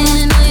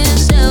betting on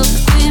yourself.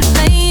 Quit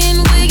playing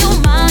with your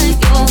mind,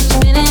 you're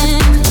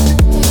spinning.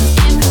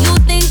 If you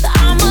think that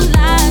I'm a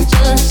lie,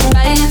 just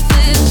try it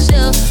for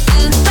yourself.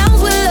 The clouds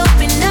will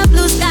open up,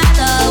 blue skies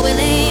are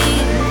willing.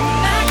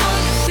 Back on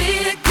your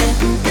feet again,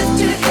 lift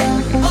your head,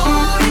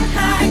 hold it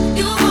high.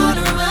 You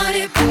wanna run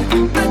it back,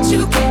 but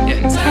you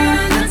can't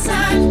turn the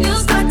time. You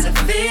start to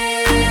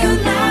feel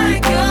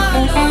like you're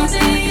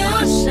losing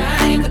your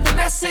shine, but the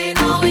grass ain't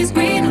always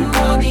greener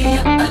on the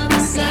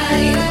other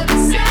side.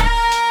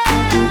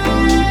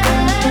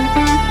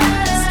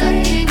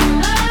 Stuck in your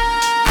mind.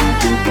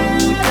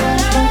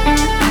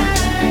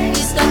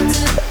 You start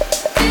to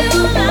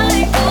feel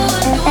like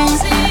you're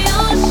losing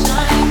your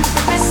shine, but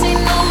the grass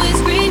ain't always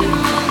greener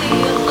on the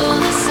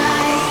other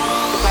side.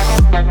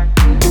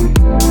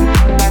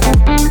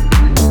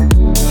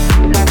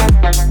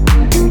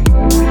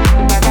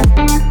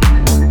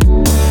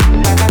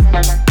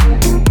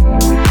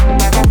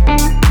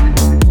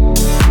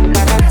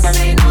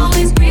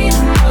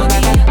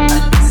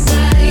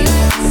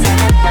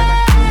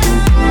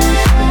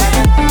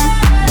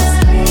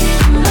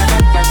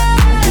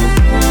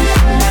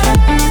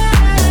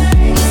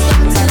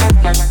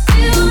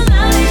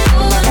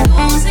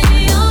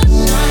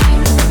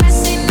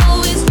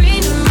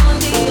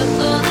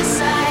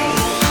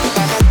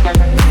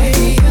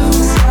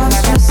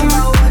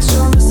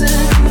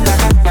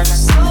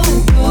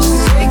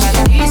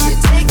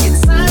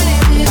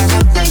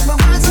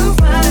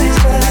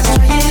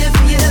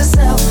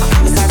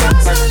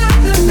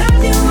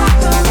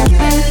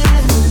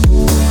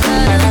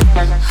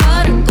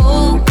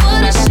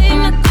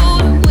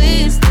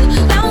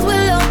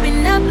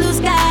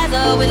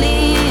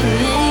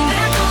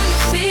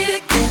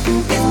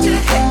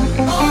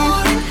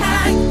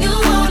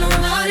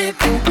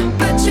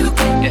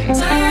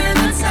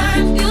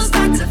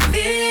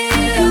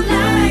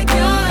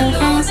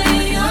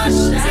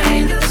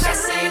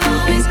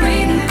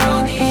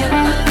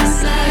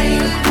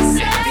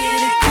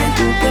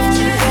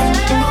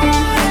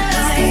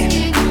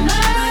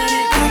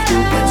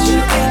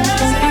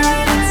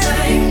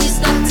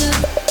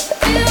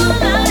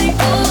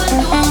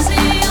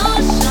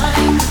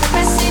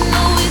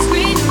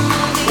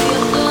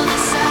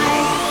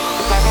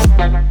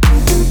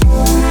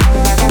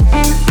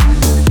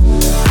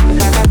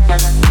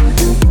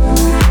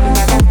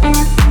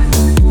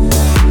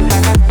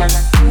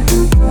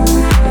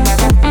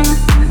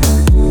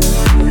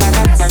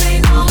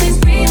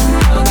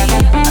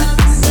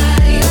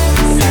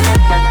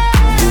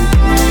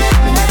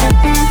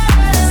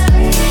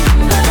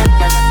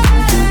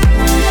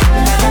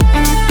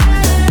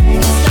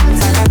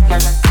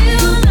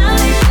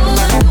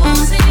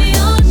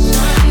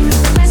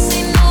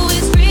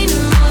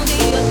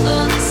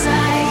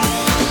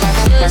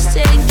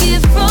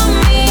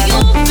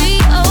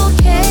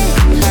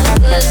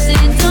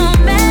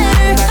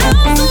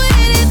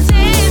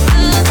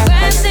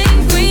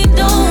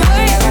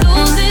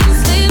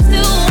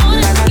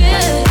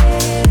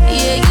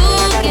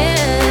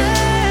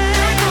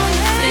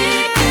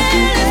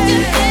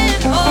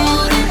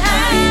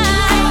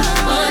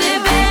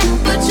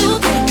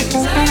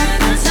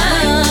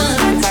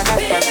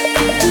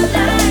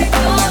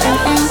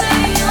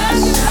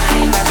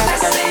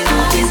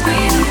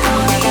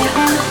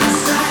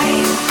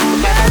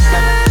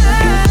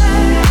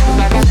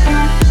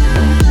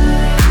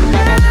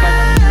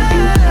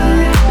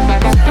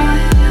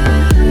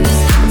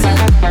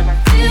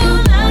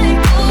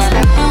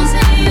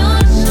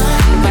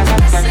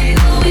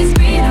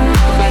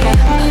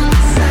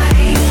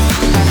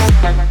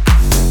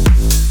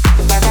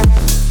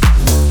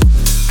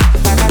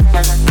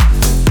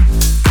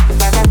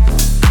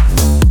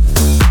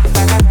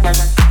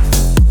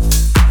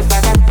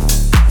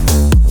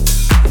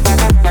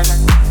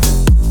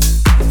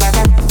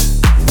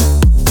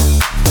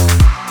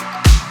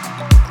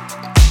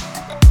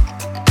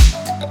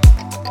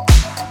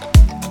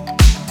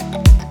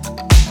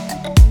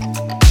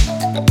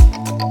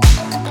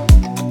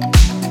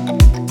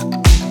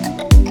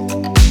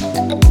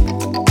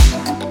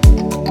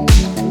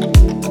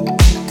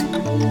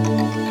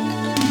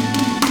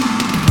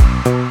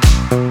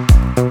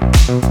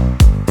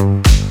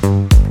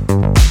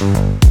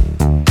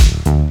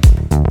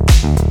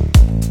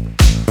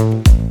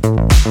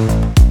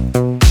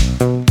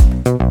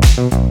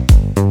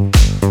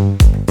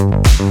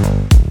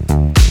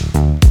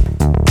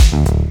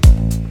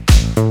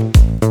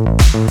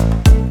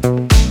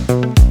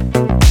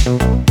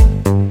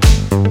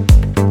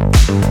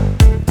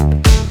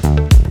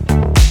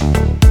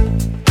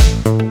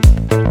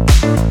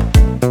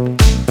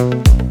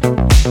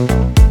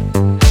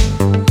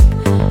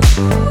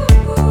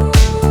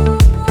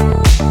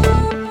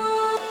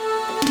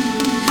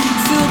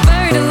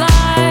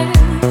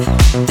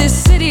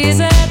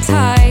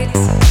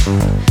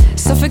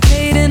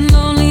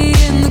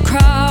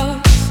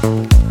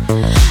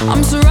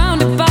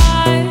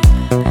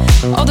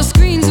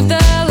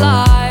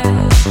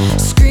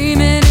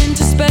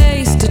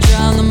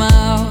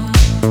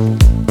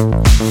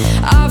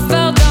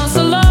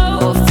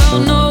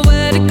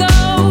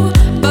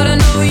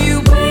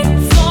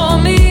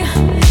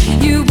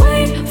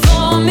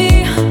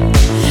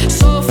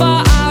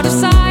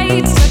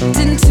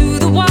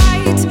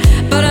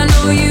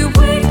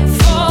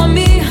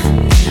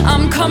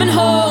 coming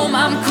home,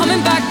 I'm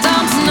coming back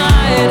down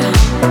tonight.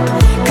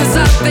 'Cause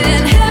I've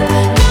been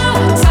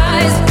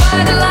hypnotized by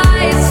the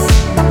lights.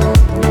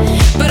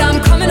 But I'm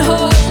coming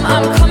home,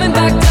 I'm coming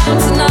back down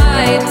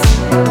tonight.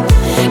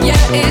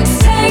 Yeah, it's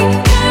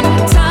taken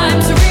time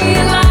to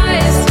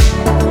realize.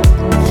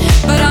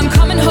 But I'm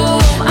coming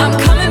home, I'm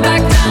coming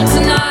back down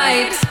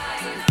tonight.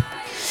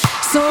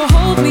 So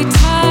hold me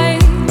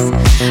tight,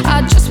 I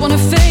just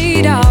wanna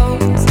fade out.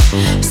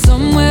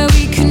 Somewhere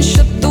we can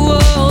shut the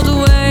world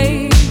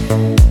away.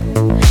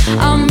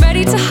 I'm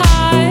ready to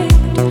hide,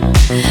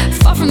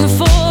 far from the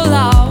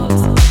fallout.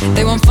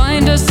 They won't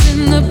find us in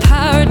the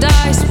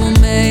paradise we'll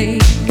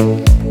make.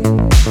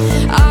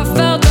 I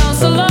fell down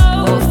so low,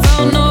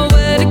 felt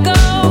nowhere to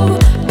go.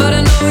 But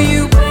I know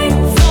you wait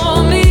for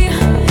me,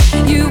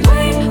 you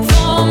wait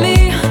for me.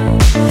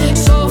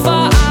 So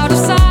far out of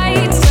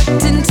sight,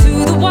 stepped into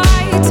the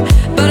white.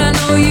 But I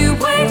know you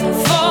wait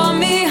for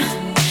me.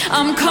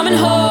 I'm coming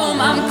home,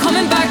 I'm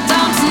coming back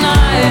down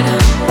tonight.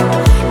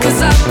 'Cause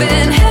I've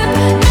been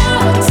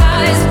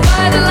hypnotized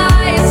by the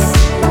lights.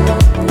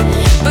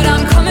 But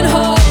I'm coming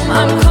home,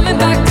 I'm coming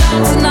back down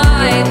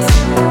tonight.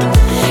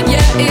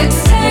 Yeah, it's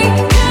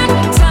taken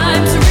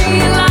time to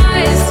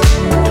realize.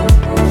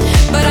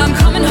 But I'm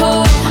coming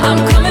home, I'm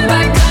coming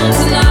back down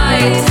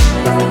tonight.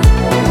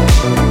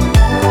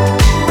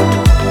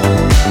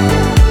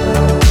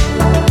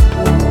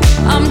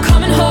 I'm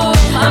coming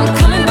home, I'm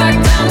coming back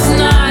down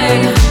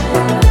tonight.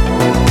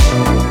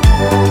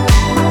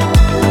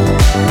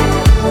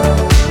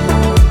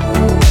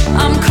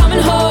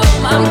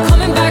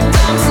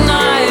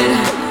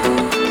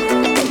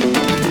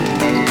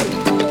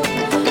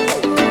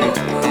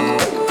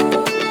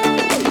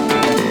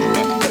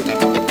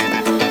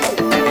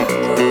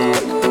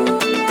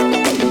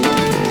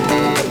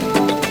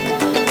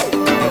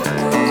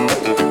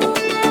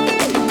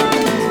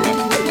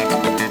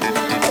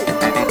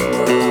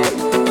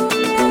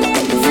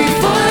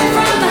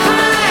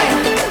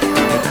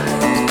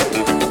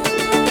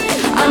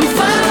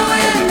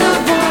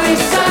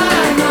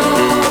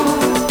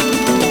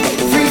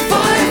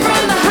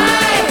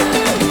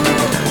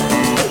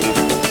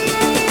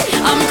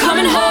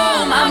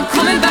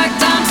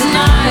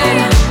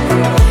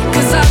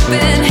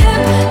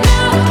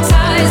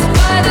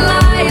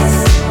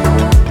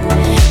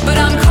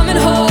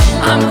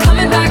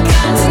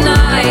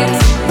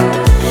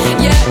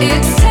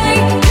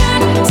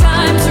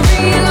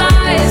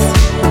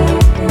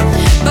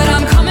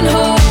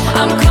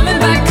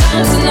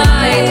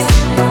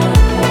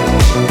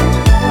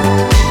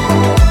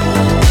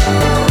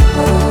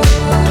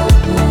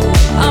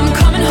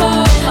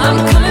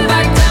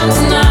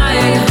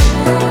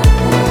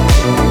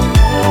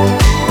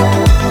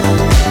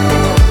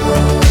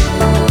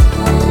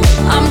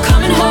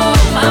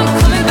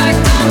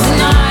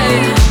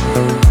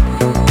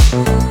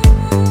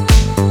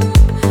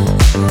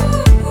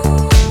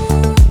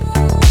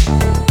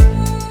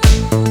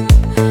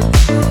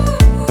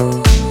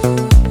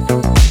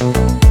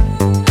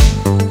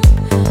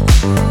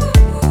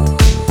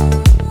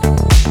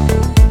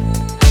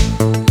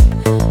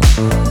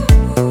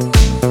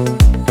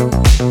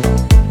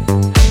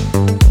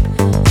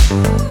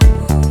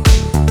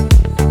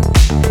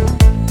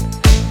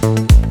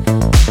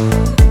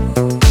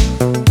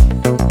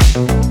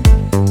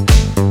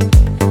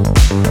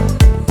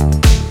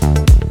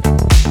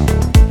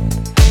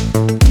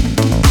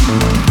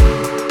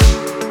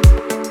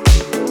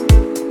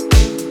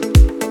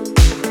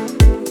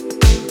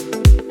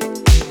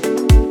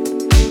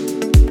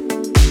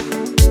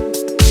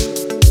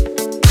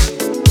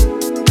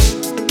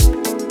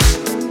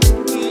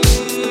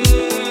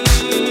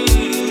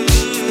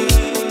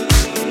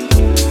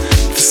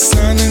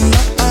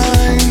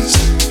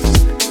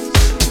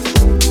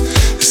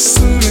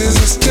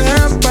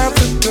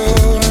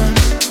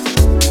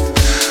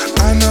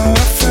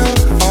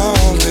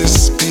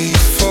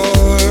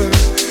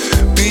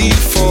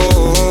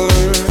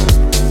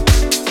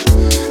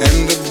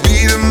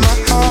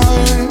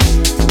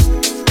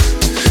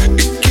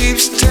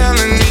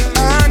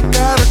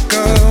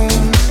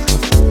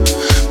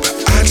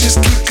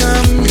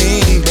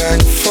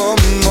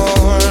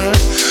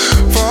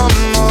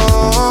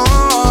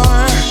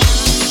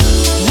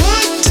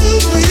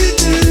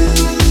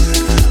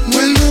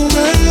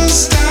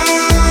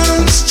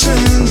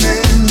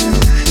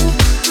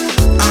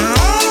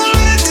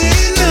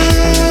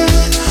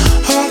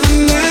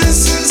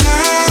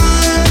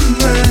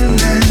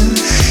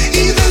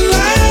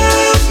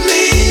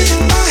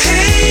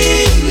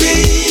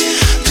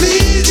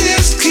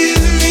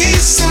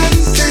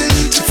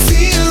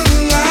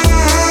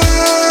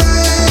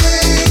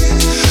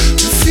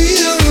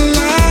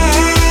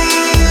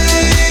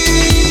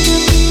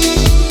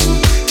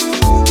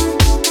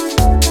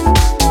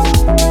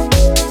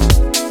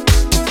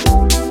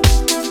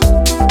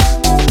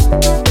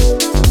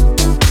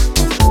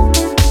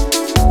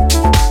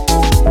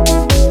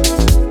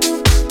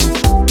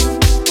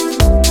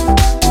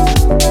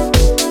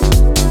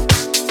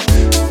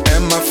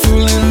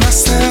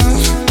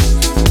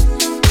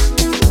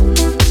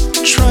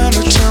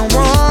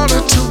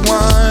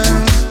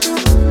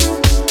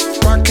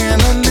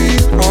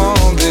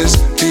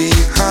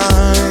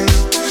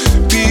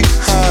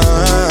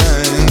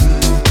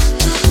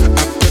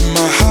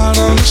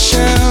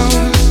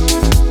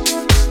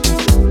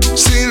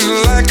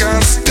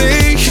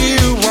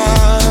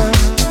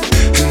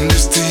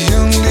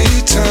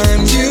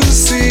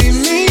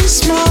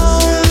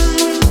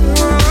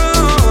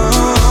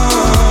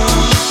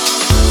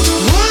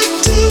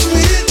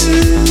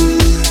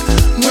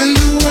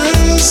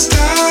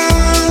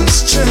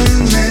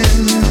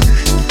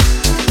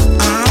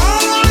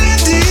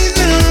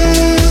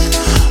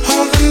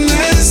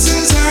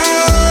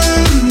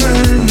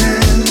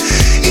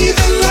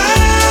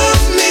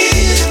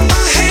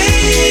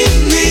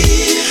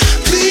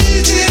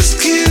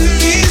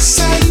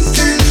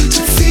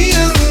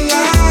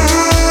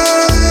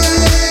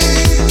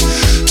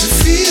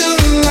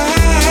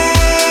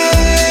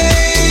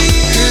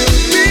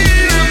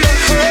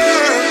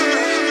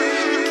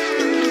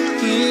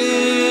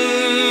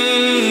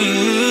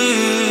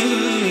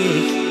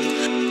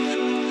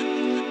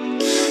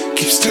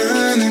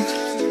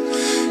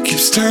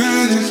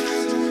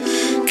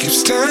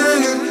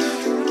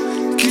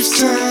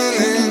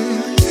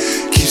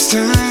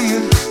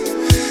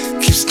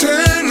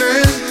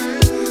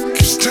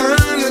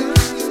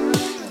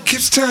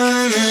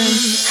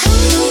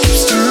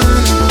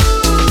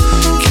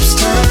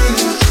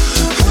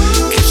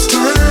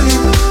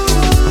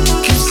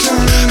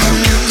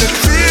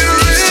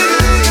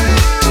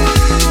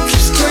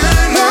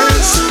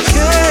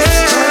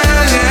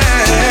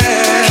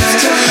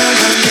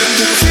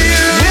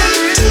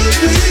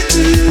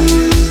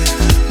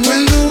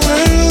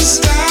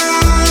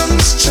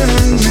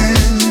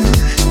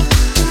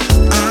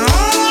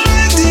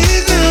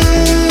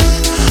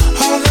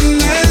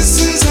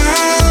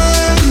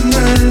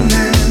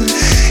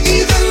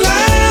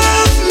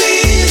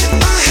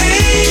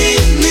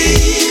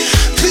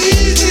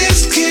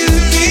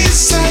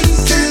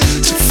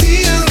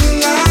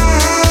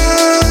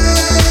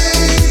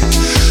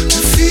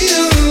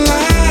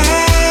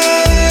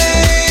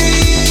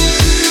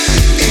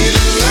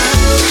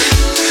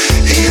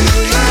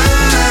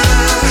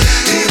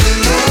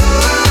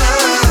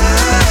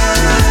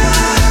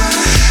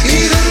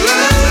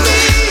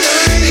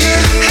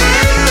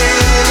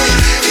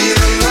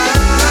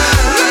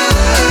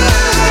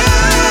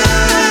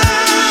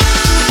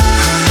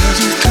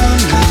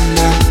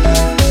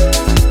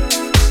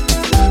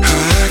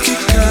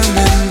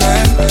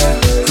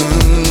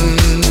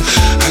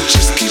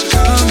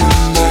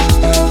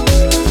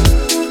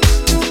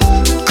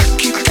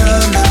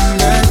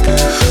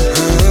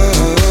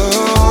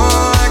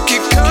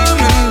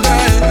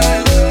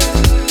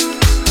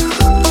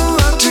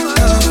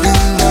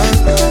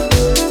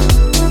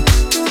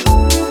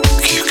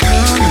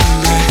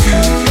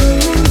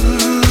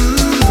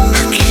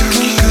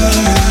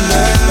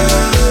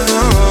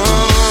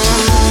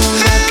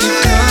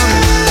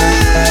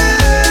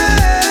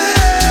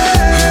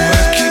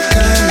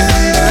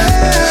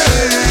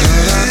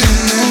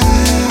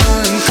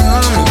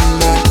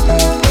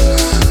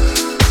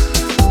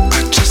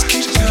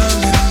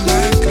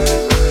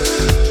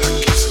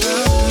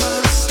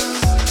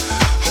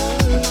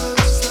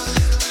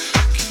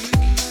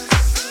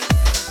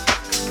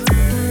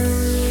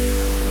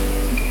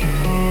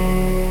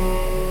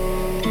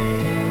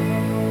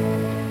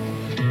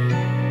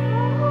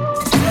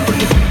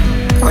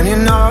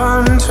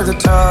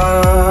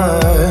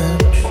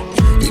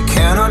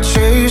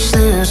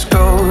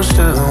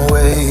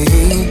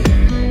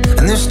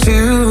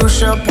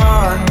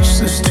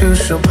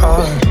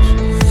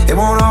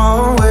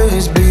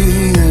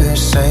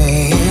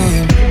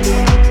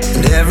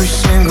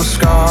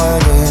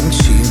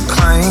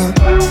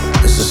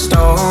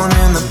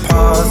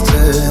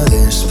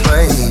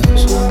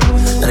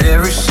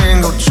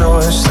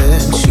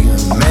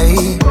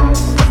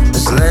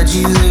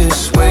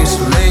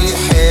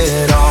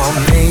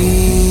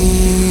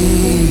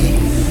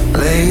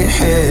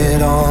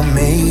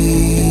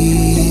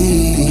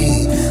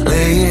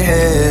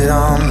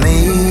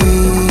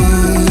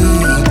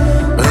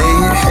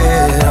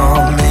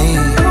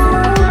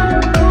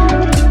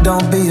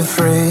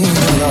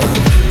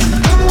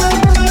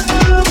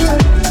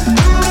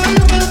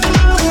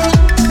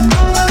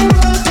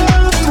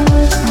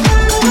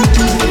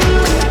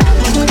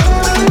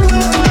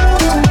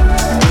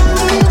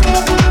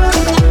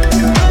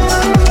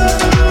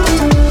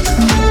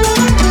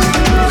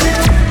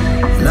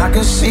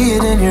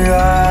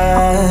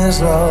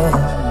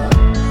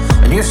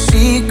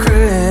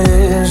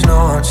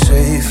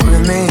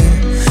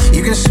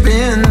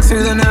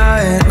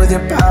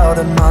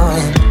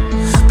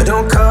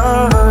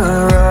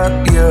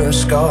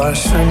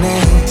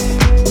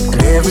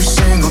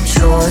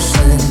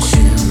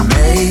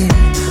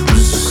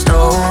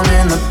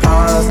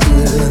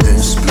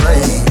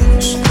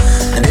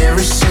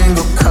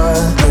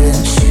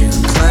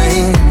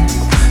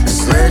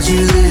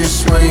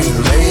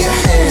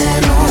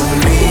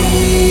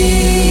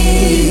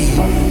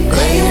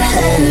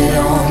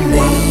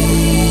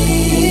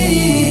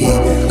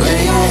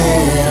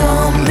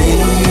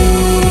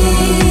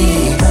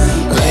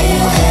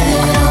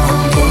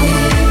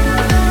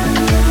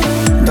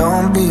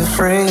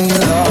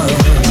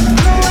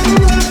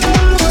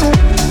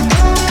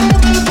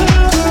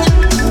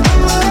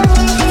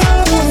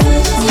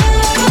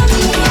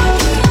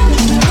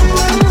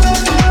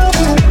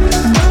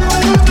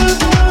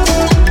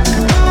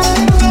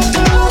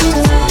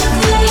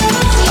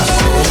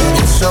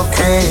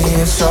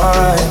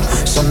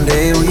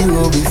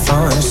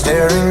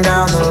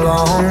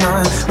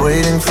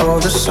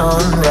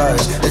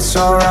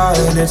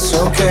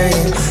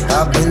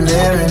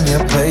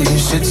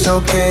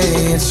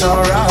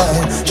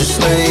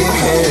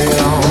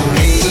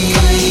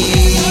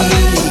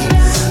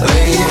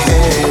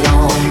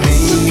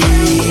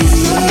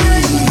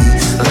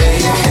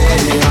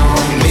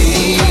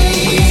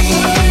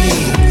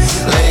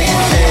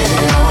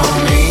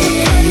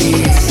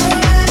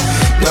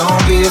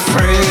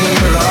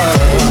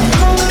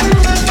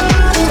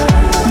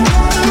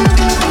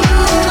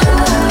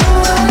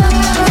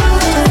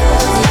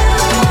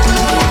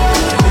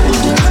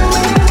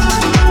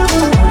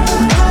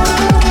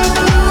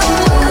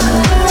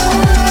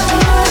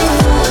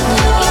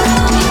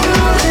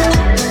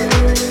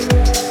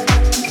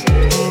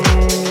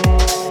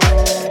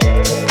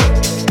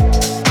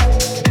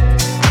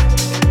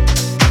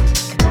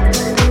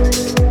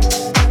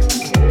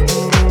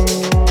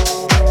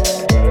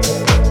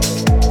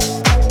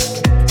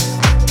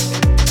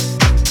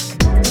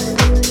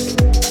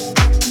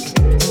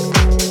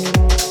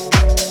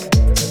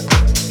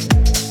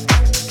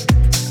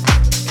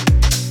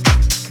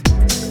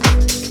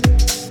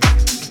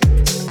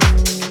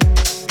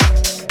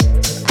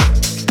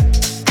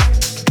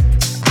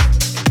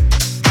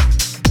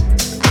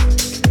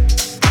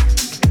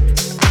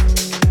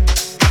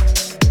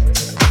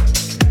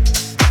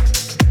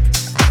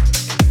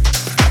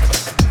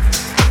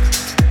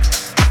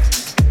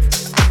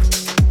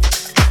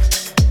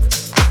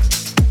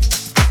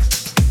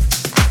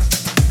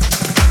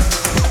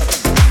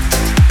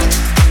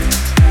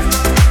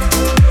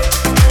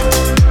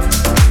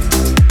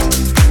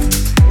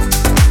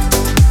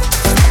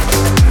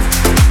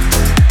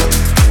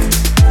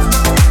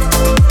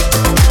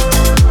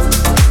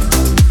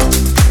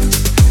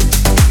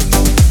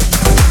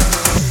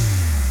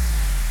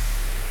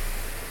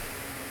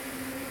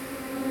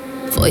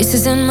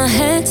 Voices in my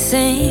head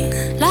sing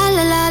la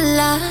la la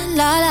la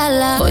la la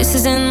la.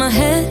 Voices in my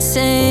head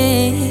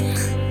sing.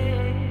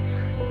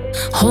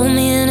 Hold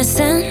me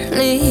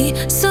innocently.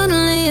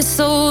 Suddenly it's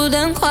so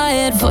damn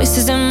quiet.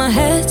 Voices in my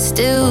head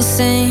still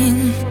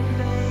sing.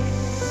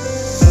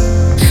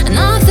 And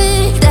I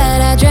think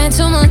that I drank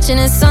too much and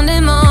it's Sunday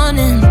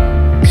morning.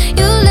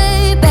 You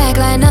lay back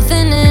like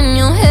nothing in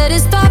your head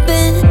is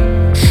popping.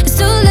 It's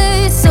too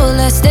late, so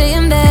let's stay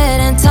in bed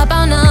and talk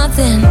about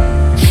nothing.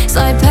 It's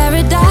like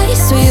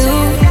paradise for you.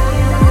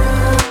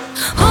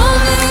 Hold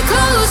me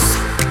close.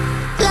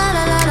 La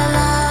la la la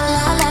la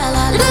la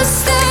la. Let's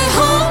stay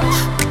home.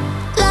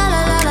 La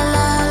la la la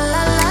la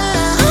la la.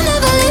 I'll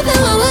never leave you.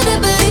 I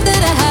wouldn't believe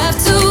that I have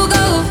to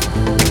go.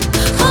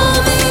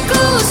 Hold me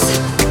close.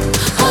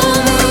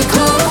 Hold me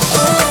close.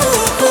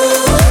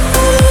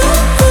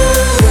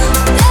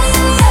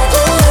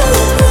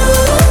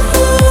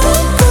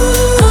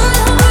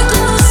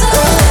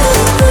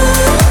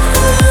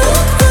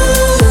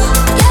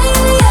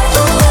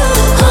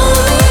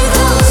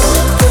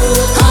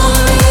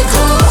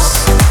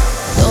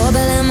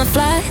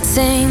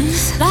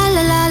 Sings la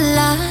la la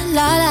la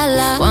la la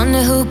la.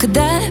 Wonder who could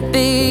that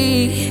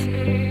be?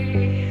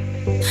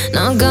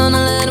 Not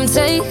gonna let him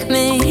take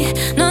me.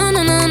 No,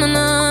 no, no, no,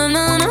 no,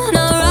 no, no,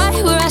 no.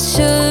 Right where I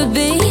should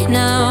be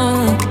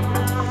now.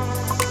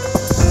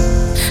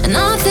 And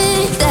I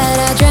think that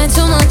I drank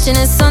too much and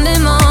it's Sunday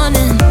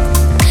morning.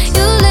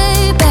 You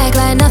lay back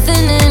like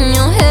nothing in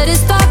your head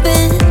is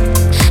popping.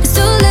 It's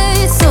too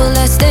late, so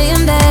let's stay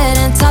in bed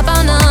and talk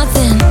about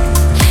nothing.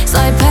 It's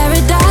like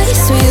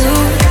paradise for you.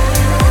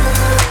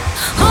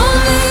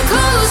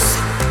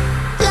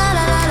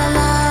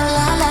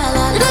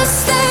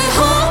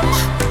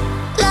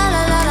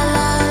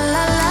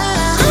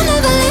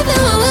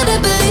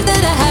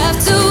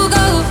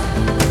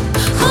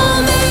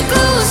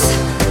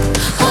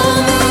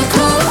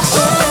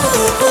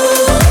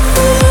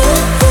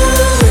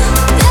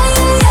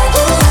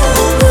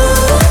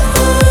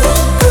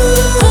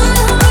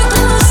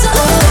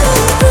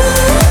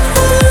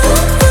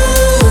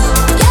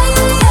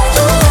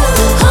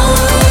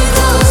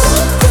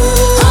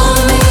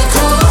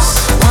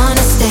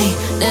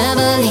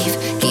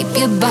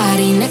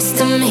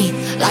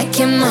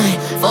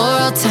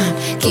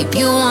 Keep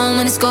you warm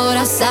when it's cold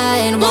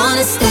outside.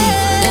 Wanna stay,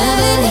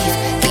 never leave.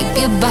 Keep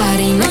your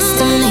body next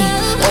to me,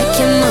 like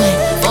you're mine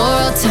for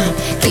all time.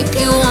 Keep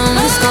you warm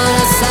when it's cold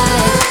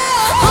outside.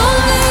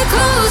 Hold me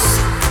close.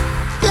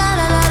 La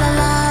la la la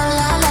la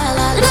la la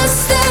la. Let's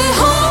stay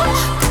home.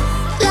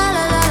 La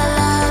la la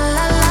la la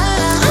la la.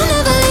 I'll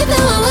never leave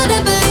you. I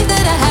wouldn't believe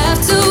that I have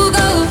to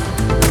go.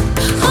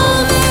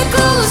 Hold me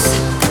close.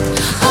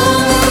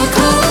 Hold me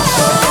close.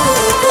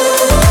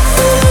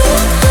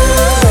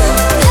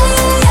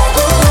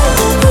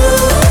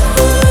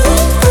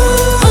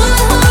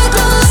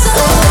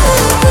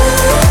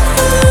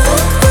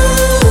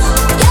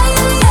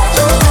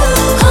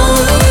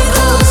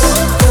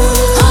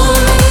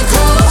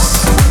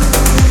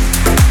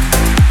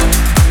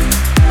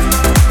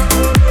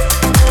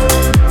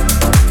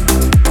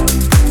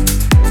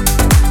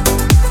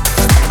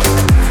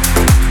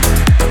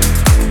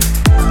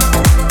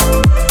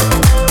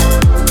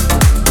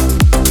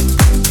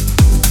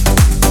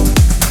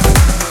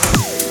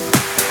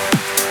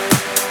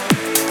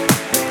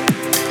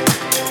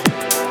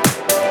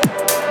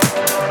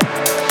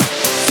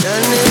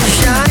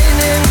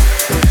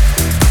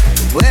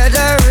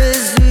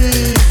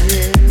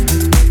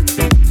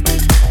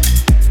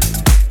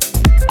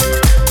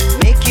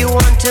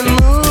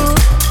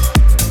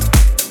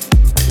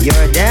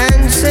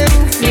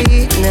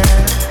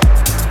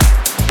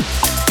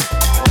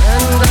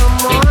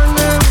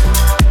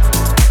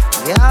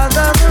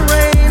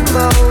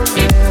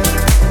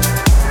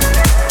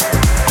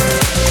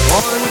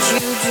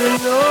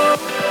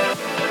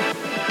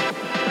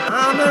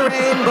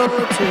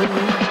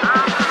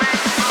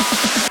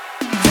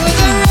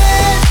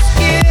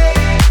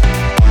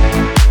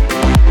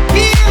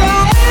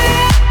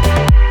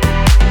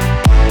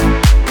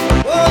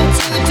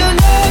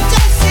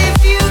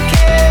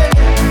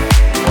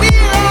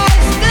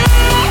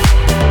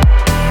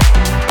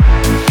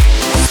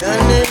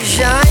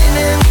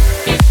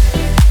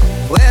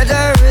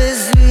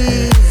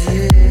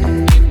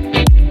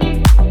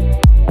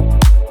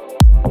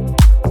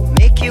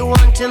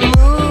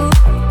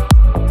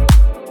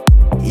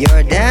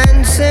 You're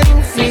dancing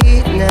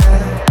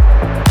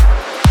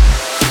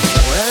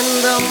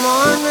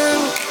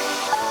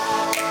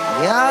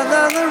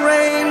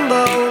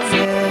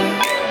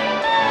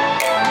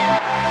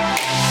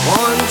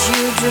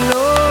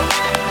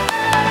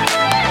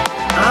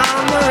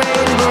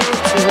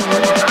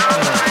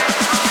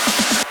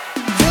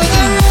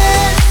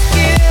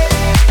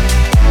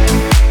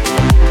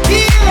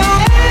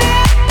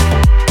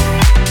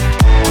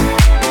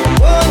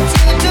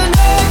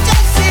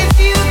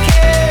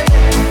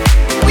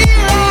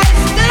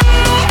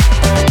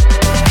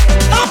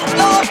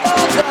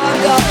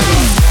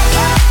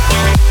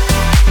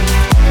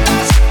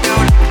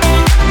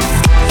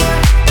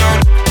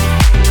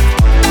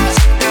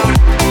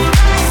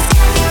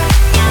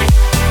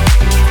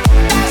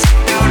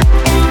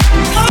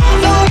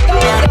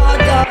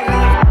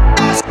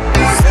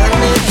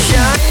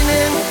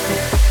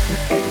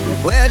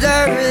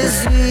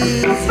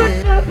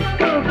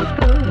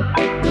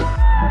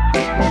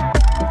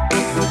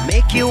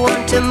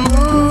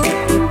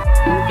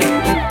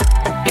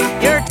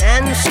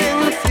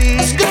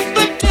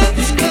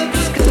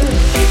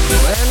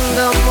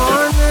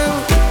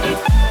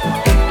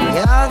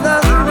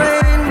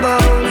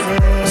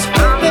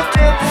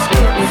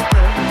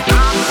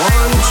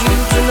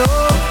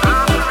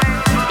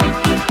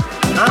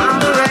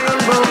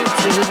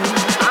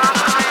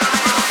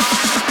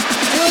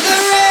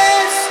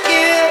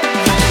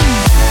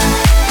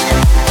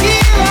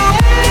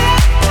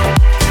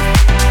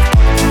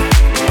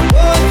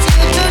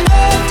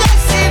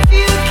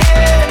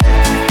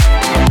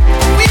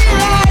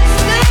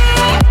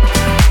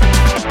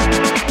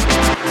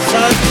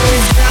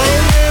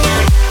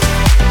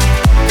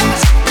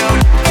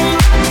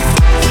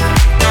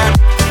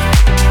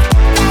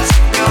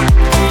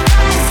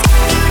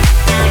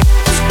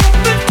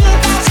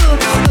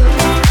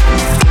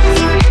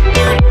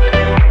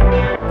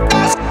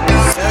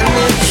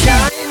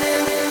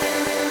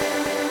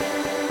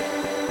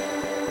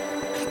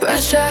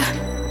Pressure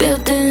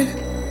building,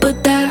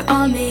 put that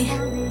on me.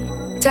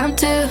 Time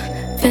to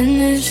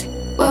finish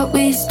what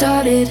we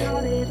started.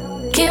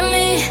 Give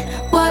me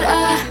what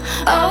I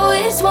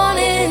always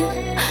wanted.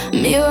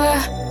 Mirror,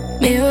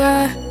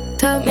 mirror,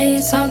 tell me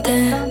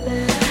something.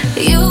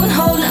 You've been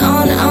holding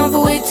on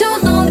for way too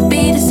long. The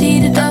beat is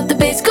heated up, the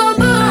bass go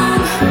boom.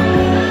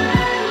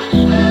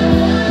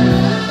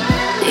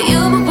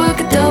 You've been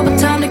working double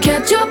time to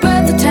catch your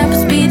breath. The tempo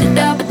speed it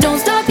up, but don't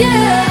stop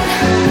yet.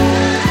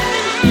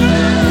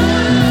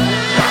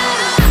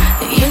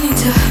 You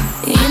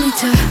need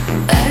to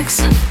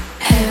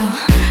exhale.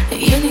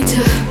 You need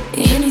to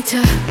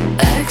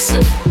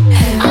exhale.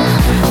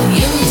 You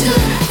need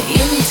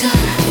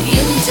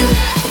to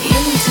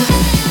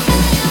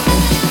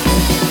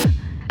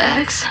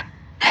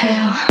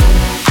exhale.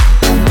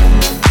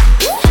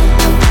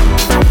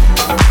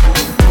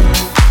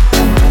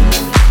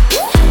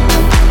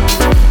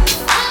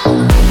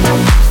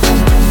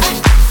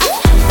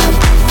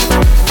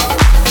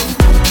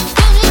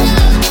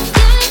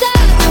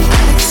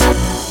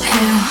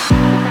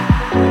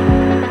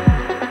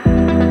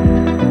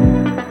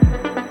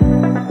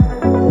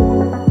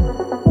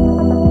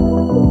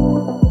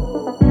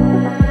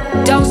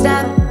 Don't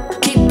stop,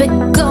 keep it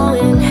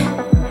going.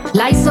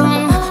 Lights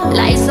on,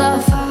 lights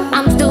off,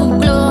 I'm still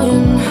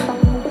glowing.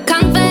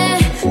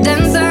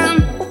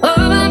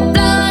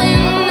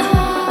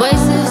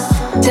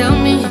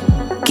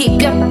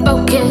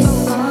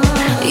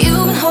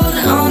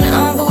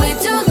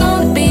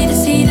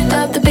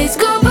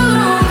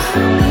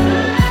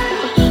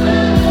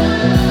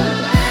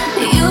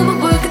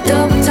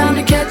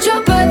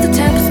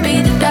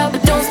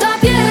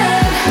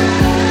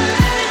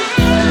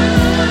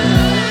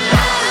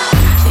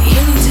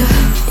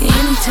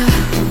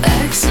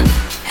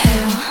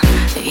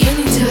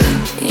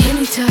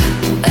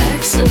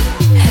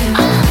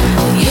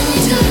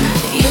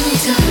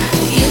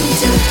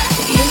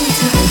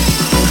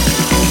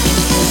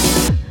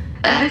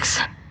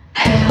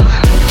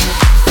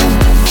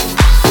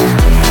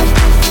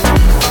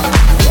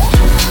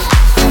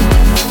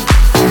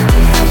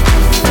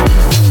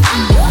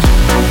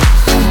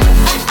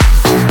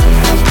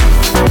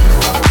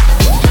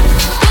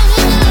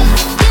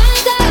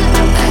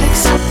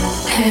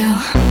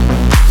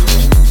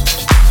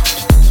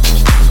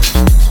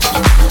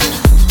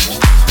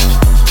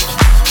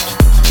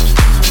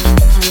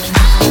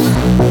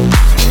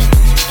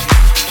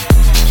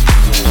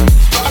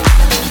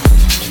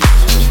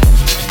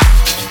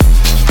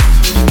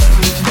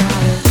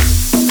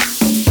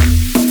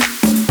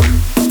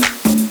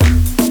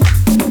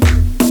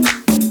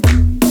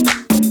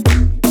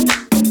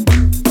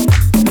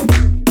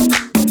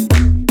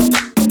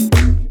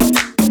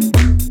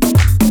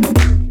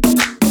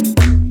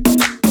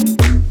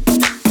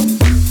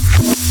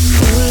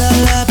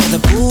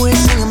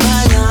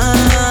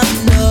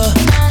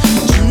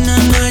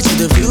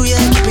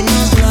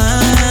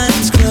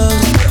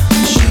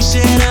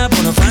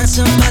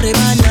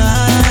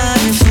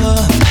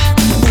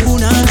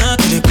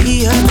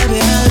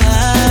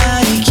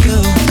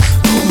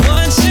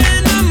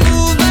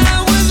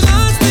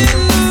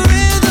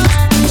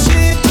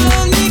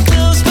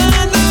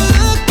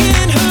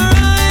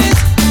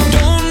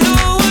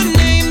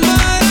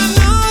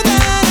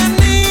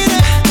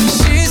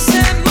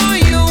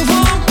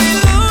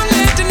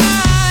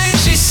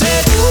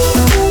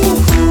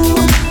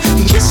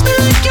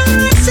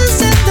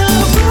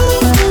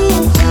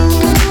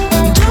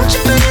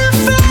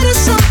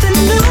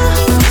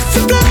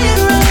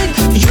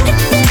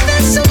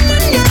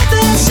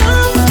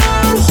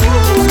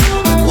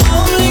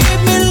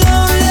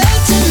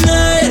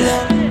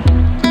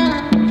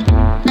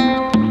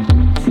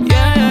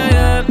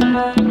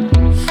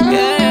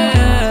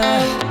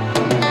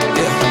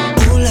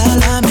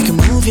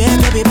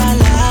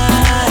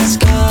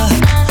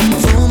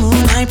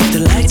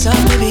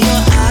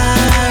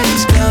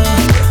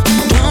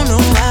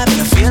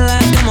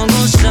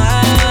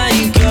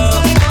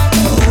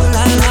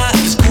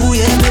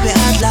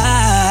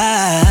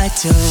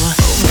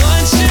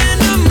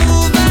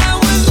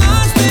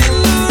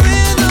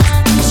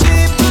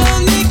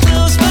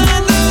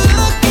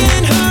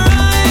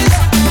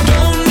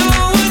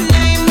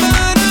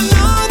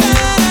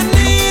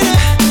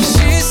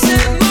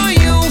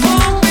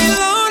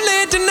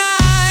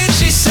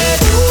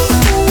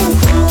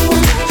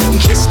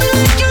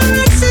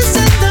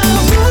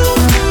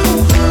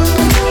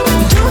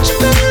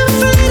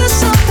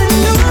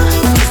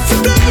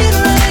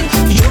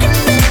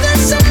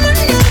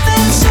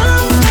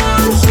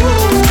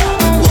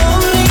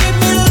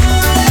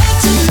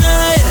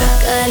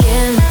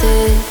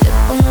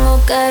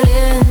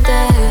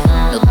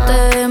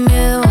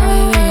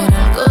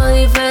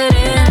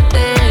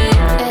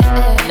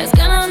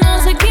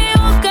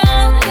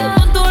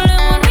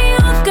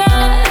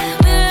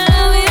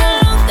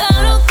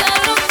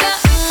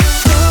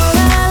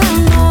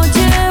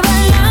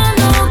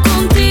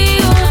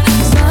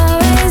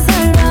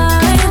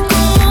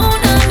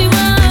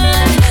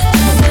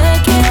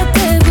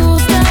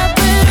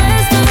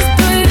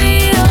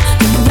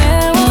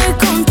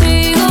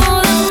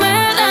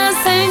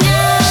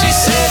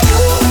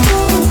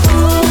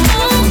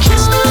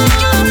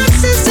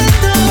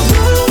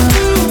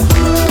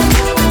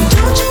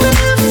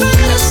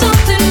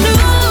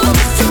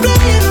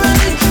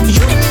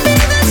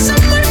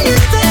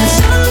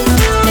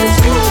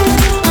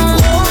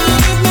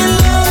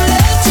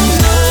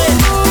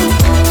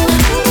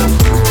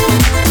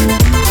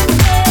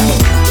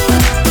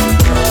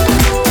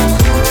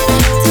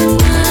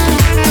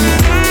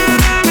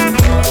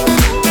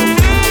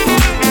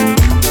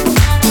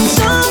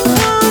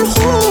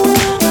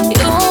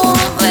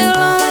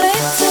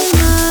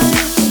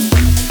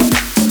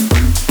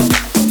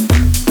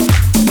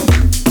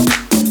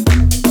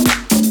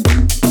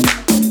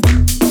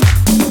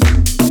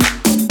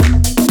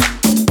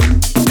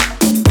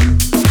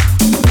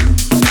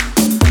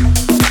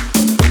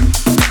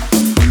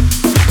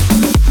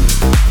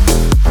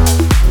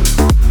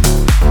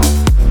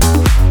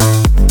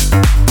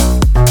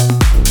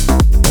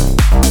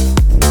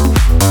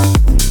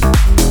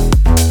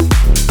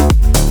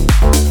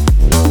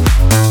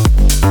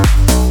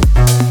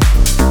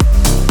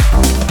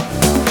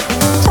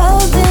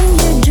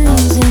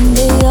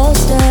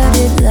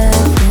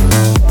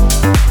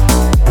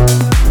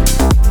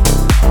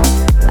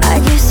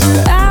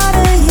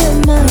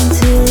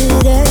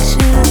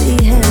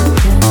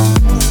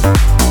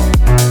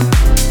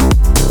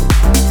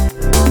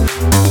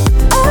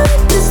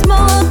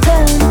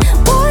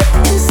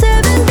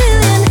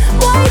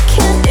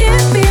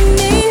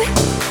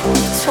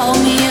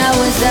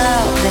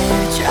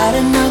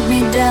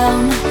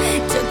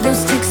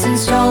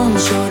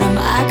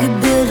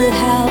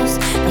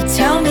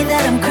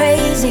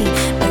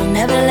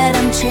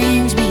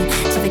 change me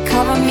till they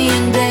cover me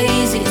in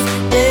daisies,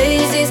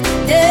 daisies,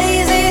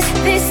 daisies.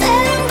 They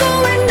said I'm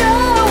going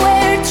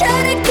nowhere, try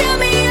to get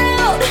me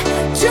out.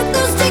 Took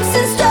those sticks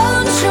and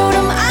stones, showed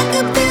them I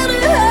could build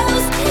a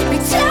house. They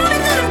tell me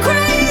that I'm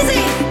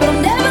crazy, but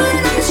I'll never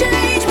let them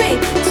change me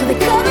till they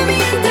cover me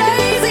in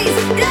daisies,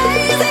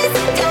 daisies,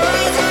 daisies.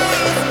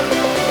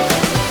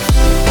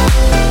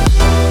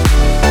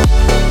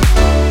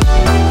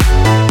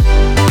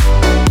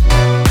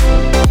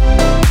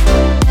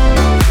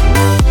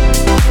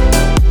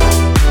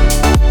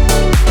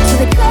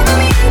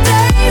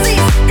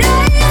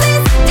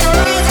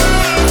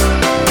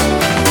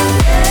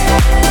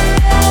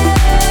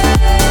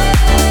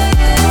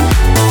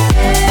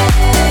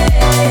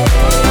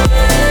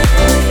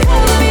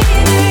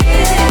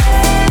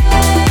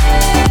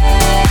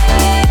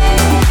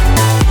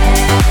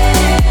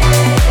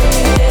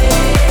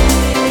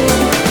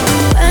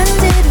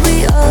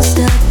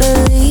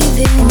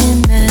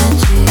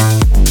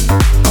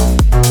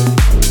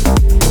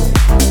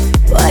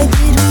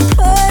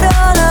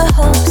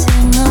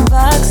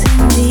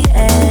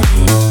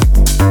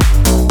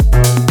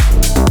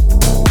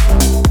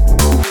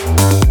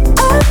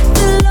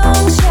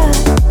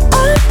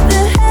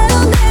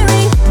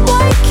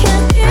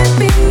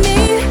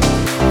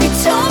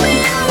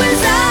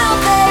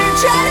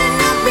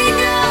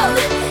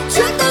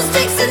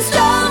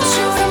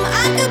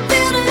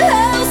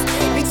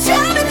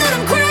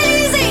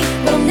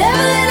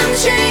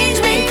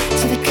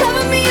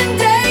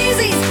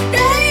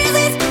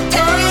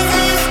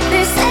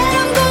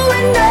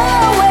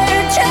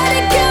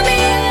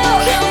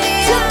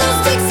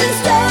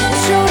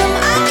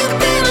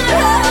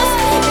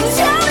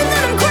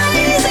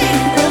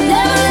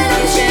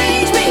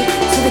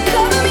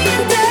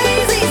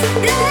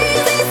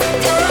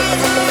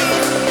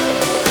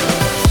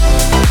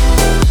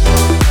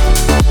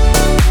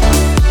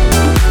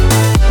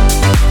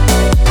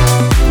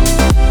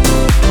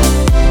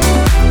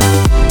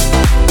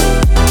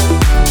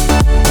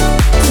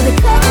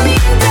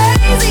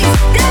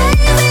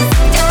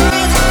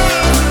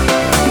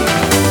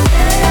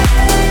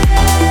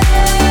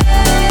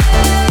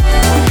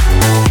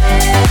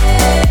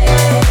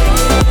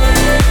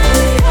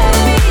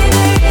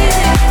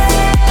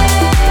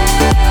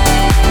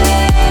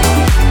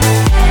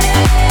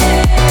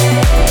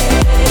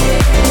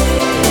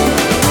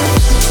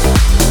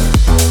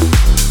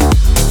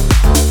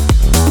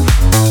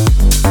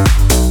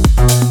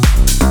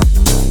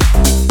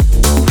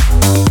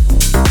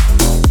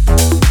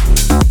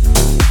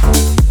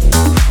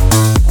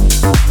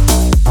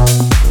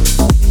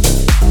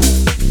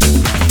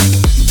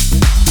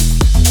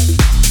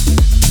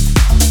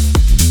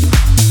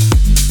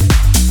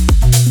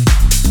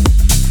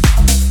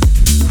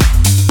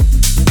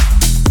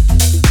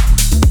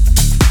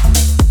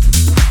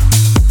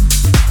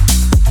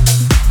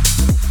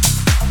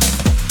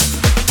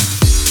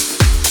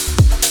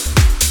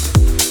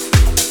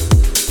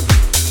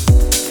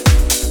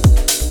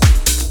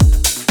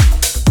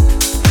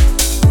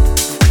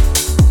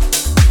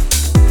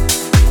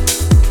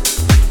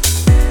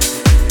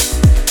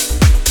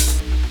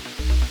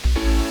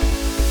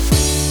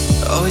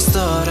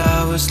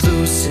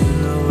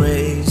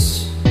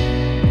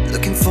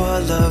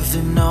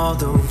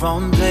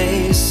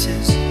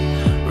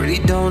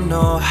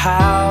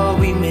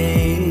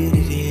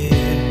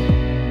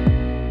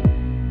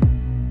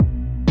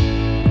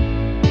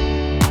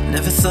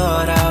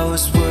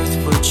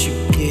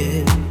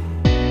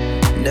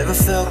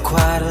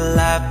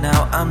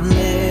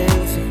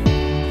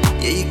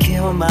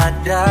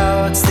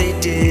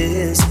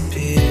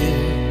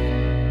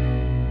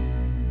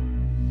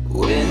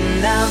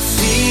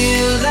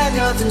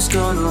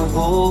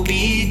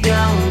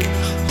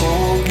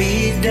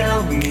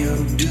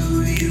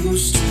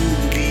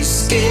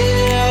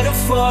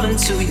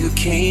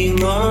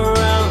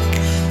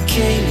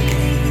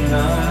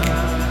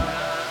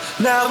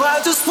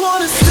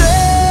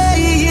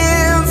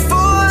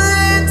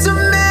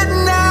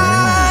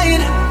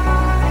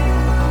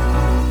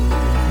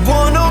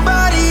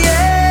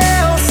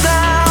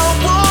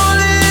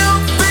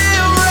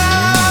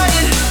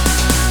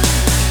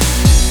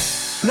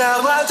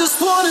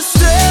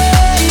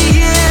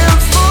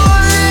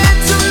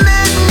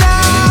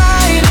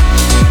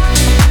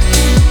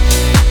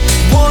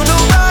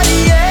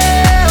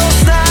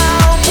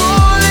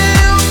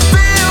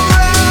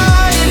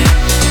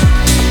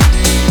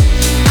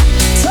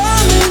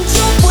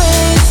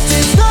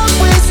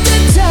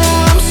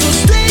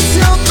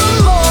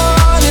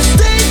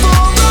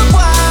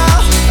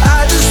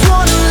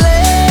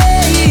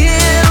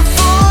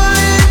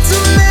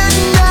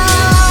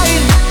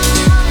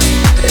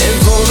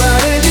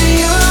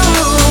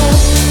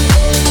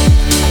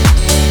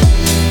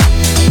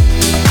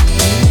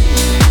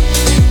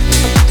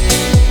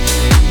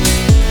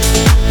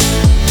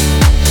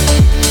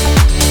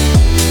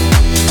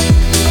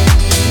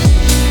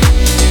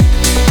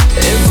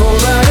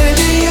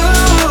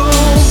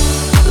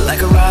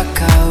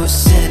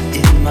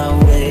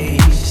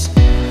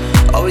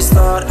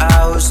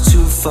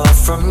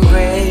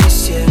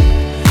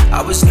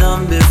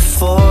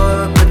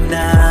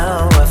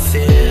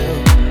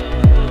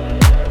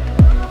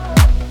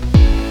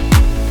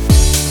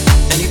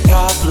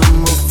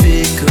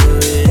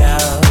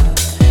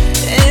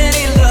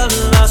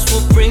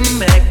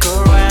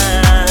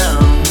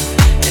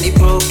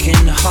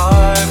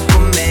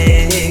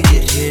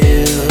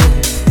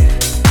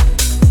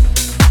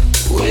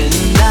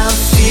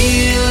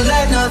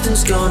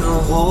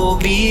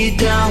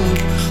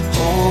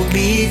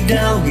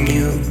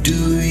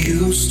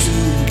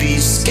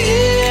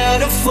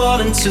 all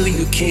until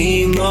you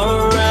came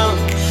around.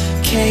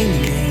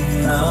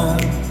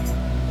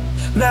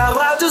 Now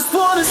I just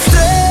wanna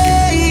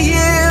stay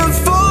here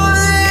for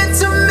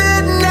into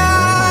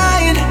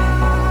midnight.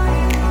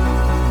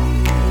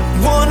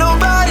 Want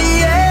nobody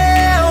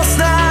else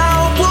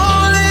now,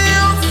 won't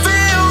it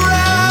feel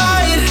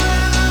right?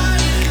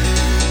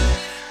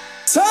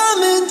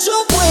 Time and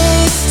your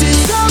wasted,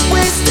 not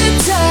wasted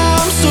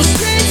time. So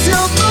stay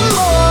till the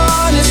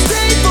morning,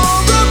 stay for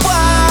a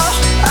while.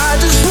 I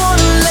just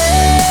wanna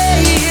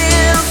lay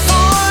here,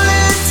 fall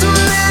into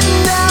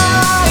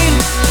midnight,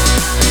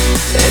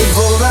 and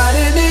fall right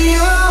into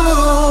you.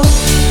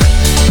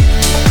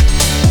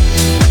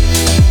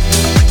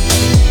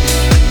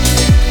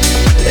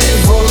 And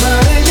fall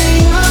right into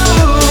you.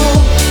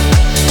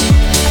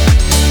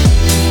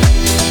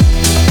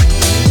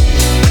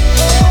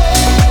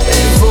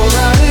 And fall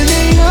right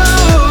into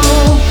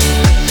you.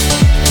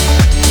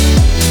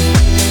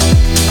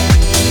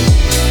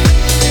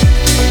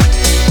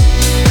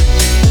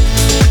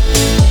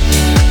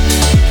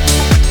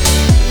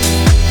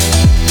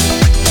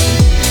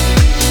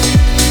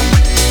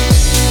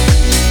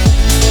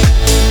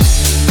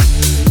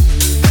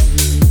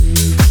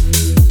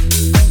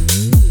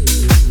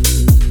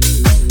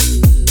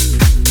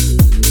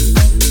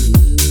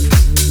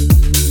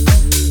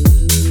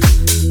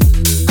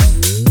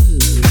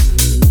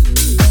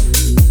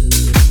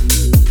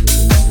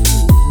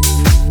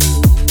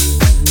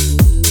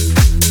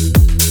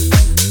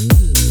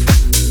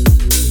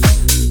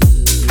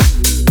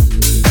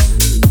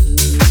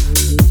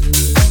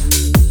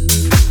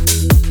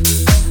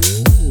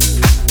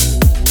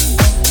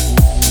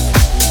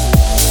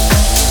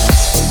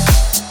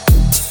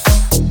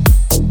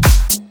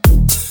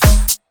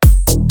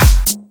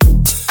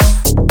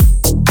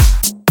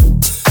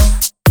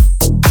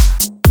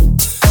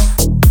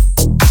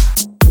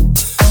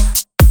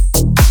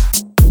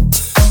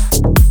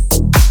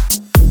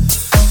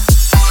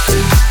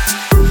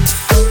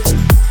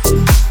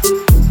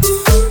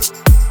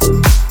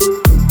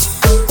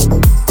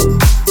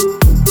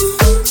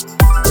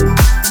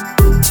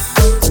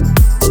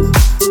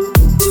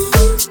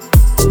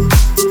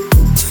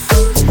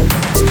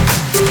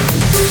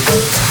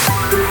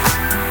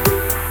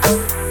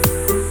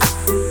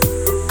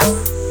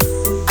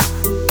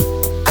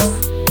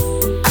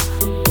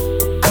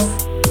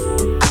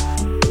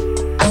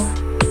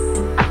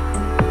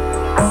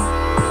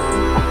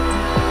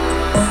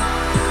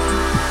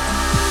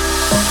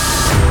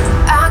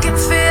 I can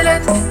feel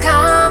it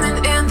coming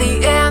in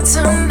the air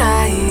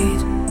tonight.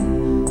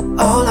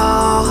 Oh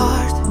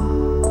Lord,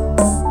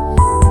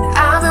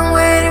 I've been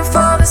waiting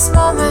for this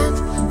moment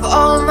for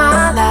all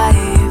my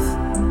life.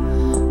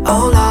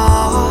 Oh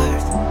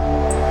Lord,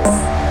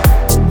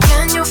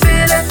 can you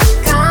feel it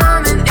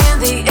coming in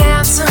the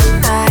air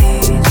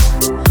tonight?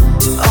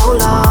 Oh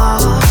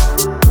Lord,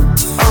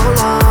 oh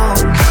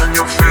Lord, Can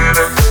you feel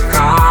it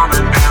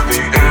coming in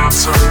the air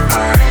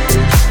tonight?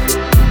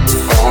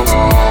 Oh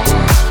Lord,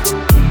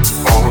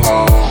 oh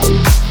Lord.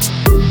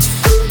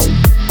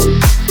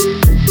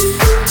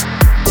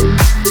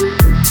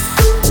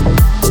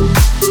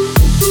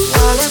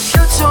 well if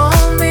you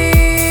told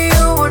me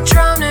you were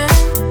drowning,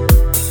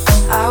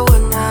 I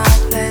would not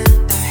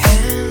lend a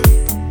hand.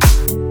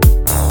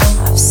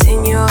 I've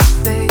seen your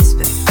face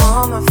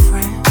before, my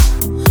friend,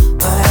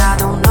 but I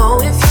don't know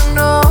if you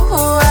know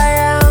who I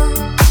am.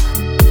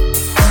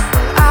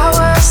 I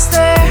was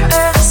there and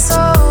I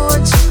saw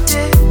what you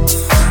did.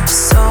 I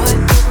saw it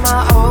with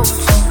my own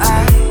two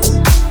eyes.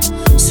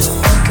 So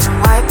you can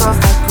wipe off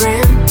that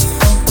grin.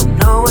 I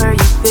know where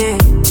you've been.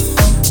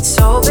 It's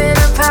all been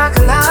a pack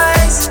of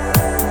lies.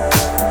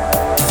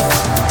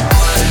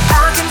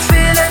 I can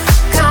feel it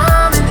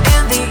coming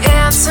in the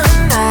air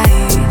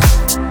tonight.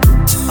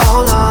 Oh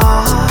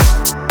Lord,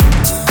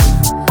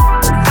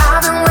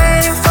 I've been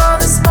waiting for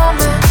this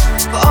moment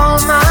for all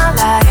my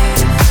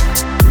life.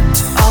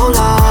 Oh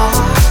Lord,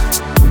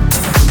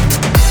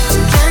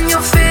 can you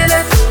feel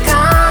it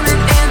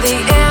coming in the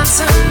air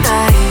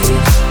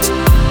tonight?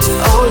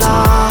 Oh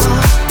Lord,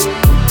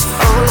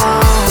 oh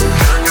Lord,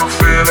 Can you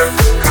feel it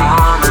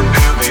coming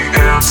in the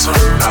air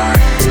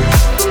tonight?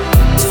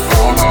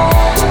 Oh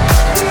Lord.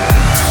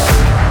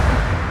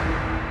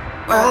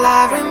 well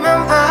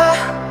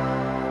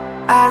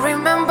I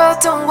remember,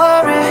 don't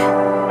worry.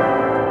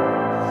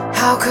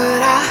 How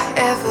could I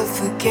ever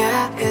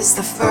forget? It's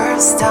the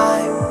first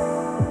time,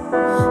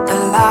 the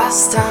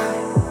last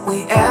time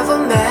we ever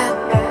met.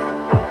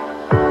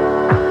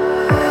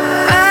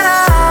 And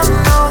I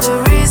know the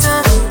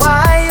reason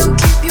why you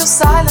keep your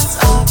silence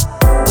up.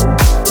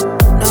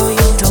 No,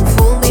 you don't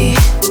fool me.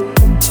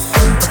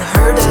 The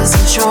hurt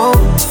doesn't show,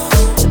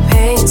 the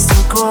pain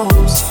still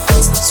grows.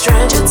 It's no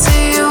stranger to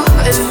you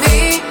and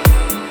me.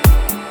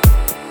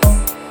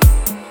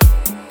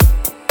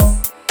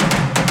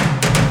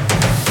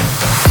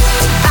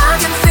 I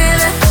can feel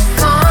it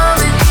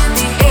coming in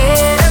the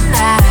air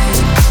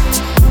tonight.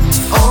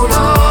 Oh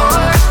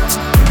Lord,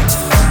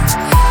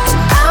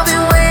 I've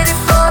been waiting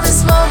for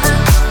this moment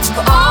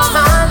for all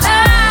my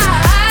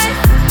life.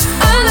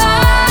 Oh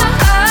Lord,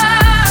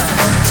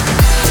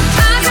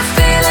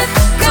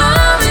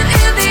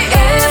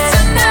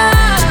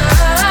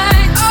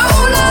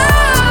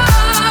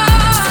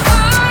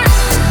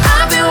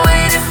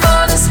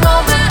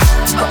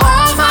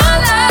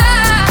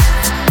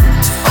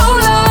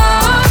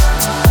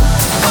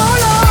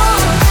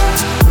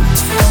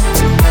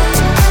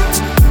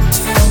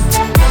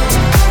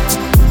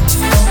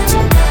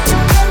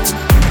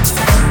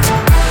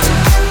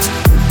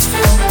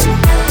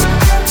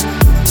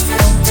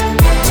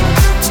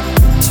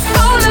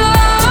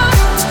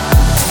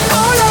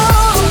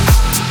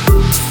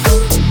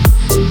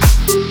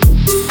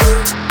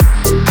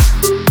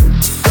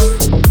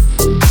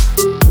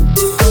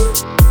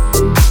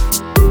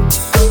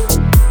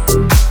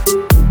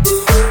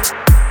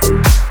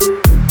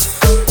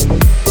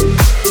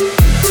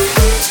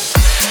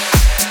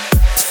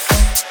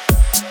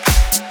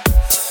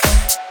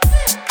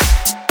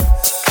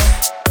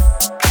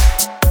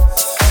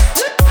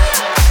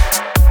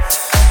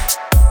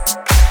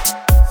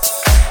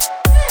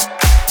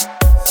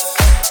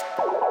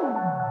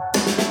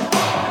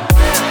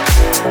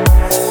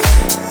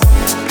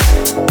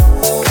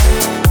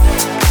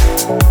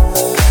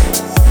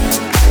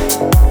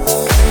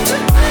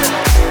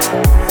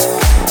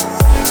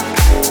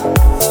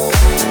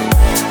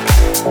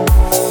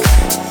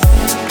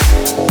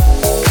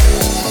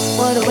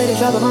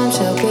 Drop a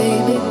bombshell,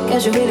 baby.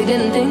 Guess you really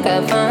didn't think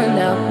I'd find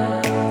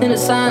out. In the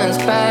silence,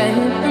 crying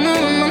in the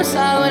room on the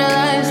side where the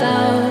lights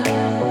out.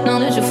 Know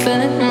that you feel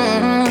it,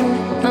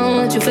 know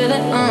that you feel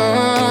it,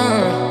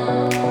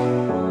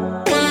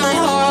 When my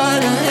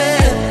heart and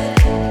head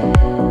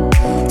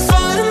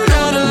falling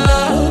out of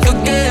love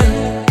again,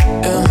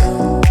 yeah.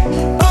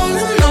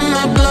 Rolling on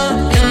my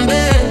blunt in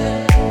bed,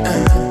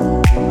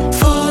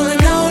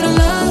 falling out of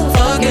love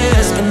again.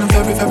 It's been a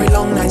very, very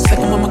long night.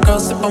 Second when my girl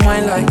sipping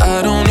wine like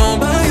I don't know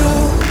about you.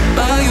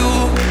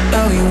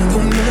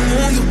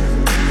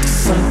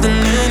 Something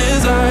in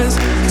his eyes,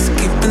 he's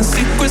keeping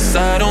secrets.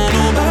 I don't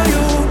know about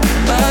you.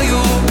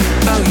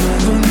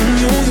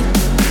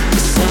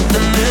 There's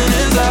something in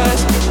his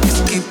eyes, he's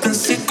keeping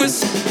secrets.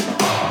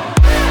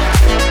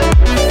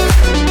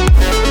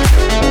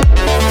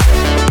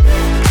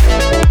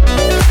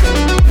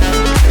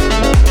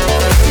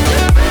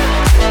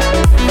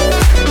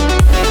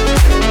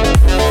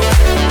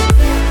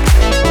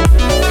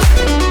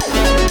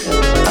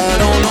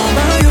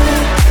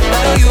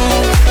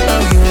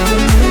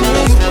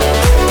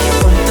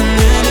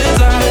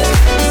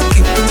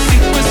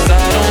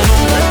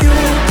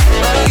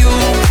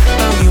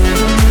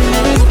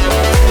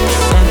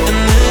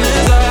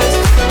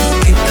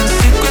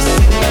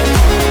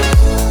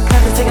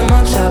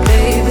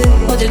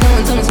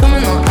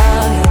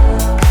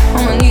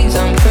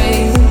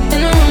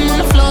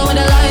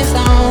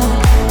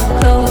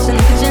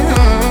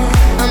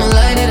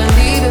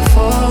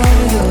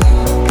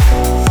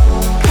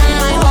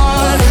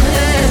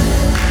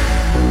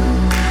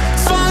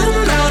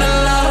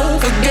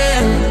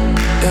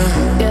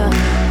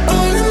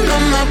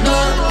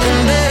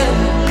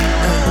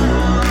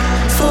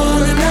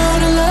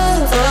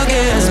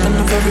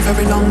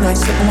 Very long night,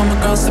 sipping on my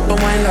girl,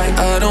 sipping wine like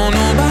I don't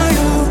know about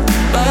you.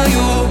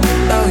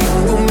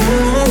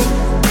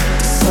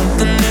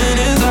 Something in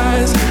his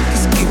eyes,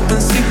 he's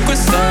keeping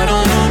secrets. I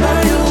don't know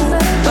about you.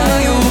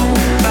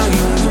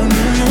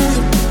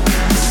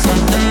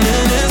 Something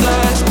in his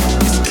eyes,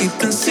 he's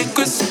keeping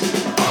secrets.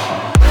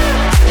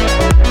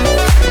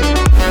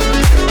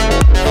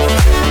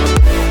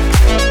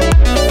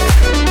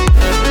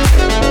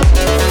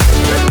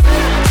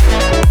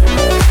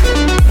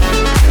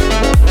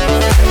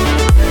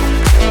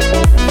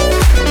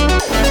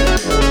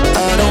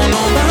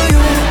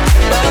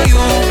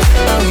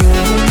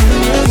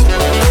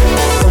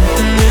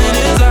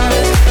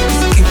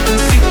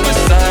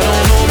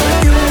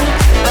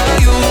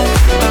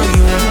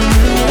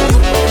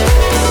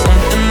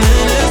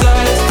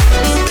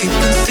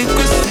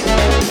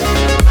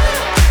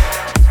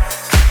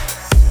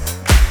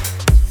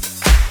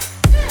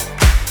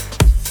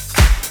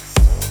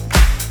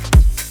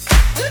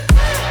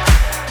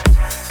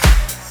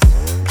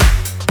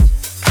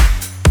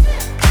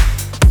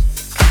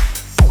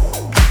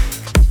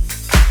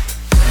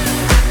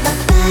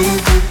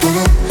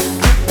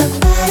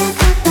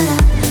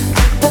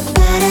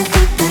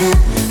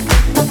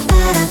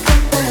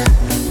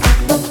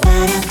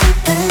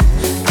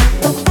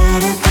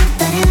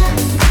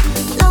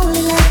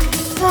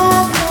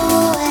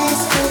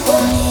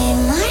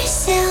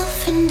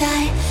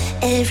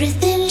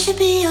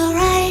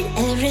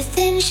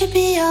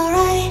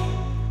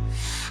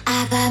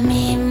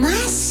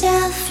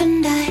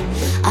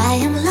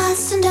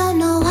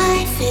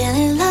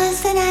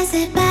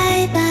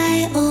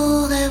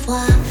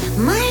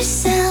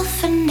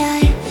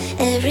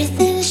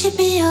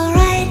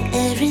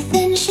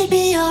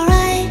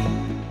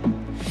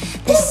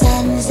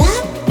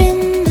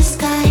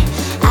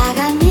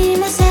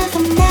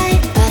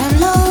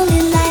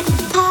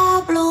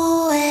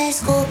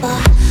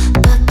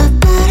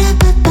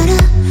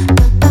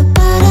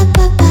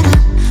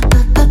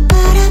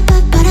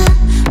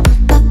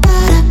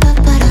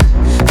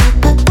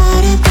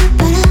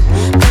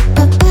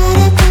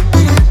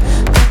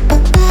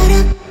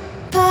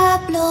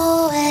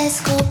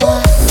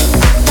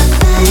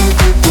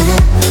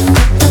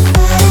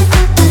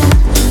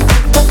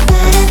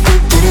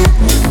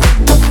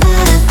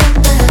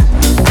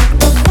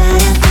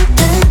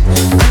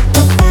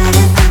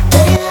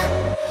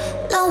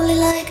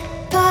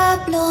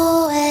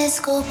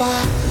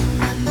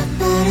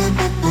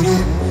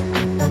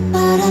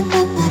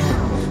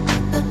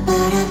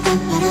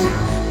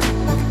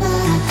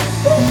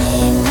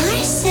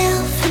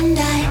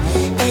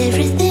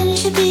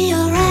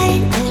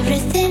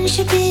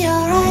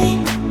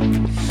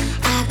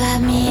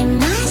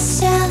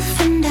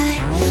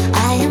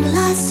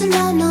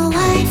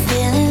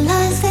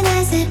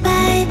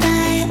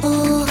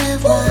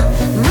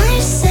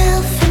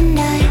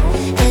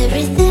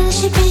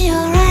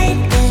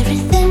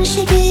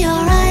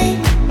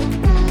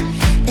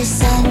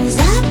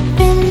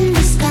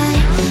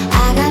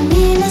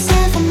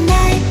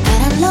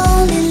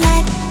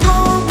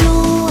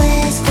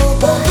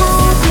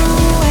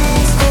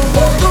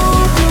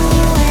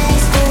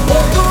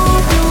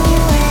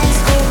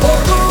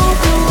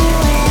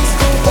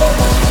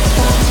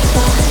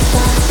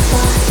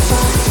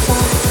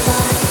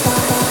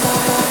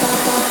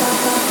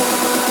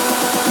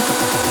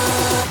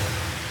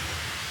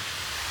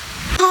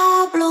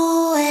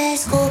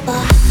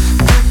 Escobar.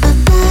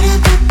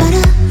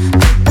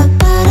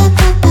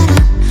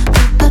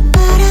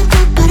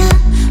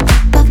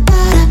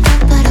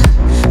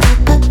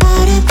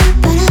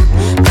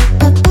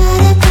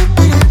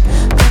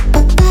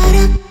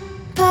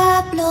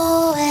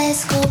 Pablo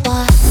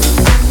Escobar.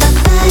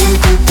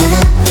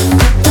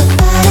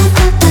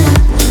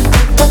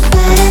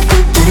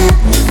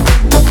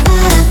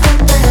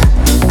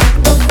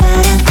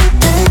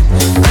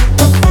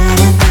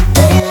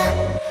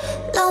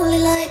 Lonely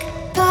like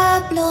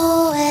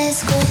Pablo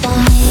Escobar.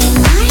 Me,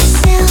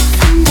 myself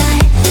and I.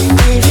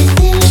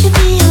 Everything should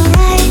be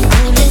alright.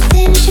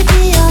 Everything should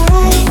be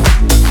alright.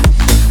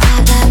 I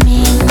got me,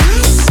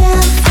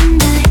 myself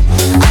and I.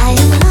 I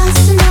am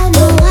lost and don't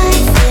know why.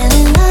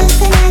 Feeling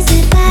lost and I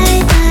say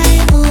bye bye.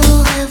 Au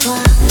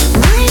revoir.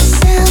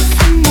 Myself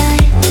and I.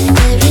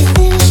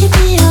 Everything should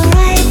be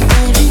alright.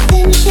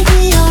 Everything should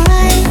be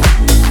alright.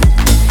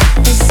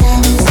 The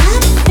sun's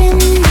up in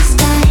the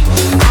sky.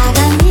 I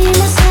got me,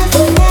 myself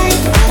and I.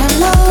 But I'm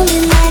lonely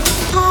like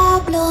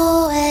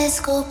Pablo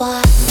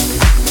Escobar.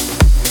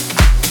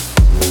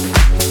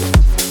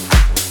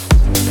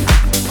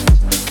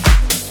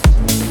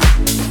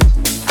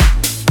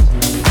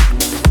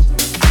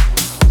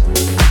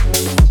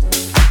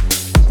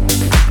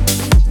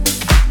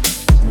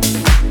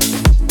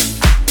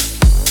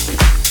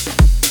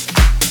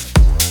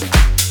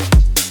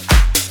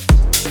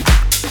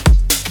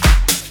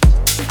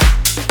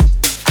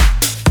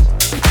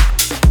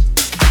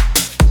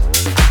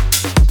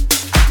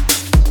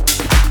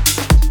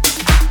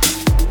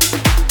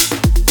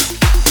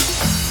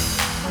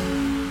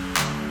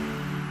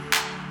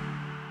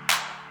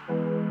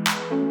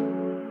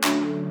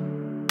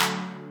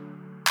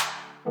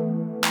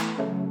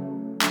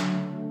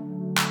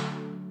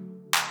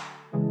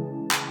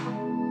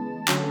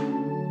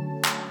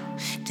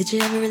 Did you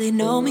ever really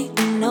know me?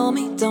 Know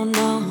me? Don't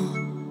know.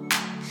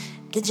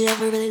 Did you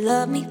ever really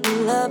love me?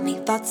 Love me?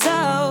 Thought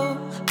so.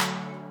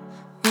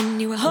 When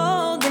you were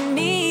holding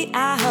me,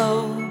 I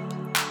hope.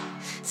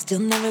 Still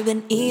never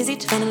been easy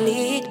to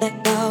finally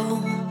let go.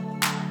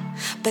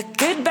 But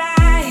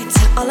goodbye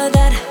to all of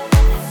that.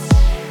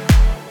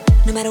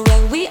 No matter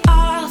where we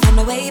are, I'll find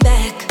a way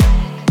back.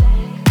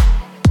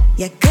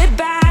 Yeah,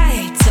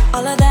 goodbye to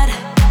all of that.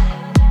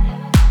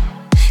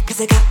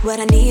 'Cause I got what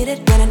I needed,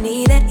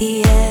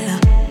 yeah.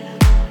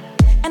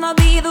 And I'll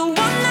be the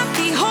one that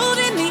be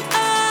holding me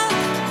up.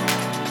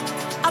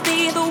 I'll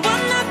be the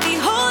one that be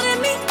holding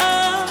me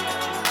up.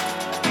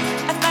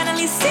 I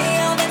finally see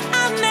all that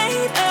I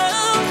made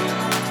of.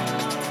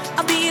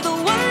 I'll be the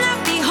one that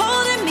be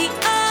holding me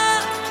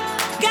up.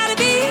 Gotta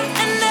be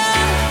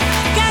enough.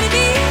 Gotta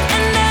be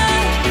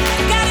enough.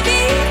 Gotta be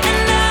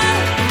enough.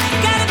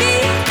 Gotta be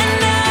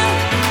enough.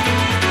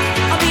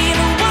 I'll be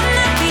the one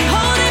that be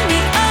holding me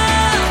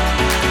up.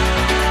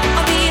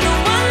 I'll be the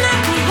one that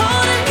be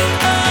holding me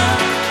up.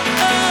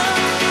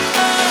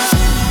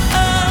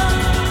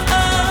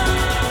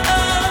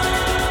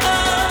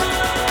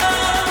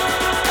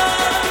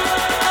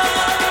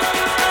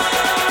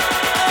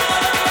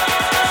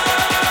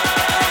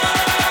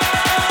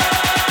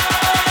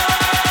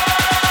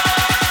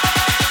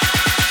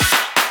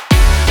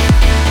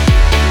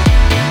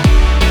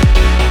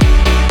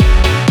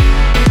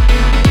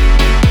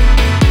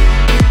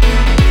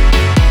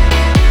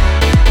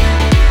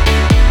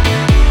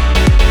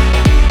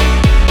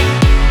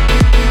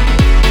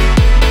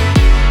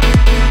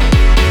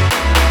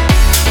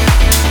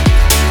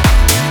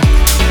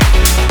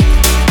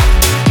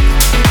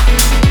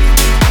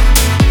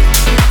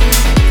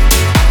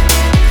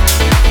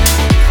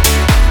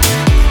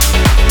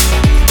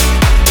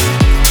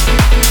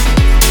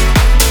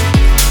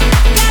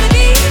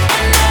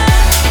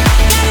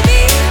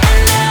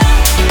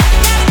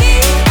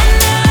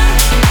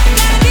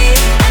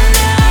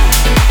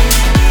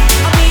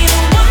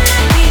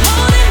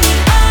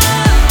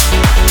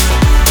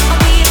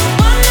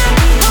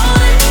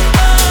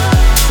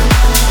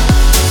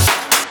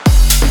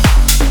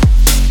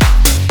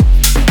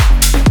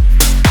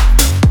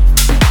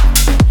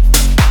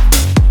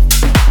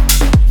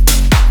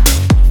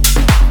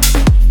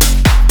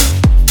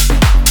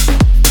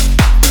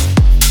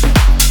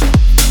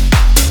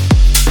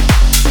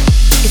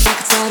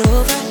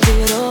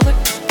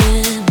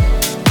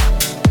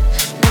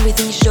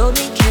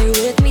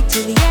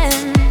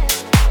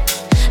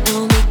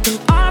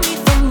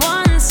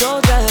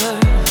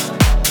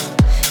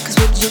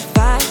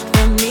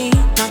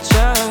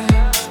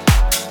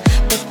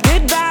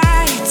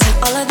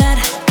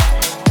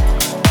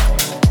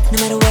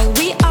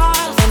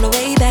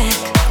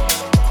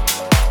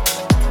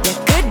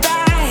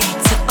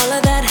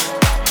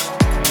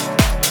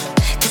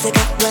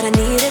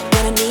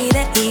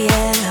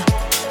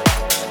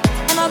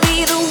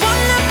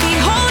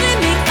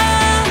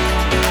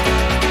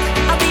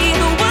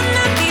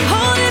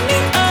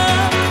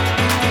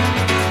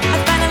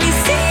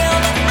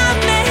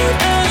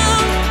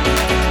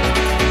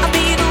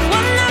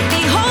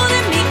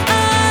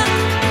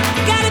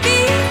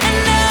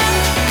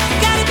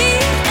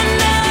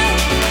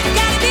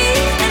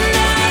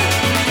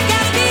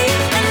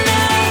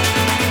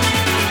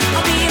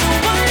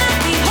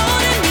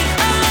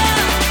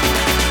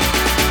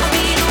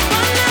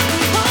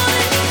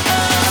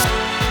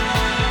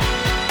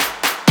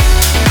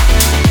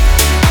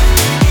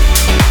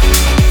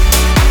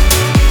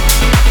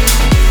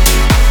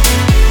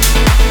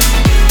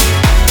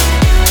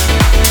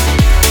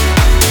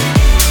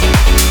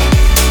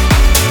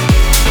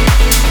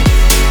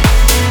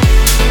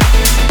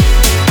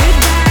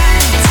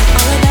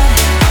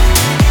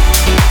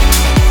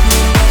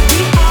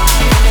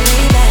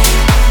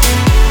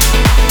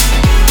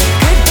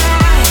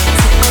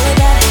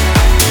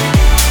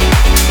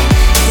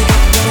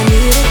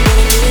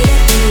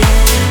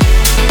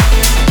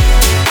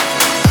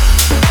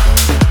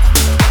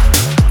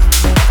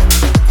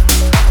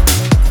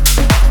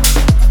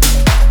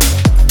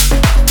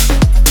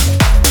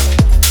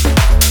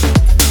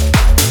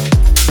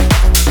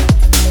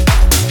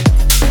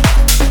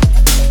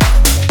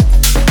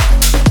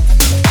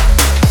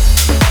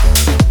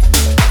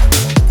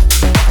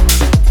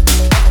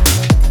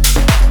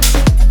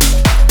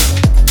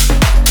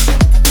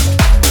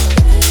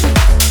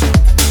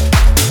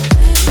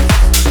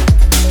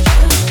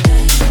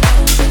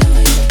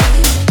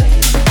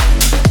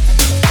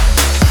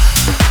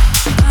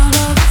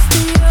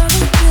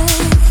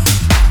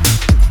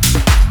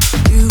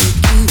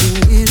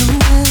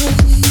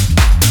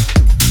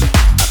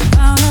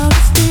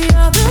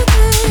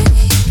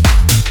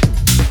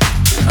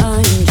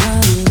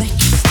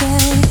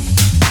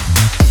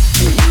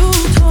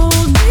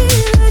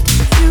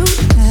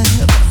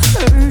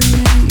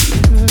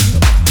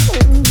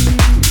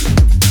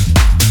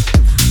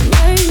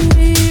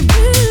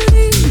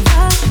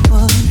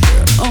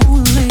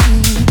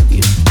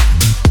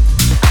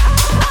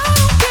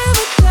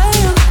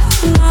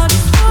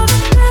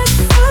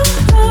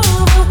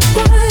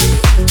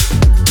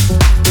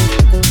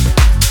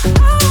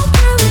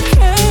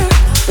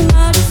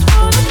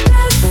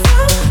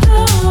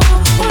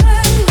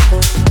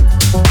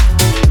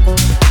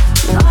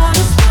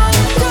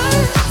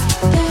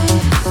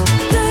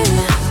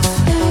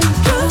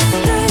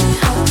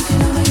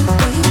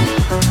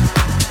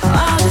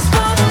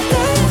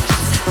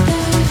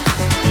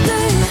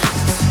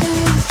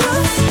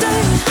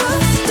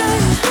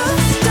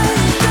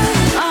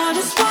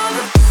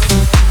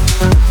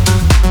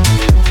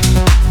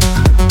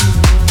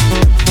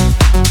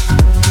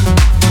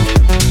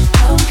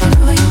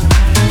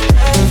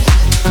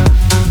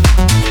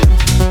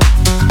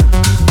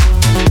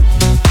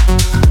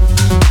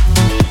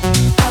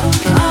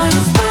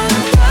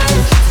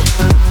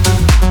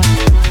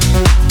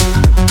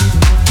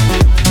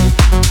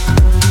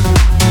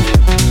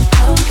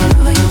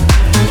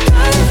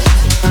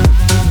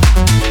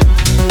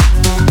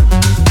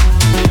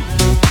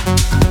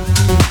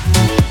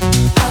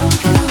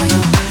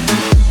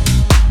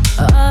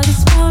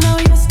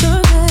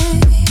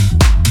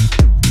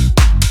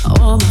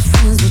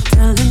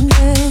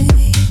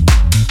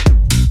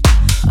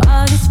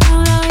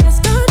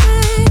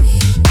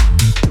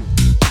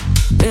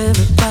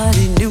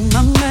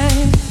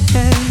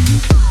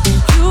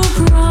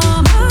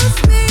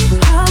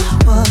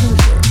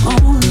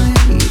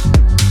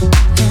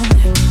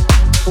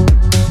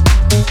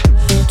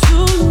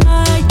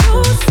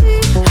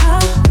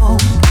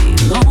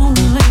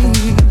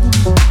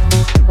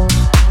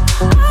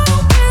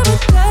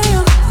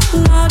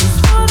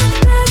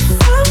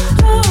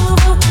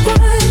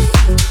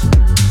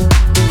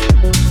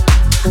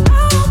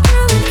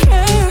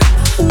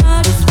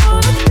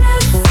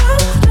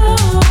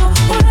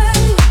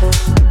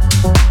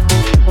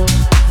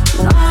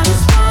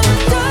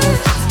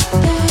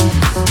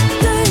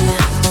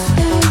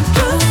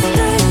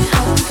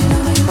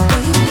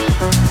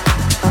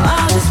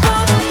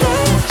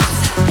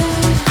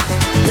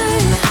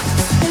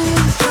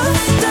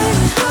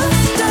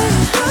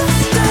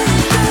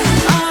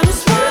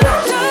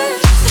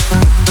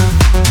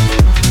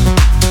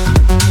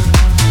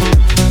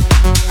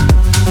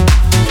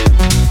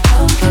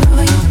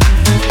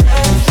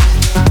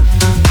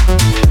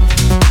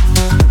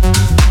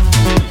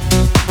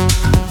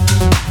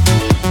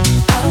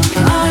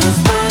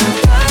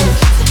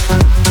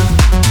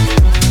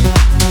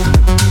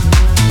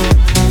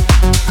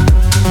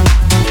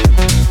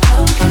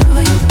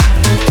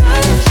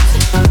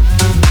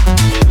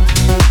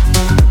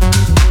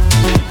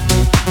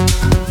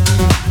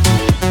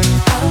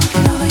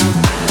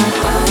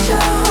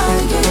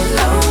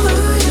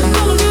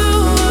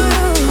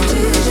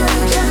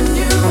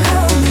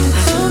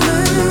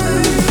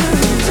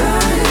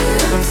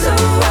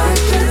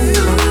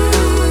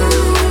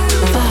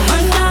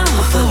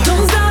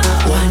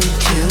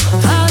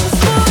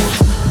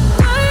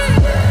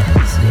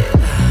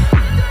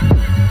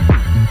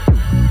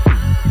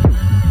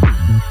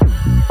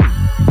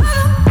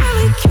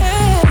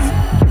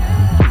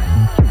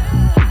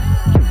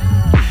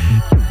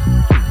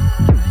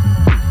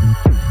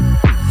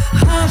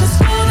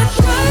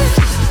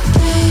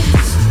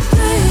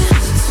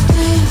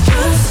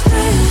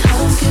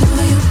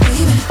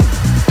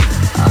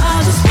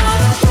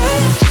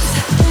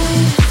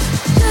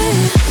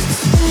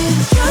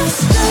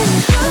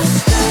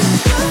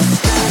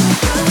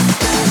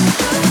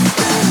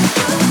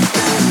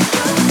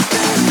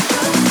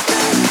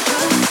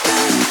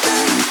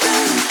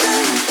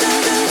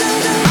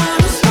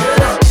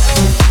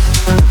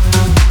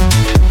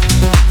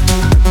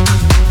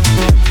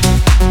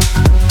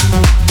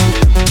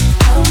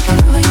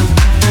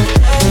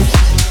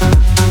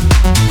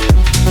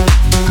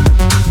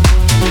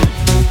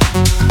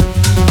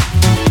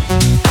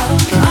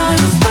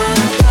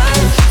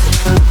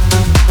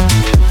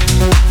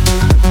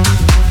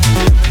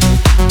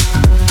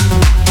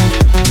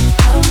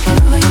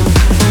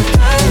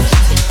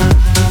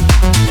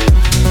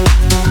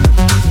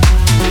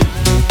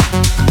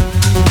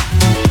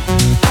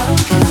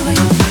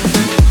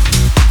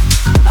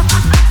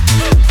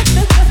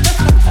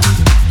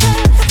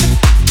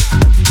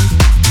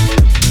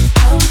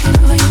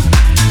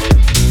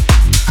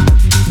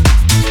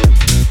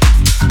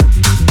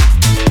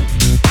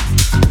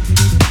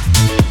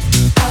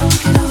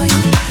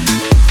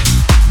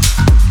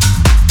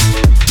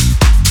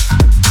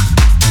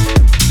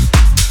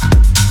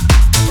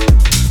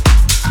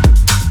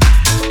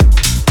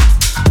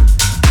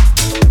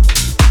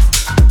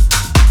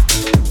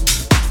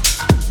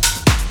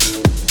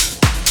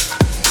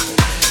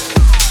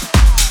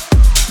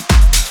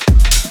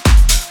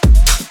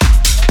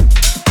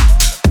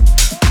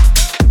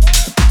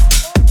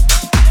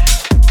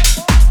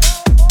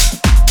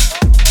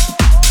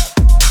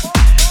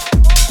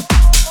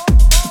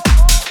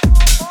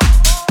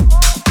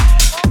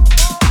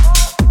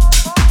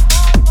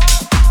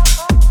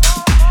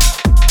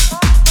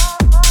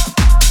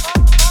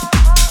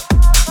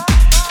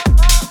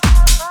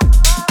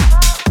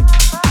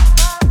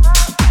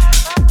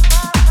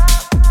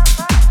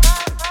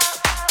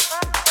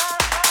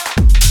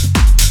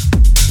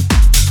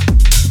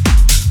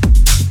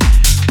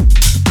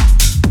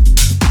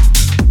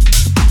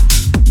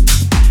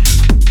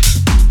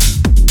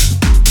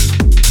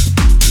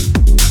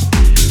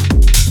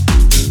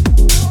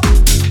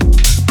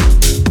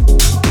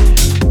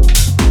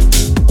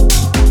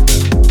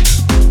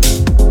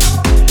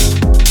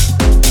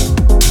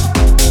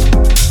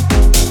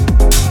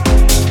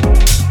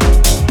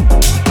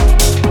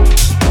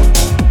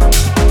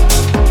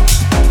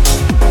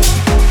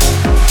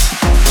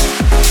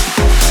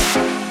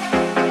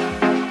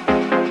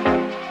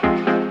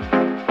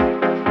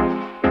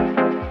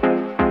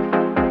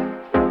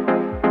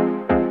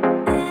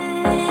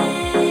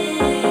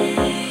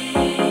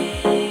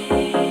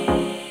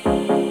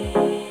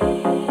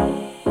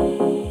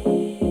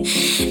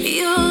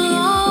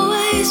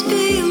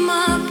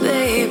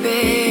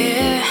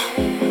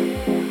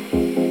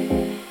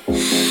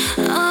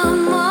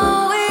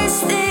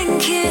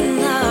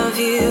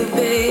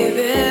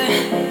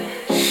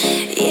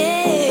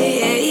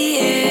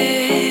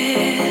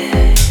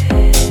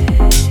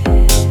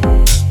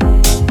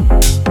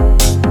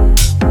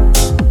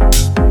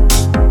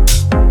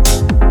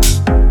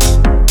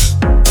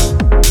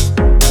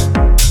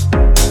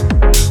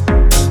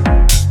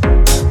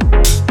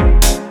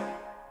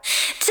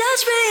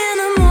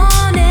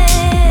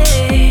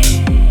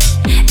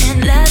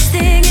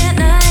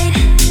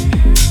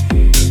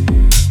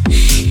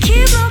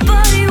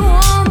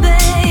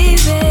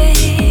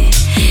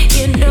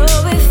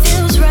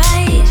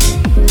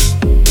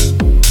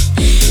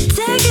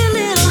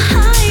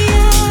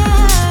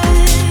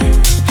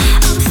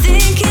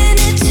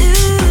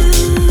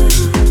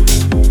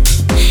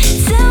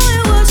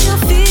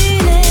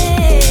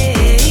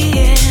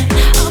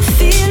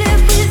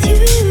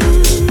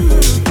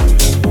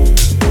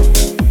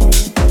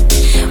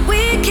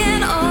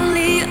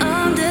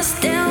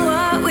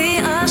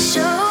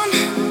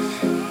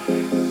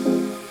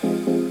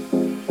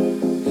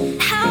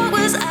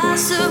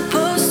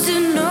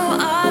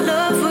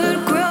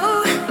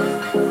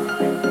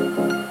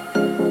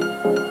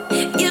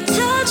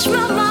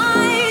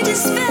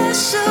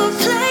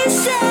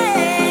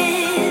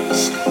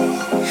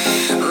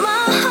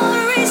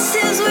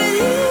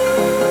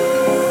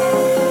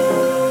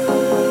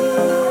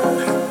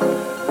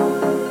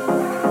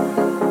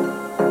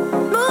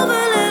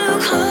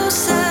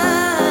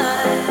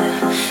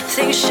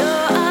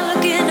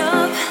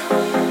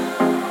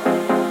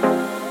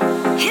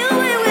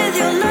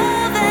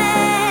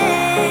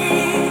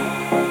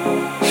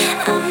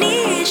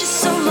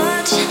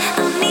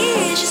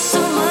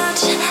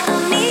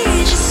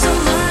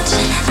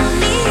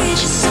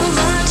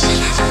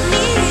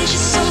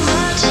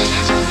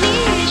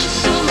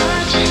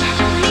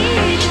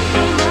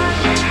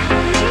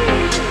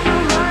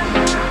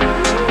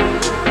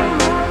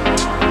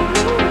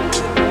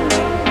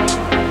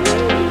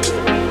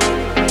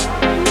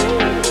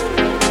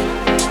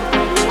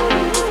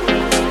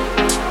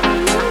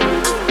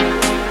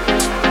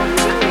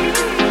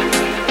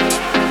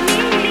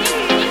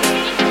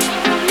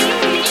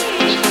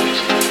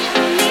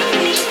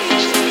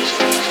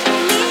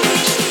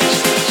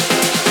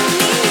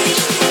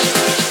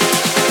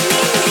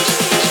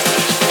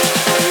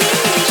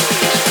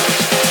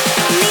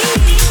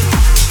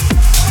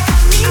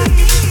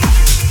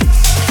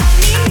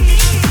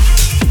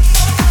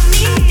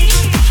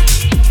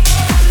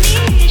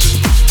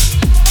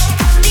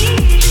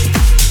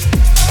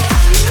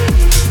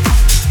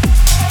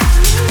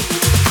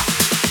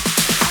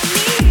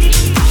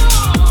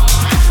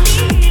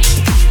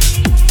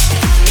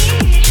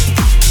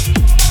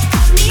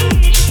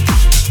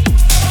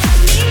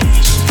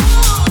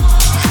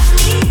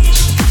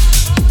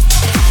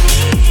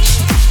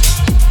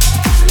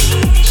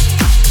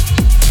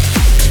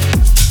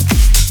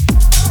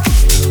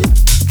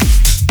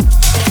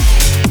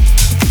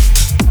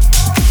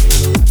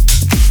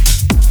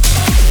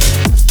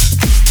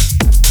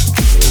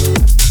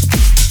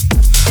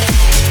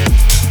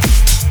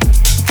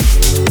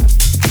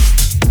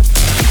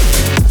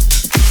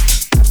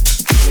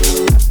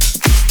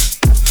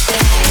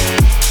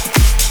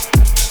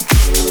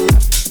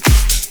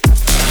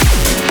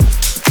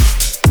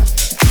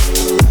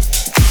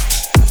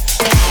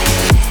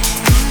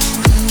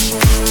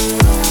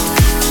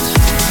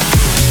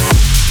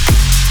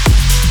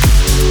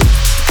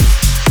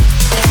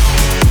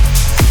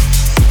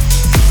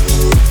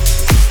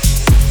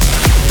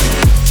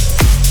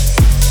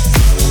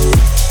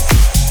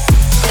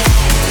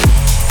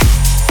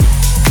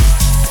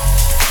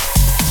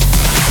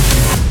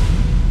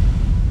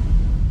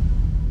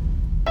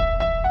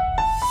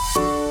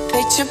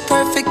 Picture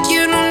perfect,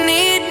 you don't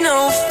need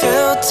no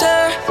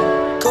filter.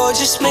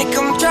 Gorgeous, make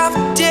them drop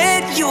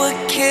dead, you a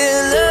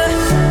killer.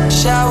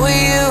 Shower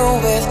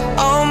you with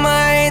all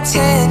my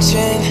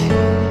attention.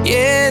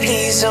 Yeah,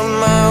 these are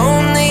my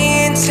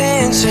only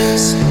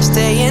intentions.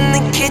 Stay in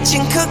the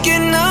kitchen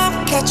cooking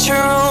up, catch your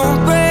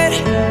own bread.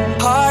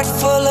 Heart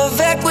full of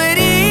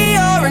equity,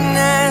 you're an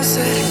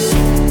asset.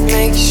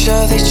 Make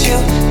sure that you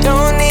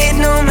don't need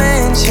no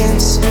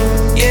mentions.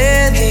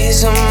 Yeah,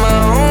 these are my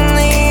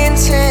only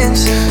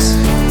intentions.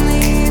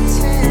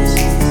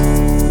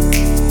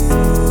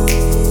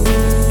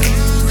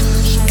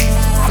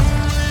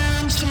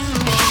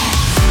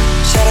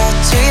 Shout out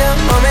to your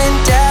mom and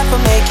dad for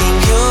making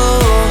you.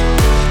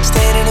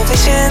 Stayed in a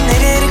vision, they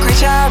did a great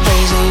job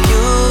raising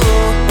you.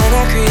 When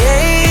I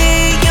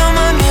create, you're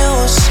my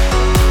muse.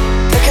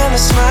 The kind of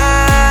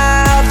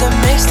smile that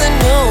makes the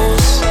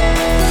news.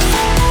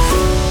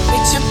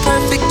 Picture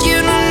perfect,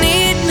 you don't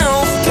need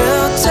no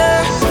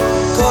filter.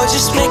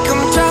 Gorgeous, make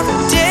them drop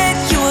dead,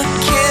 you a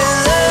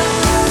killer.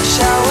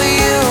 Shower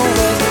you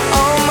with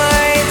all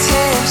my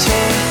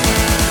attention.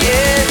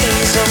 Yeah,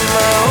 these are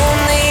my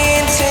only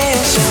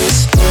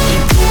intentions.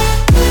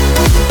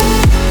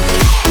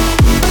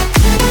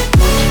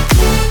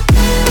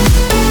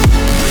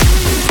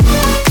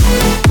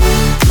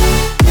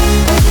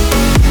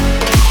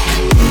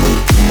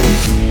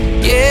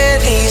 Yeah,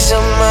 these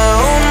are my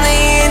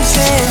only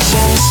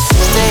intentions.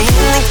 Stay in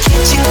the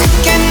kitchen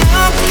cooking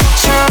up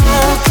your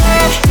own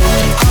bread.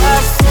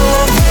 Heart full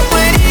of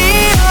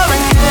equity, you're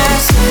an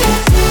asset.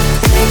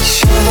 Make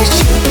sure that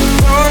you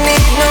don't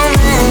need no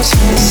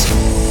mentions.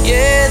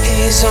 Yeah,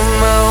 these are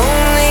my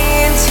only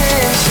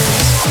intentions.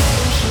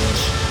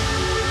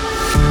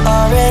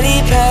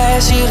 Already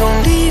passed, you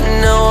don't need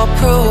no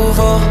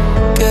approval.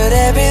 Good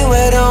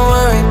everywhere, don't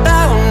worry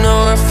about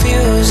no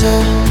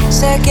refusal.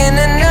 Second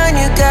to none,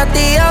 you got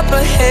the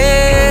upper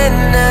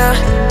hand now.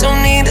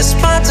 Don't need a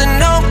sponsor,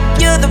 no,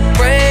 you're the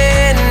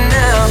brand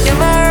now. You're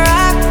my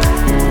rock,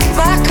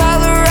 my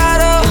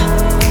Colorado.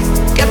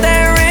 Got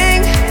that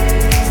ring,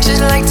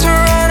 just like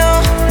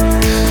Toronto.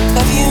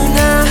 Love you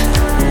now,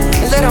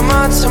 a little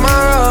more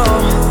tomorrow.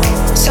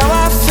 That's how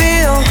I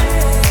feel,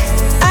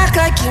 act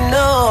like you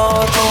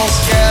know this.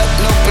 Cap,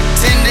 no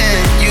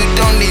pretending, you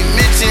don't need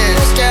mention.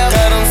 Got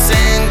them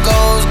saying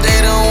goals, they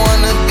don't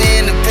wanna be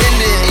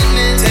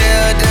independent.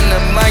 Tell them to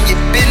mind your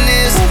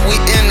business, we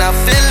in our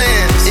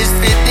feelings. It's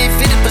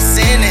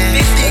 50% in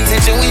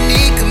attention, we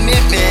need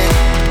commitment.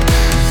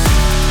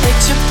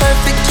 Picture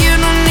perfect, you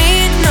don't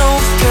need no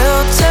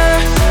filter.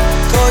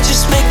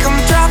 Gorgeous, make them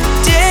drop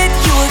dead,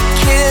 you a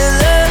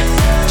killer.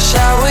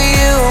 Shower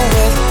you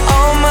with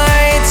all my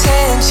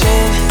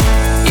attention.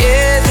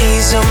 Yeah,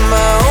 these are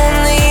my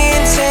only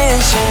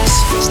intentions.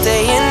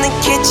 Stay in the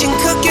kitchen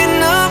cooking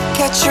up,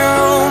 catch your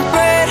own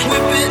bread.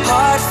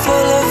 Heart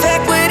full of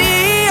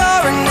equity,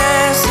 you're an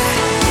asset.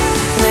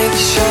 Make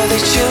sure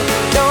that you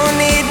don't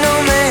need no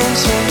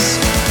mentions.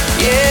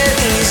 Yeah,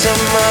 these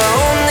are my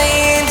only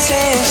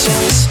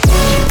intentions.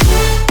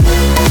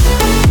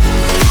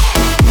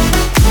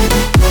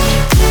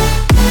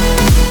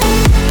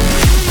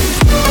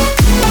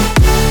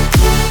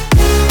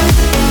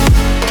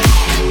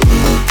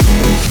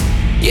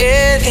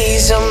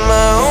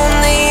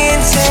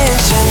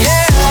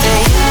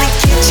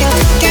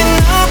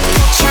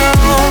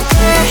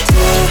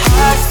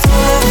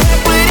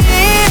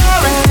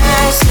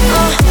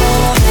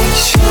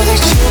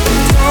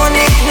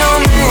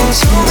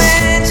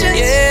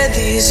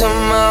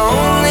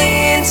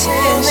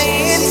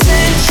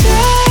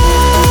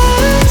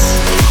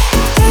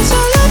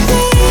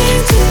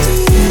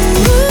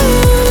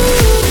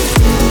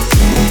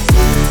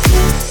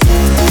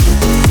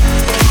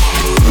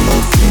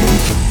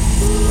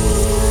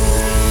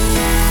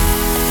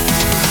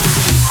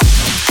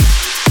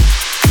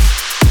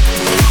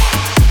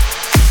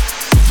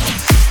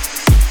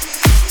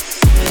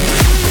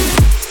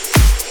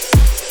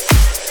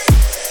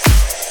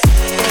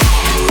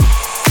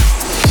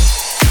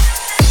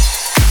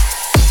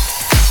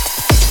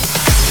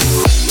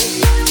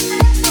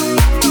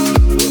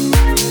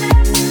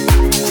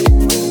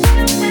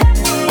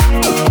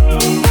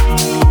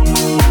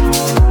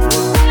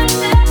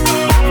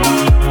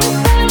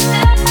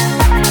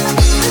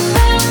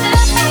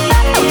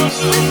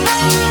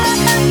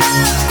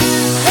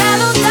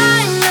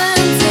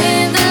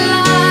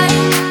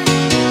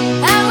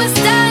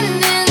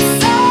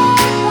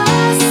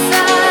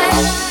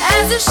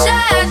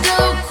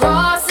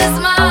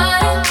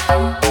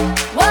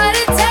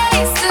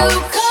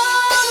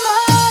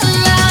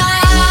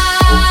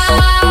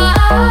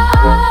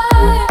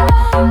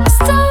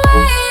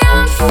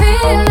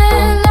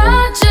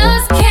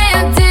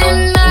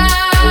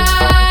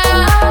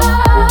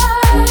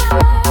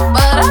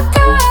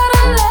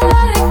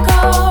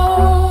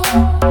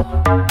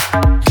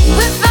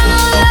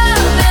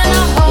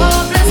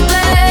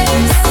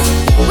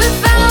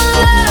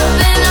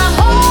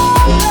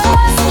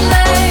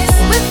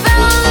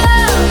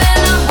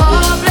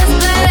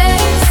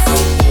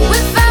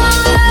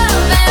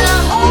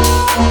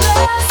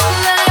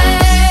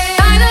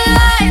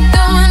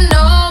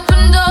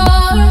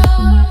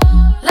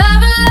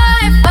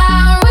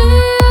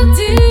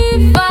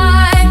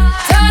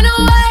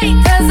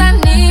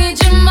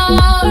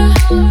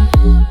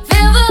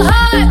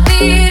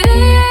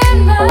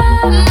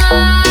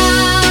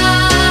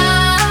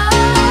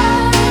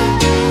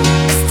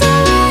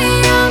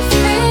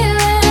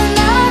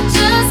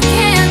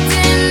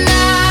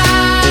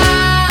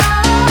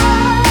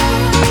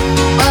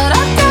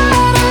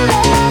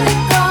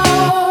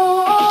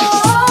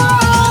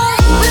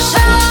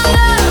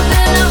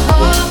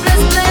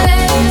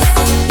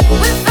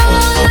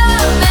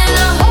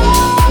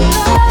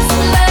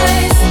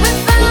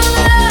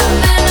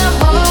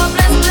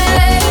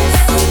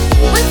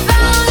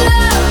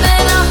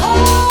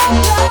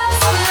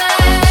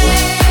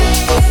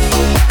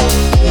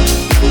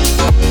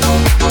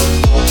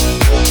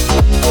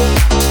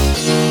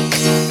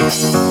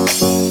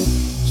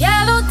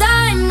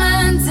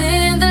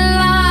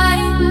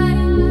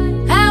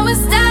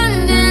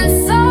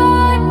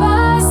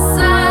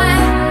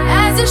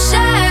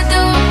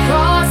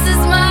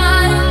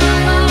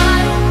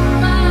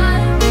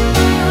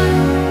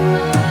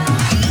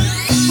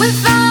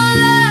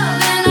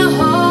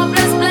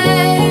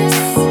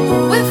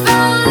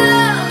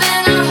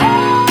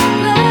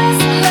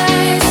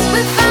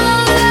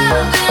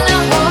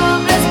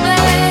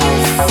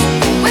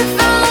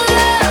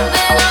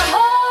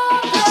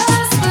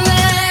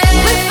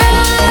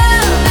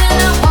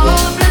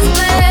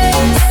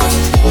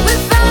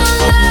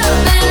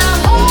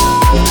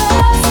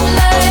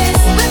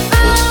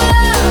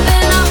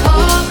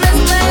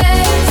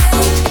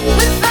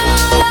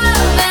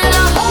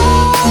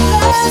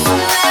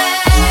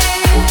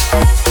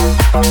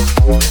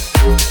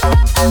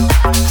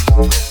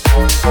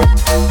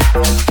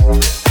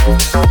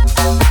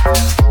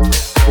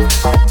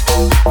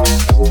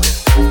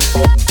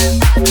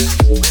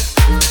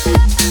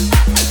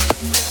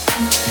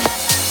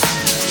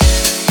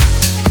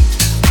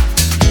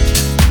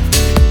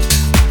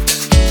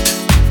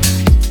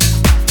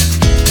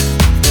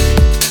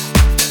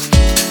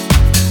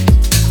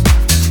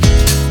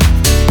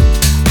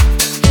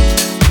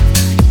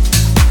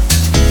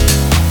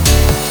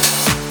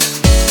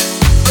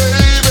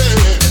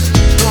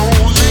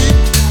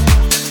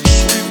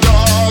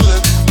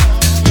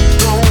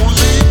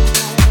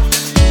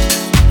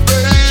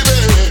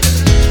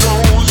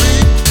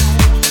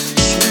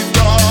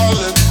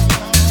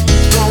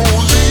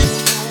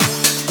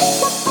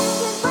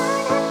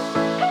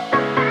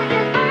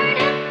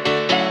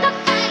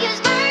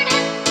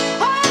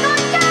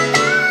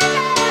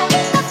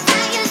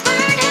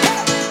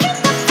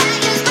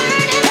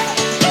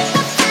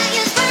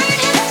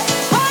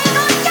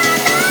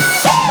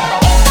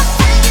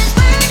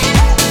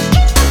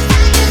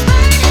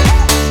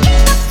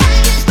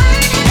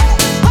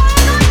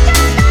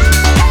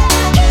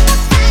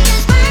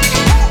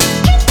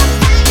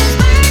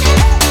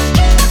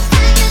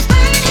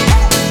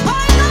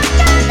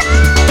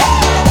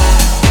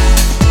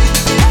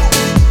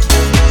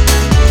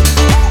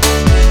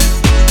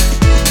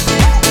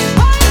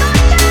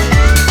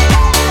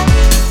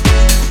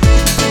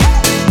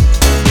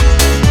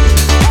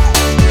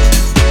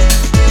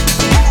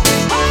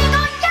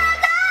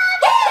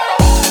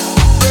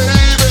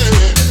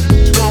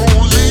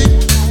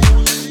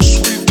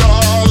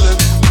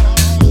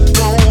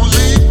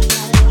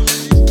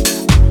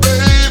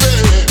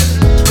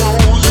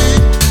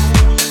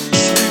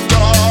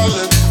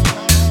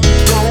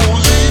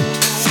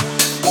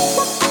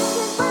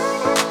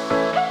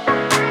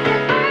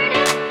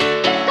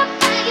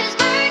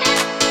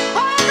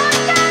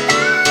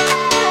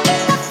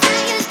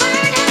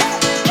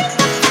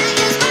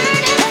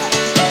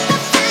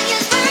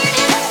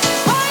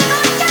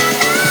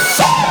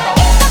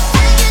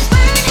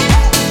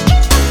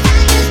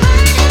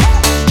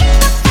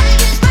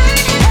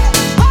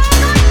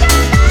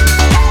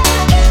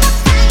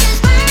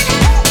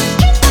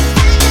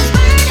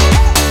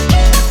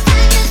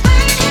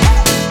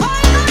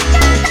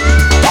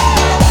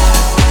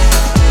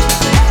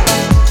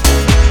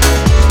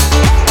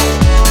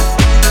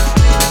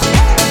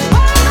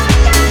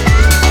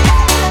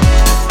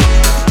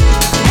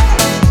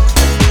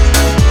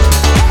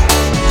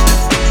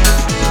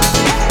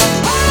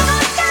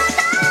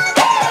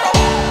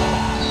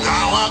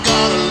 I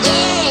got a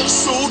love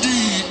so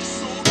deep,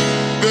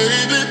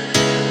 baby.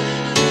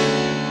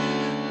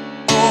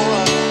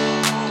 Alright.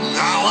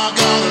 Now I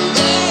got a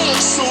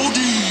love so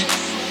deep,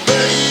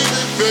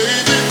 baby,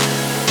 baby.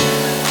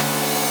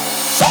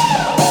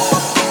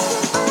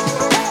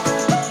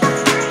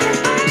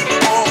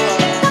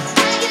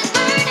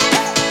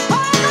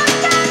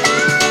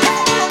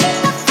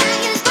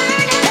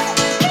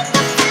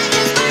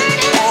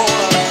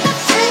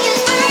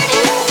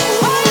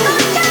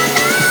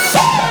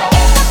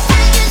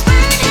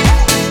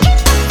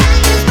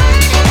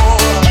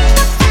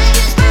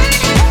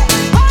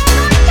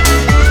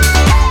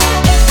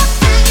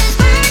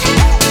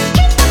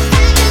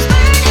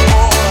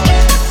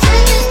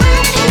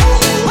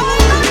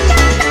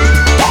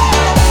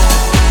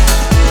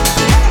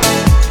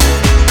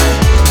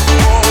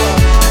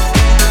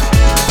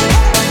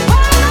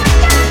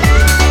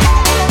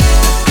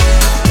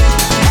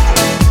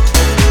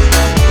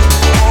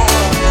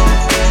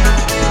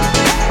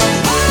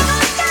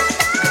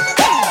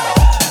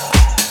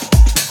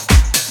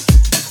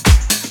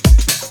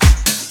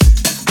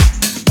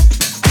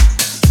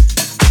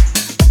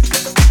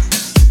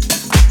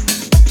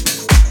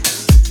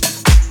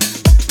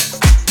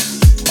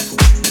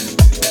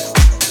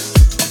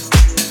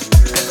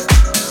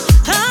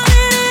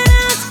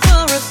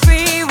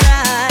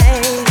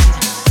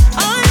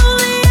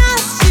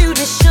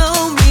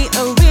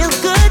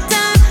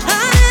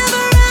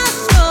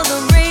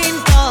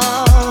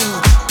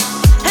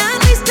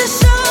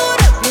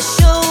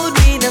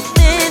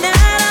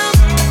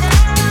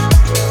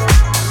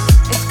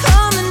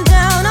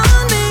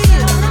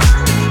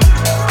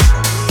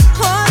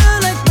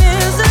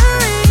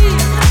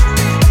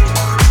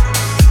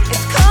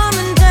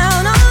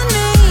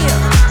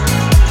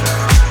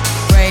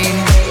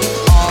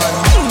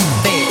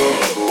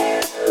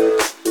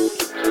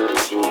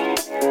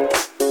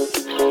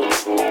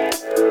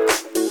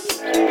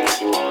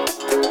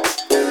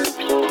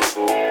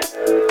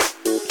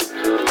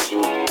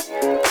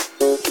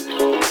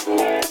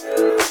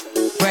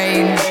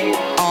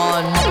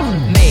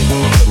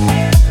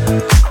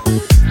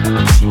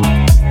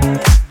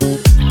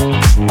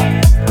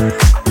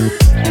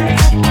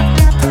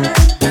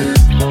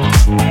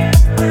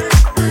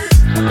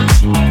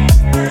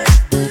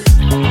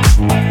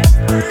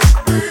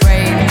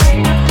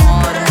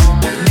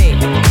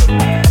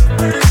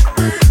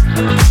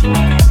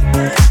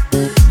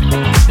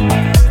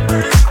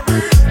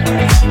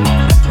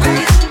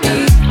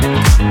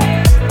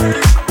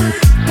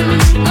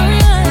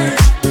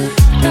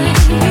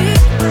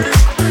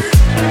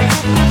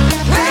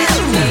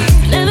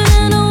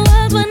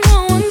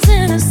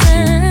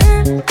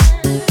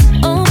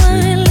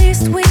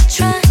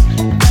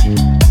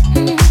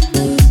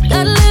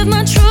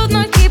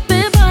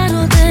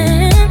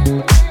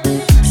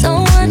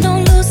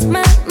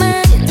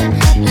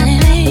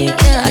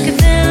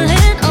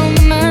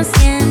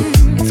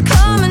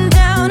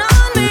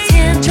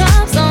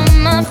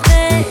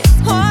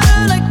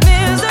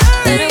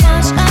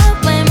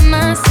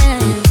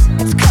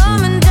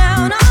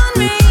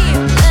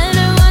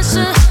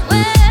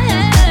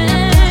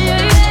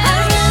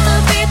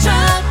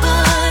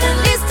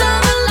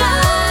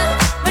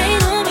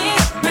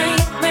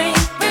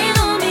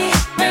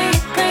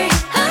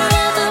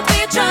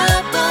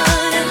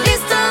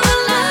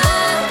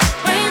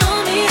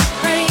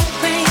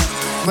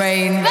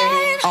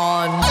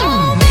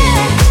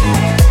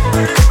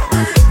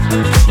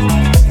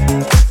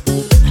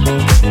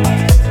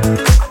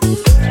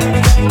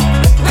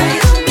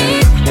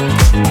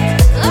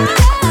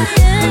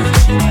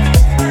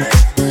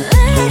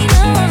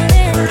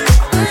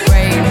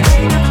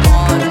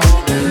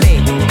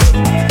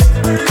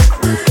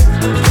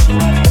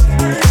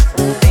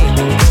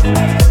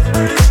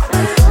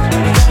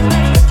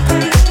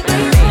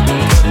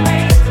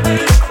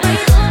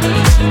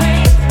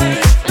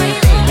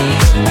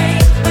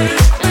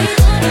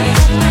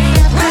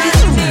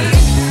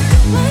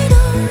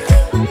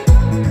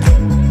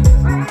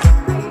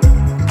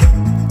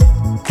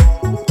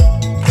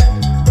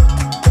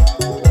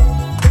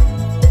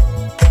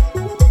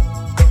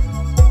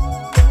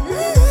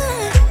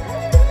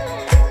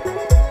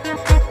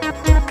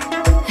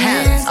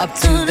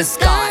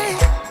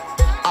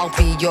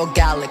 your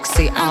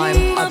galaxy,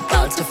 I'm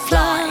about to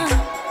fly.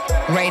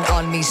 Rain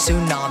on me,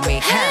 tsunami,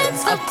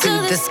 hands up to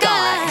the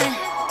sky.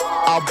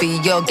 I'll be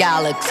your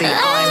galaxy,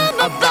 I'm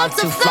about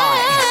to fly.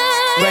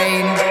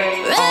 Rain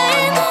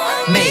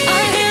on me.